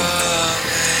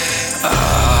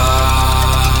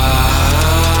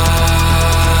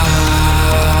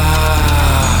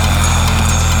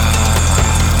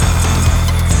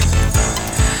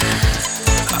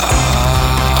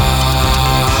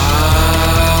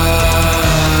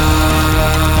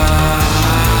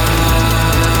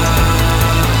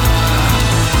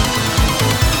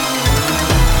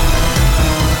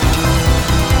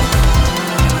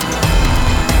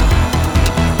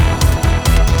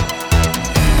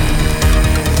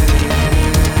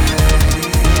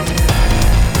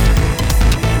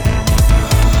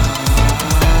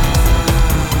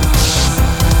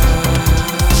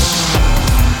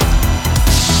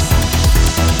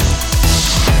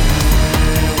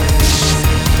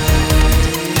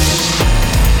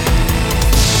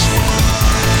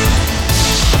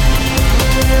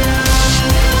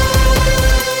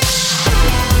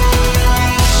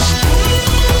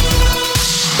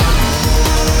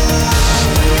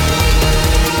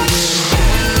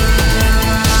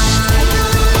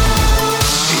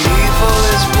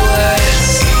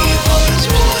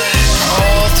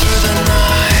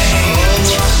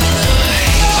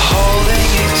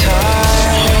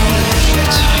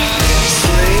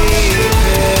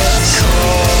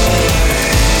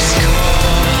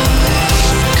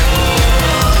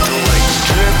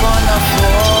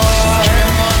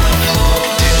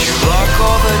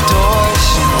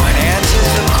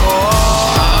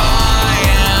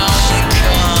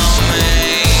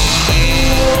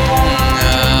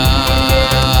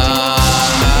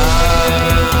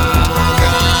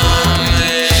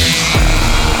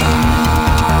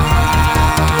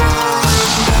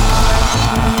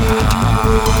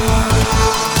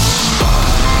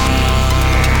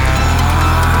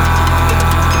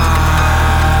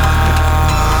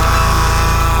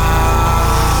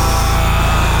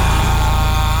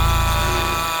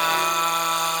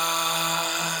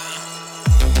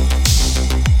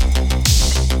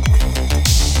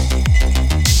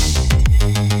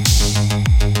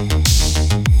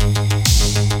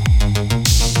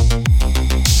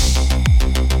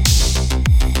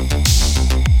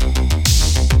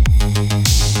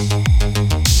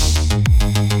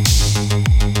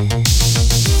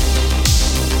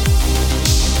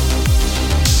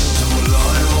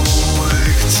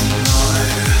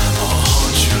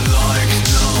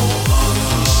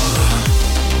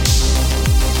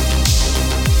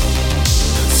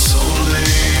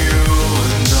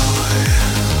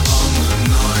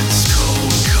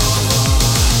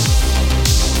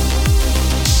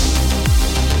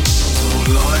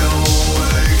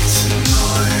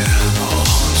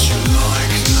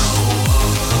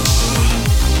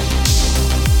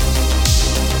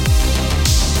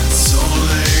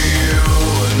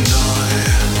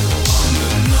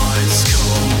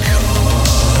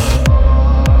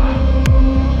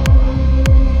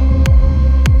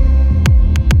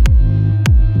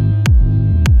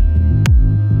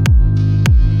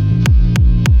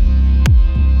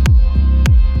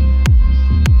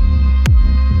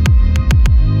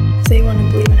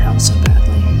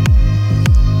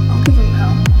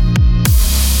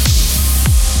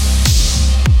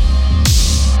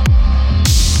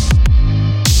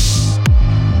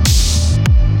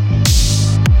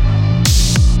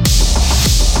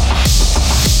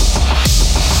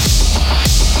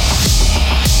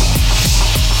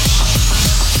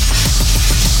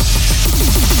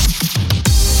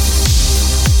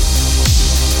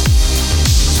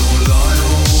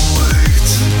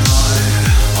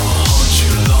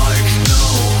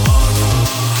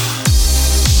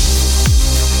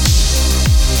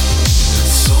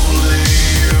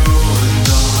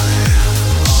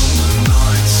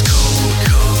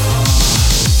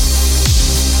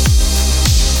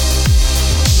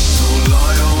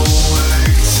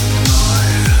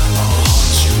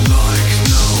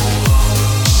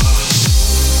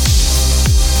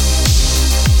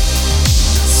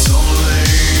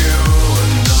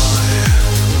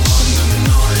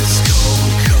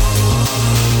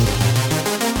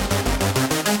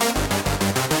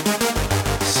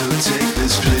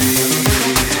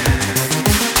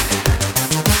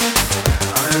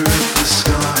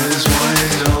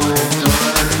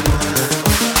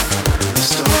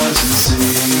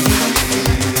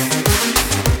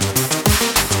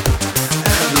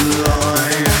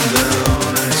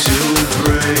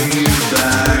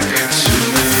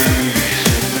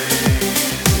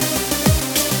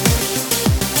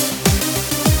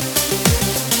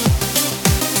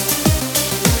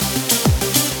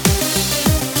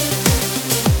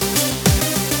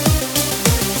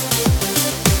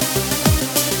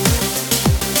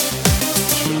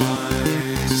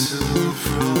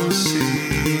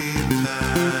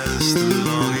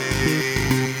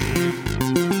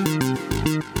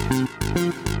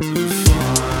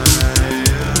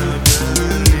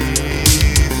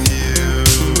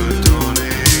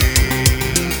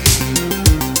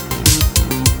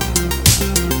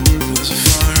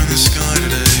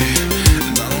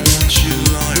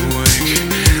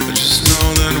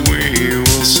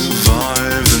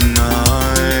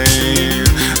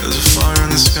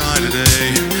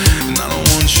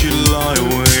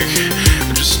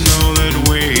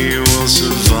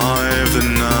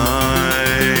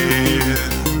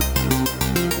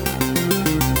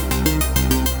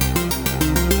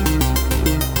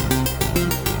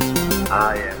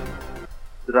 I am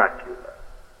Dracula.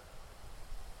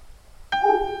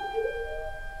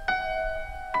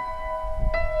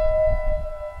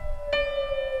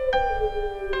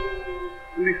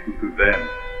 Listen to them,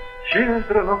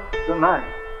 children of the night.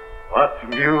 What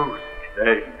music they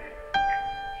make.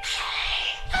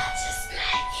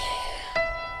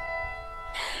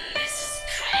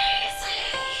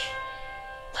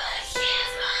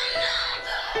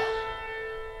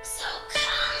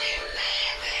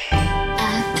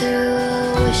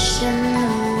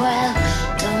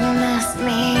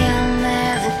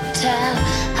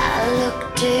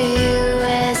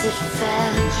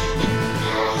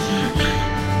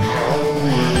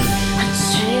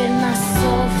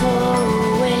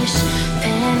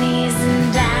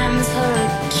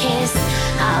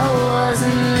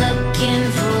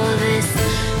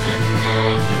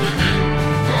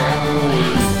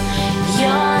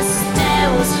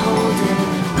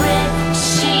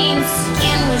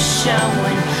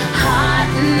 Showing hot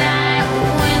night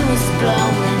wind was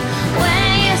blowing.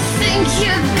 Where you think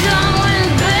you're going,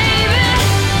 baby?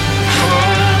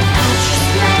 Hey, I just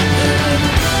met you,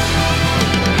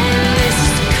 and this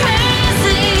is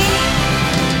crazy.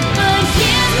 But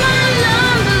here's my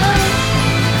number,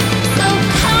 so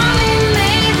call me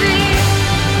maybe.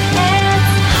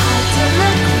 It's hard to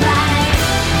look right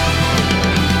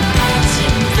at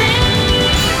you, baby.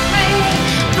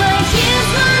 But here's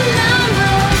my number.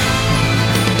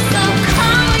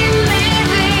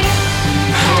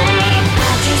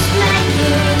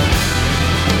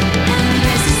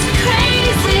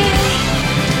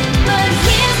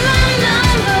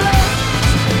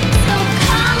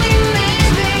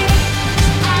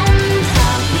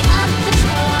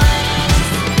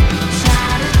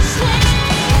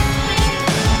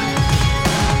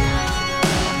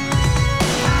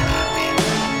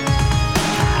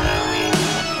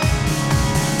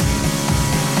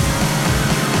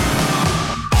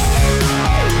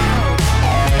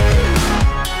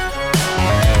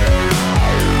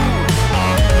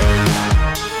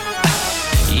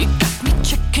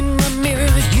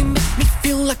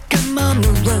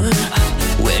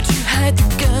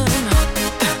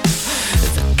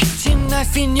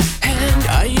 In your hand,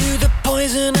 are you the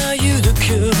poison, are you the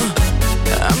cure?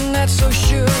 I'm not so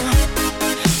sure.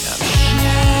 I'm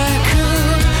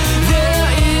shackled, there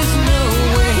is no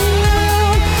way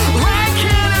out. I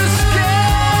can't escape.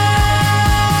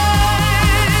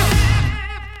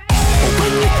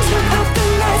 When you turn out the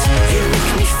lights, you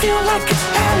make me feel like it's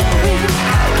Halloween.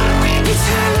 It's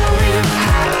Halloween.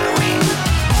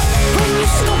 When you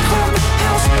smoke on the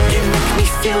house, you make me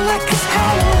feel like it's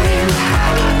Halloween.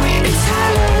 It's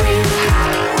Halloween.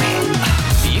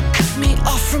 You cut me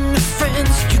off from my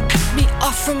friends, you cut me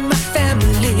off from my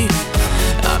family.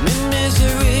 I'm in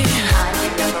misery.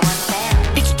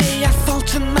 Each day I fall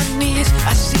to my knees,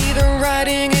 I see the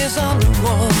writing is on the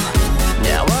wall.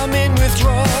 Now I'm in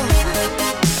withdrawal.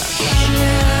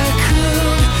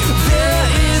 Shackled, there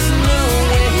is no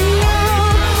way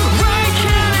out. I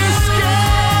can't escape.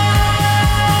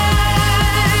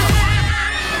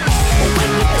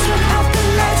 When you turn out the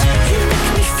lights, you make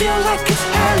me feel like it's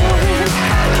Halloween.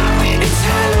 It's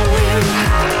Halloween.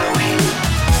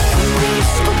 When you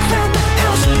smoke around the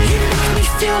house, you make me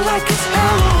feel like it's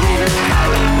Halloween.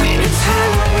 It's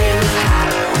Halloween.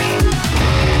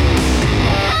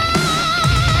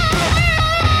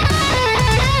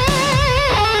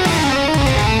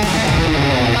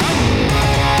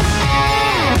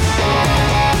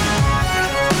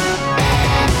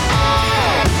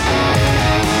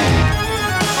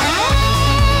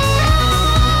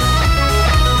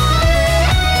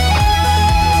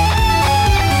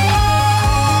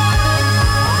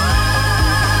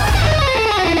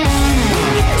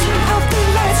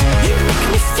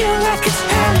 Feel like it's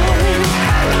Halloween.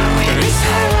 It's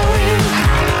Halloween.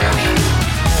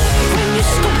 When you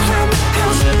smoke around the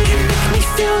house, you make me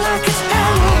feel like it's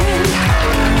Halloween.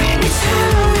 It's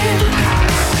Halloween.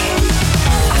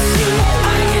 I feel like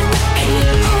I am the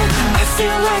king. I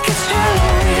feel like it's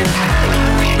Halloween.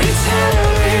 It's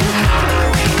Halloween.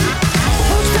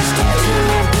 We're dressed up till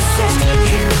I'm possessed.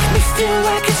 You make me feel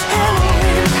like it's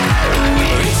Halloween.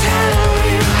 It's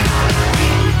Halloween.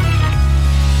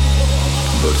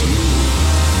 But you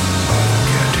are the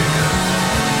caretaker.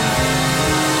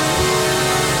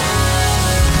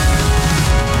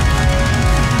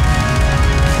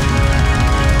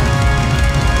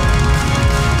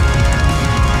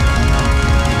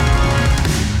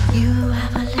 You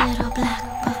have a little black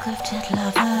book of dead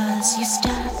lovers. You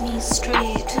stab me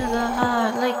straight to the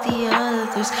heart like the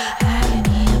others.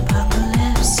 Agony,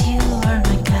 apocalypse, you are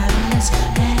my catalyst.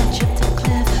 Edge of the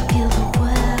cliff, feel the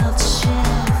world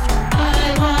shift.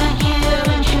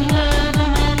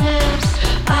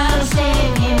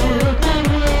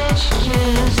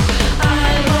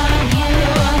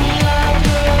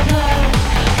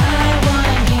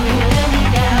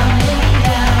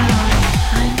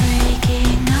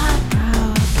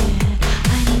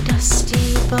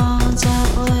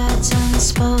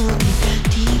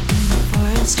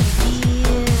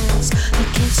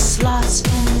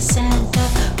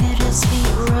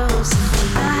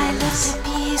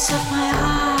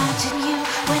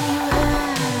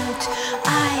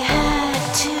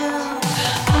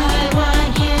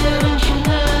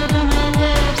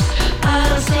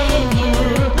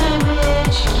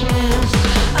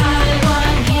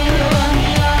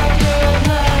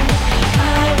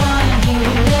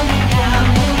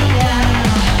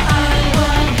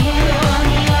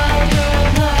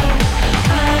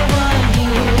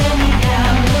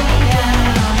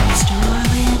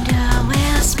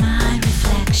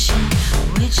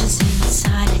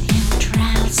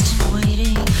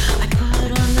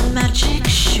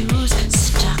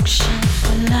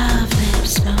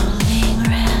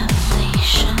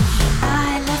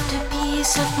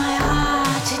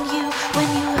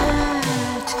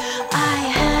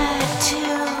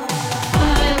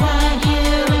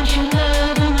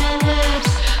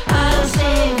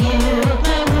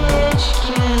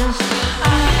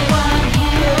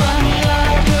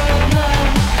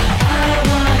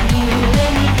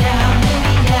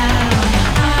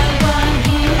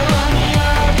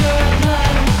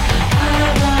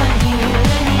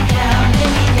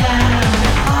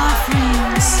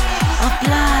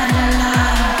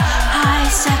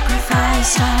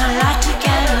 starlight to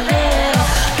get a little.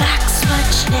 Black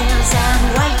smudge nails and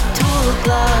white tool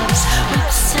gloves,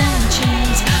 whips and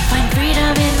chains, find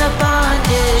freedom in the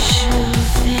bondage. Who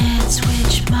fits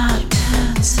which mob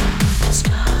turns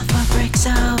stuff or breaks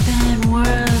open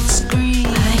worlds scream.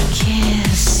 I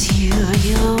kiss you,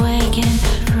 you awaken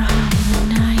from the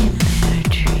nightmare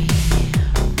dream.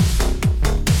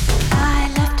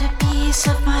 I left a piece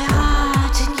of my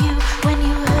heart in you when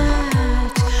you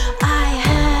hurt. I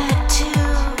had to.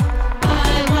 I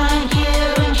want you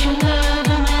and your love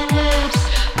on my lips.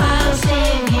 I'll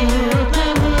save you with my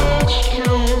witch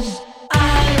kiss. I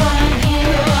want you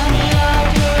on the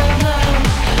altar of love.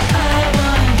 I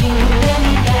want you, let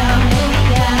me down, let me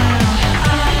down.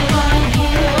 I want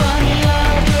you on the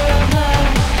altar of love.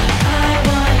 I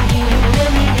want you, let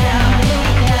me down, let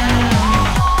me down.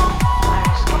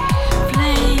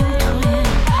 Flame twin,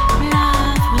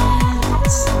 blood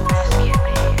winds.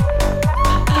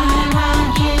 I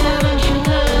want you and your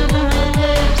love on my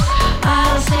lips.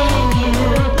 I'll save you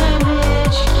with my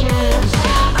witch kiss.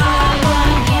 I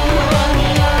want you on the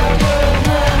altar of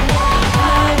love.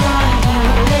 I want you,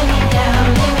 let me down,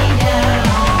 let me down.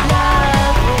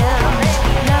 Love winds,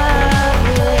 love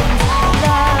winds,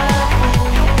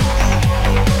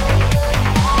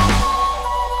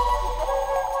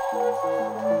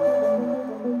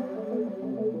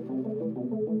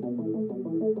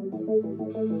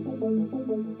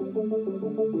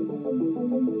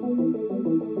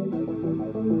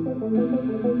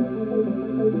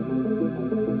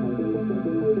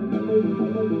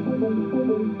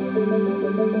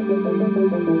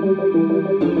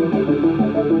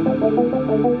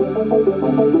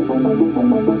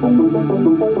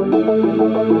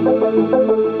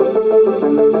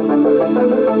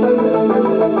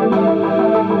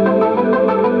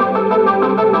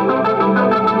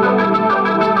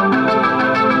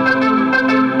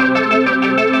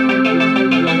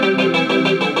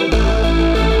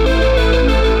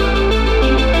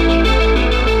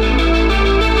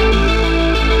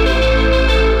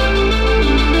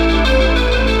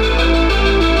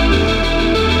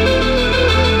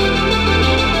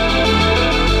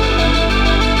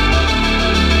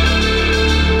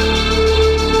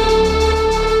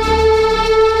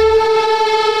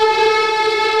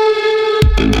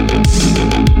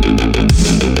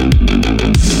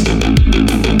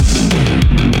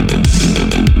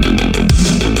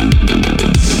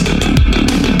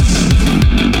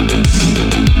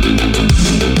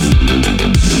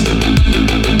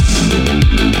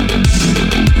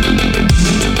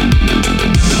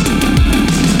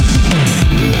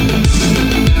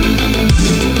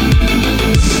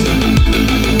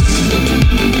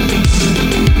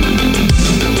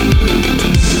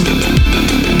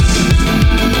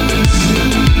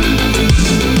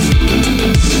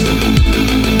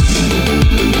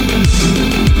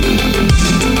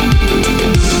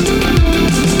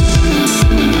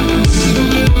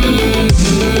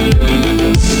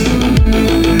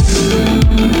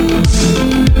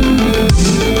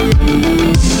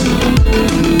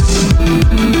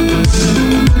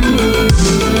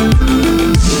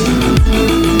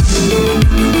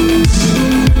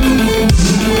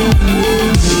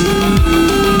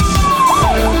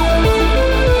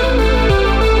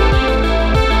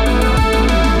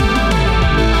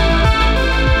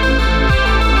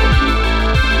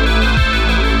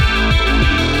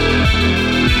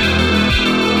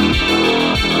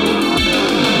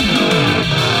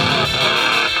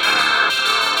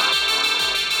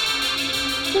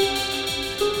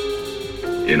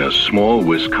 In a small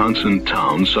Wisconsin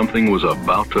town, something was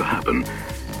about to happen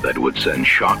that would send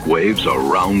shockwaves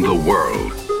around the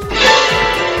world.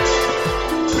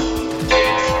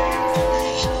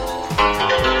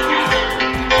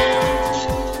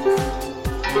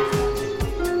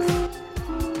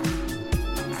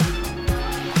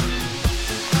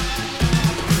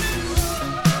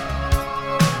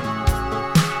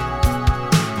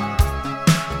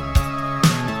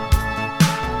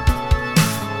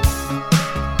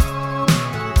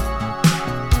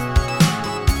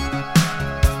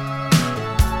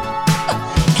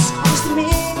 Expose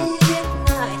me.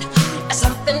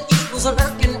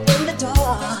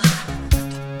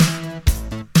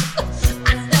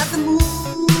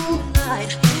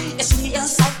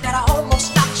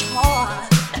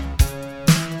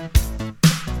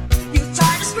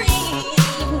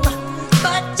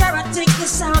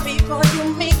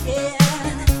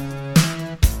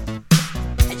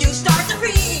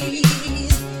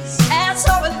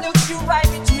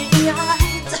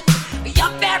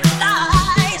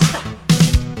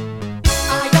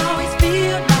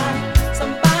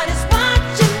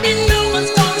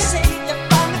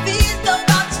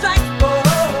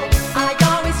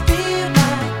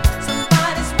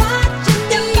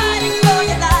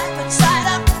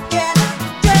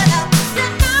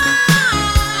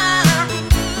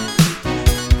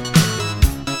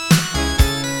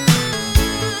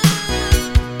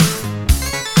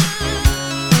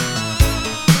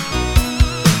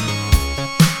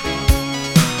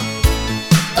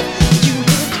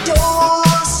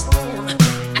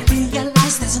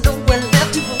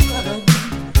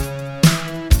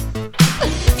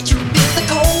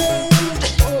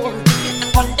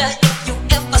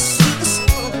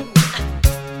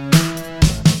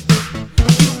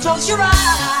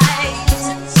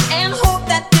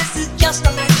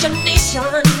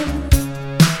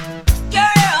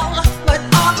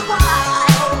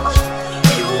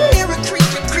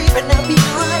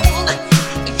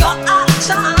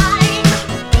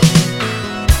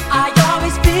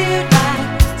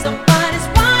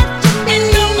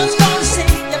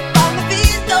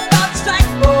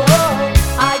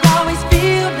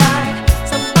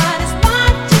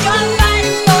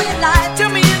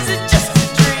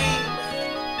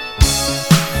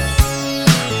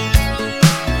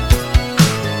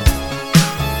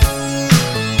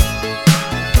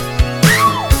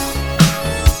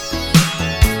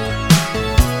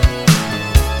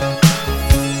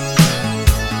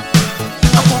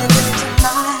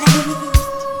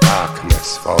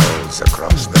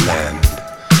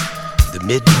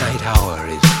 midnight hour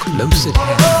is close at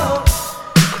hand.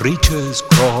 Creatures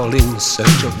crawl in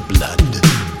search of blood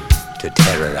to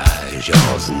terrorize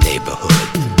your neighborhood.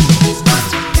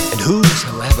 And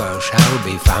whosoever shall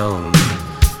be found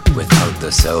without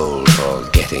the soul for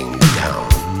getting down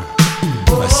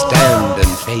must stand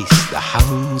and face the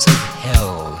hounds of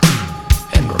hell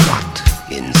and rot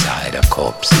inside a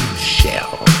corpse's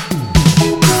shell.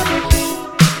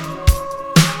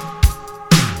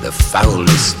 The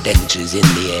foulest stench is in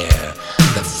the air,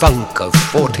 the funk of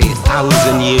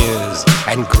 40,000 years,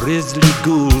 and grisly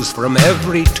ghouls from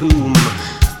every tomb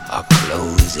are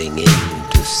closing in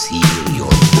to seal your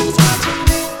doom.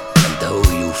 And though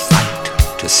you fight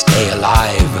to stay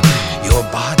alive, your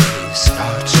body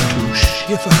starts to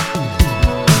shiver,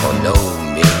 for no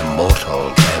mere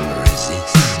mortal can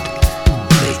resist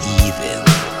the evil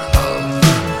of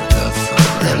the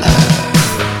thriller.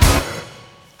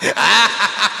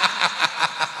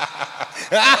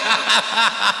 I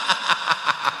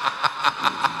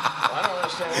don't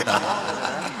understand what's wrong with it.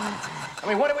 I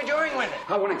mean, what are we doing with it?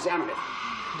 I want to examine it.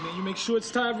 You make sure it's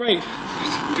tied right.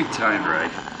 Be tied right.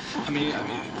 I mean,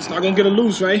 it's not gonna get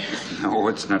loose, right? No,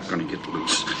 it's not gonna get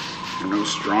loose. You're no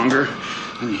stronger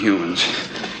than humans.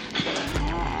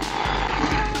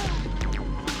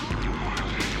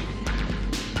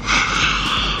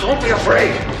 Don't be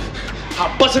afraid.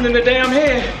 I'm busting in the damn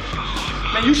head.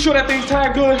 Man, you sure that thing's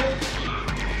tied good?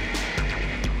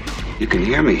 You can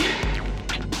hear me.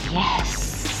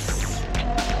 Yes.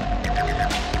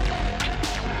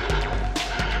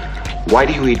 Why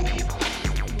do you eat people?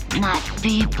 Not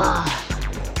people.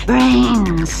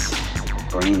 Brains.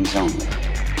 Brains only.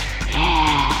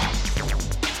 Yes.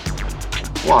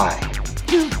 Why?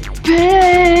 The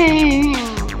pain.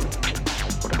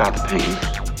 What about the pain?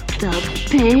 The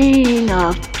pain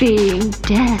of being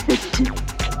dead.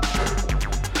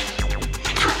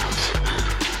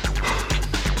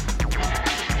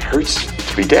 Hurts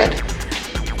to be dead.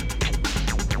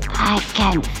 I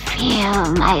can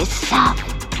feel myself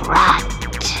rot.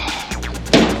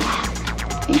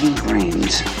 Eating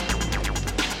brains.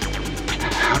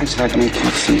 How does that make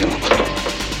you feel?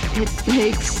 It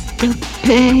makes the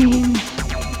pain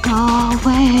go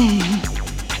away.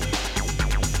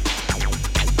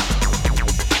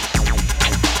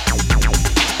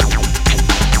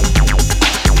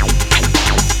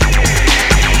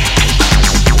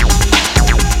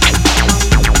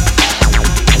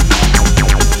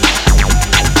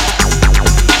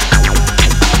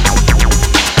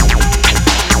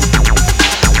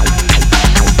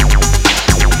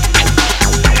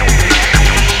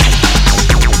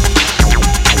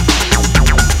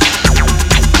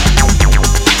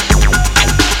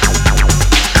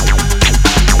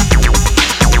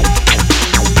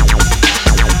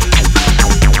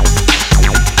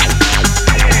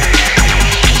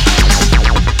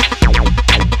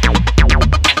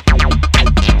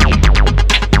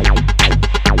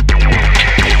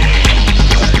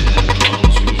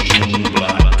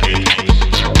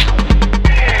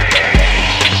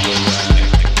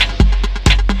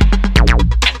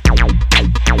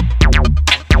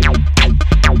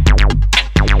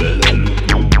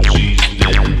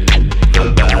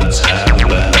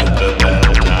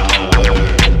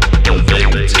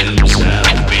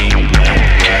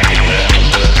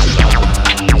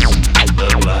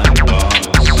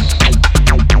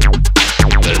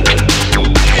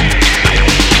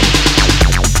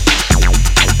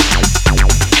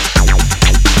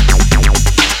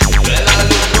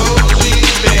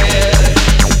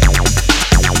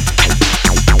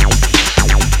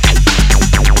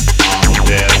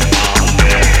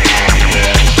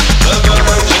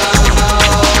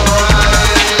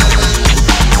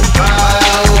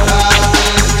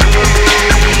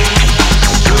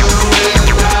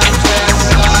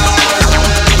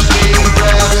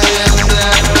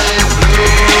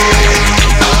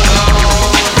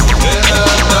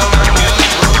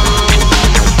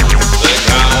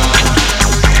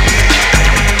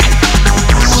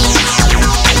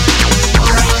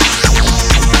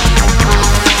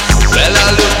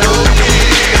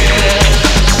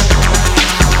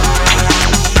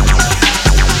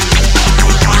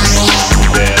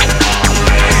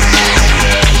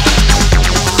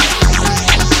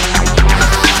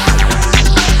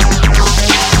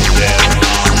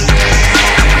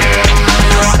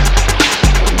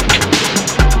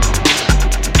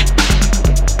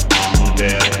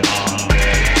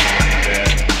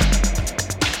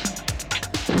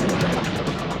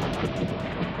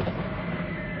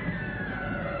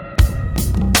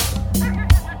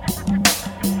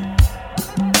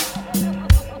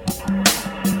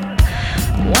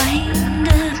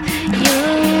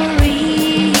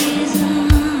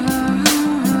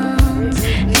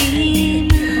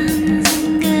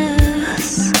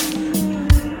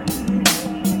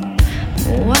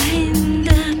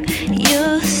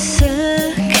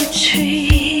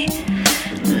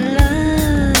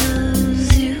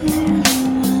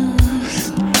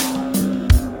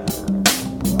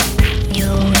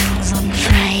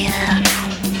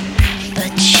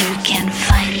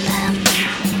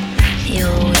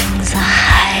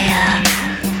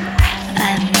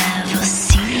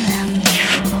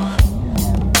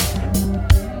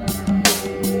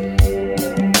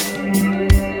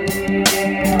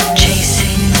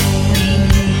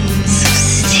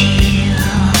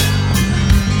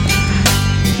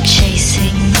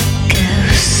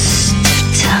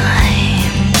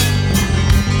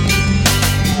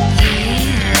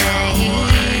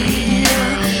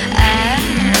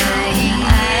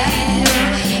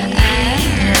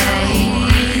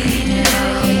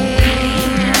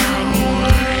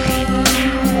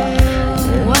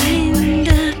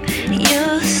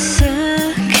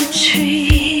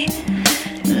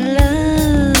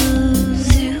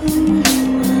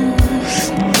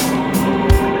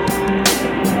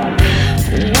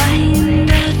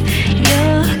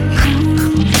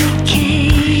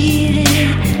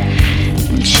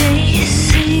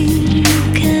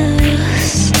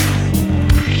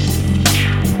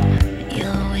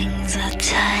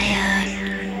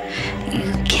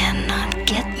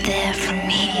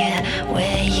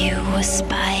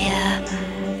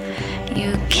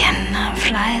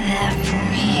 lie there for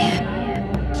me.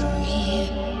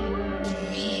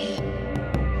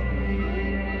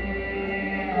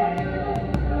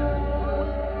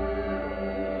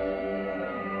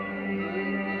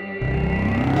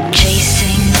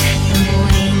 Chasing the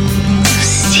wings of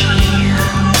steel,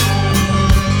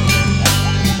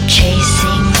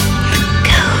 chasing the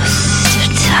ghost of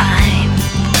time,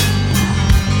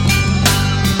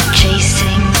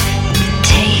 chasing the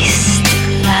taste of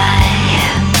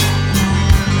life,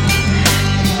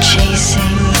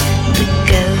 chasing the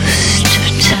ghost of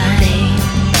time.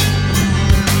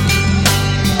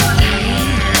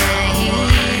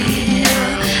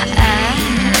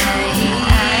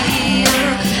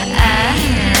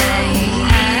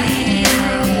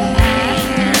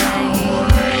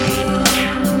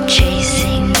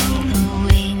 Chasing the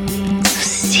wings of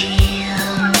steel,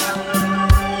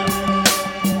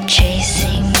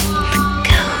 chasing the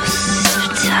ghosts of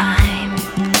time,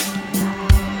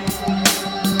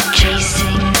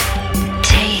 chasing the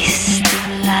taste of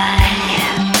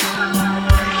life,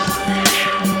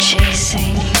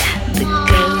 chasing the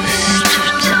ghost of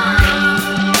time.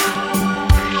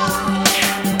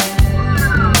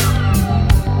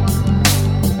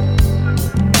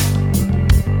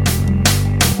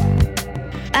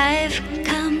 I've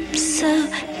come so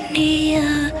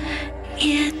near,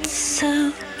 yet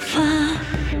so far.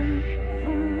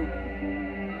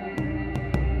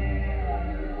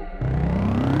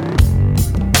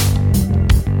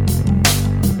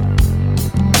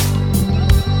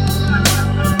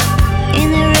 In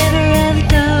the river of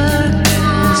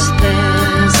darkness,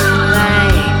 there's a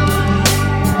light.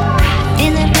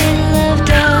 In the middle of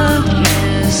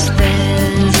darkness,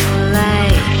 there's a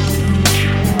light.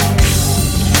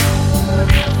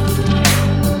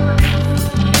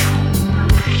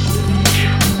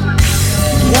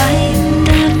 Wind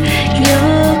up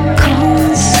your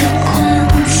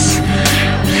consequence.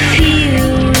 Fear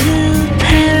will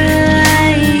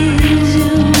paralyze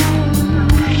you.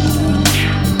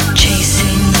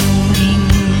 Chasing the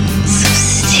wings of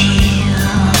steel,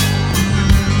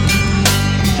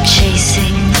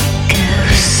 chasing the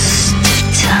ghost of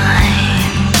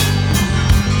time,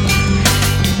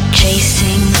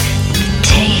 chasing the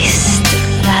taste of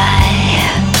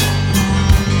life,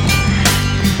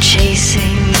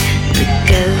 chasing the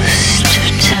ghost of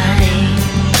time.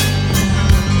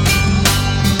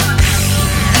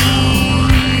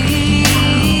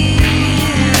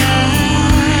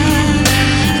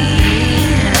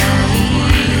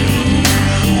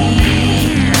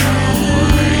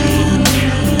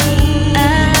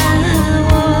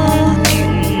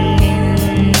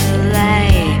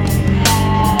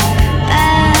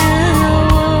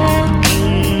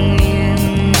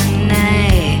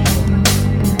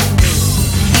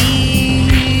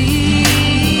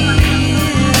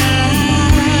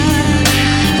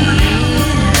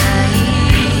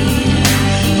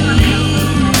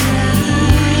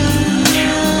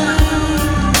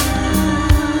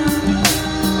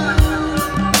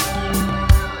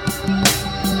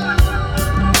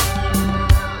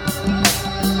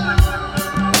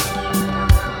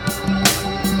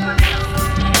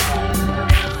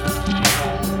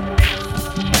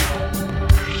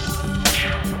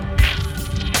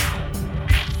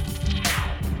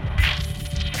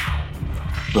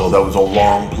 Well, that was a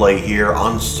long play here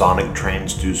on Sonic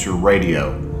Transducer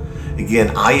Radio.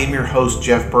 Again, I am your host,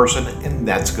 Jeff Burson, and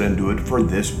that's going to do it for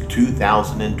this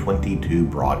 2022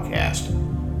 broadcast.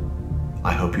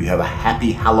 I hope you have a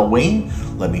happy Halloween.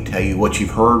 Let me tell you what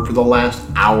you've heard for the last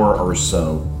hour or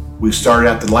so. We started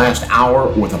out the last hour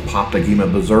with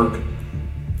Apoptygma Berserk,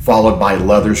 followed by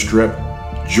Leatherstrip,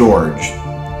 George,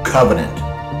 Covenant,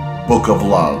 Book of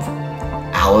Love,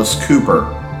 Alice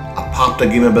Cooper,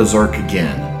 Apoptygma Berserk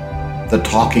again, The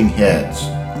Talking Heads,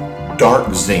 Dark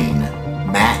Zine,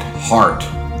 Matt Hart,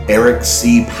 Eric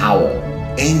C. Powell,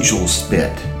 Angel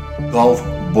Spit, Gulf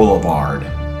Boulevard,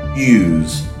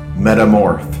 Hughes,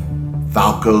 Metamorph,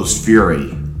 Falco's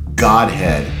Fury,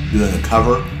 Godhead doing a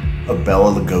cover of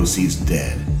Bela Lugosi's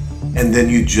Dead. And then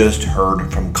you just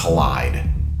heard from Collide.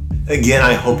 Again,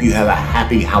 I hope you have a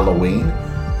happy Halloween.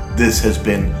 This has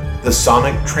been the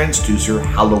Sonic Transducer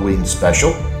Halloween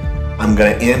Special. I'm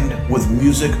going to end with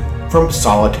music from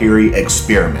Solitary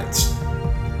Experiments.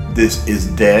 This is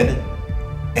Dead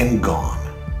and Gone.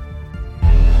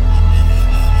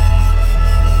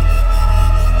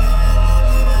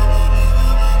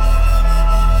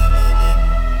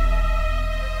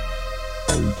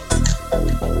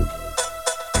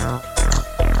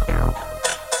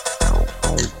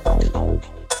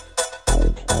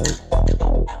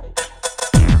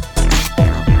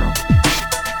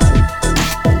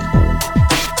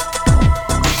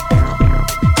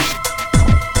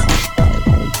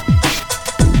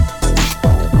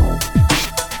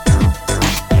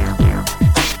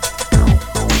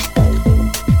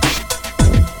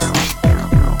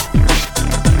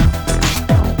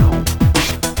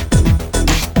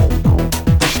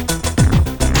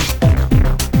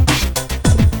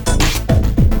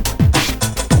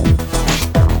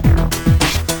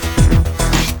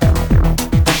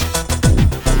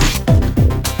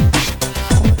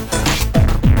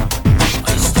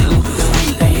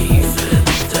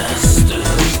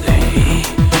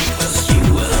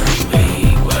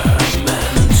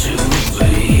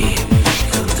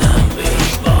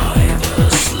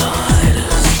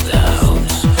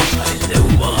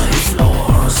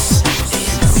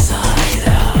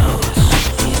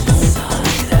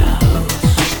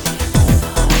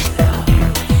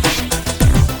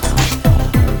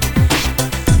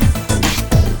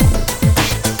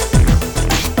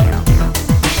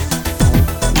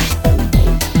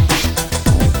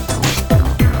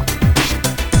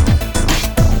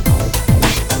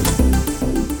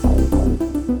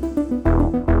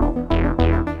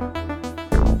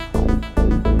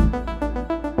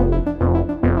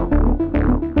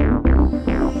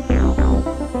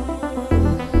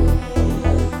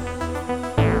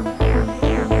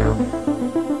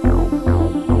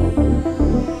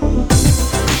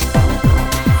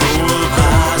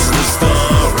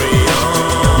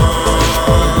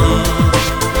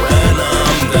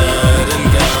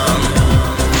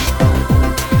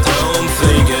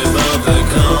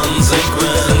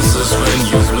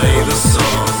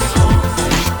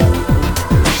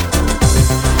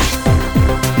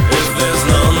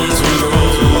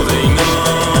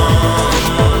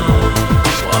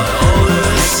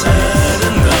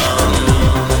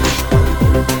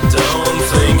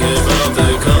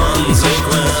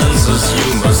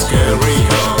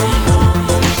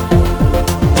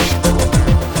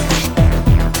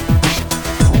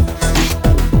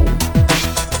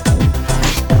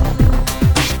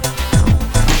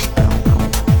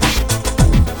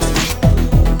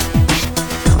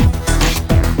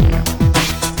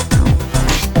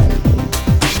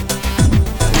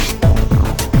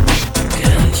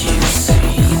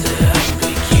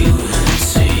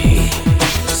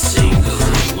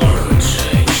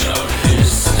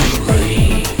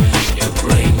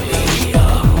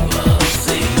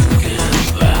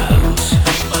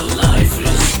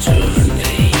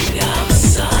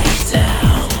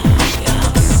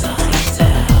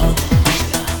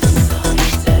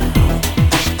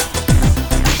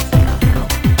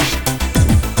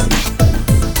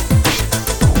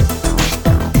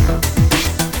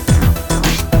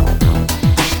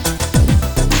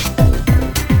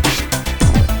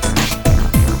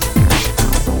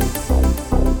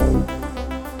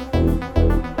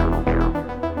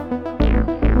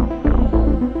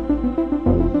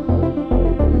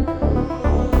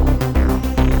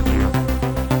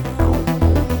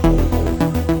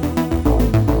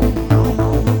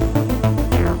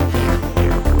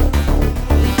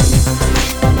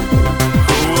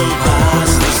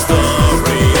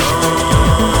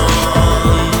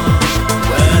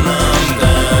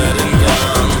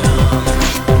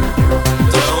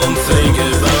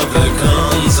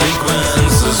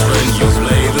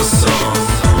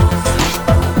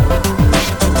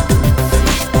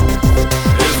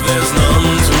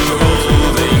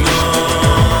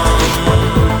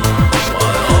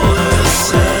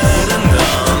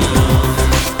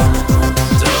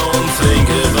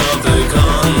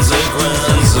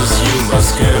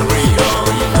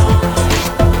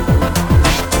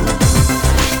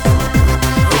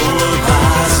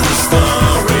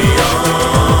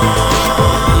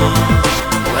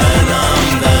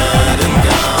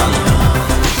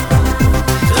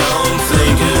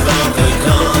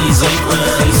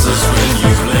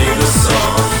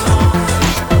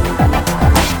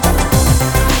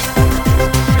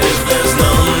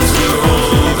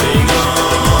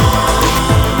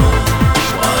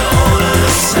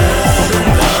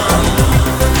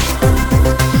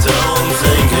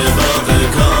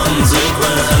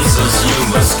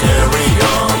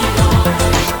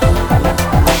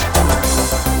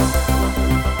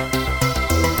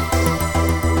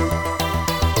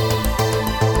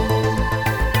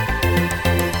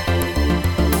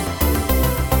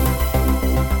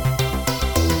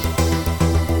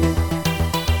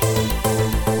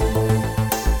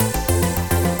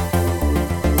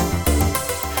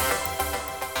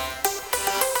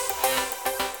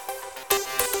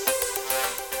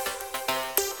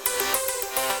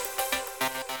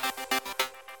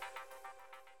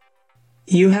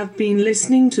 You have been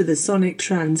listening to the Sonic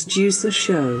Transducer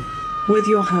Show with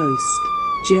your host,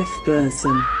 Jeff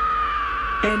Burson.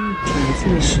 End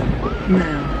transmission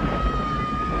now.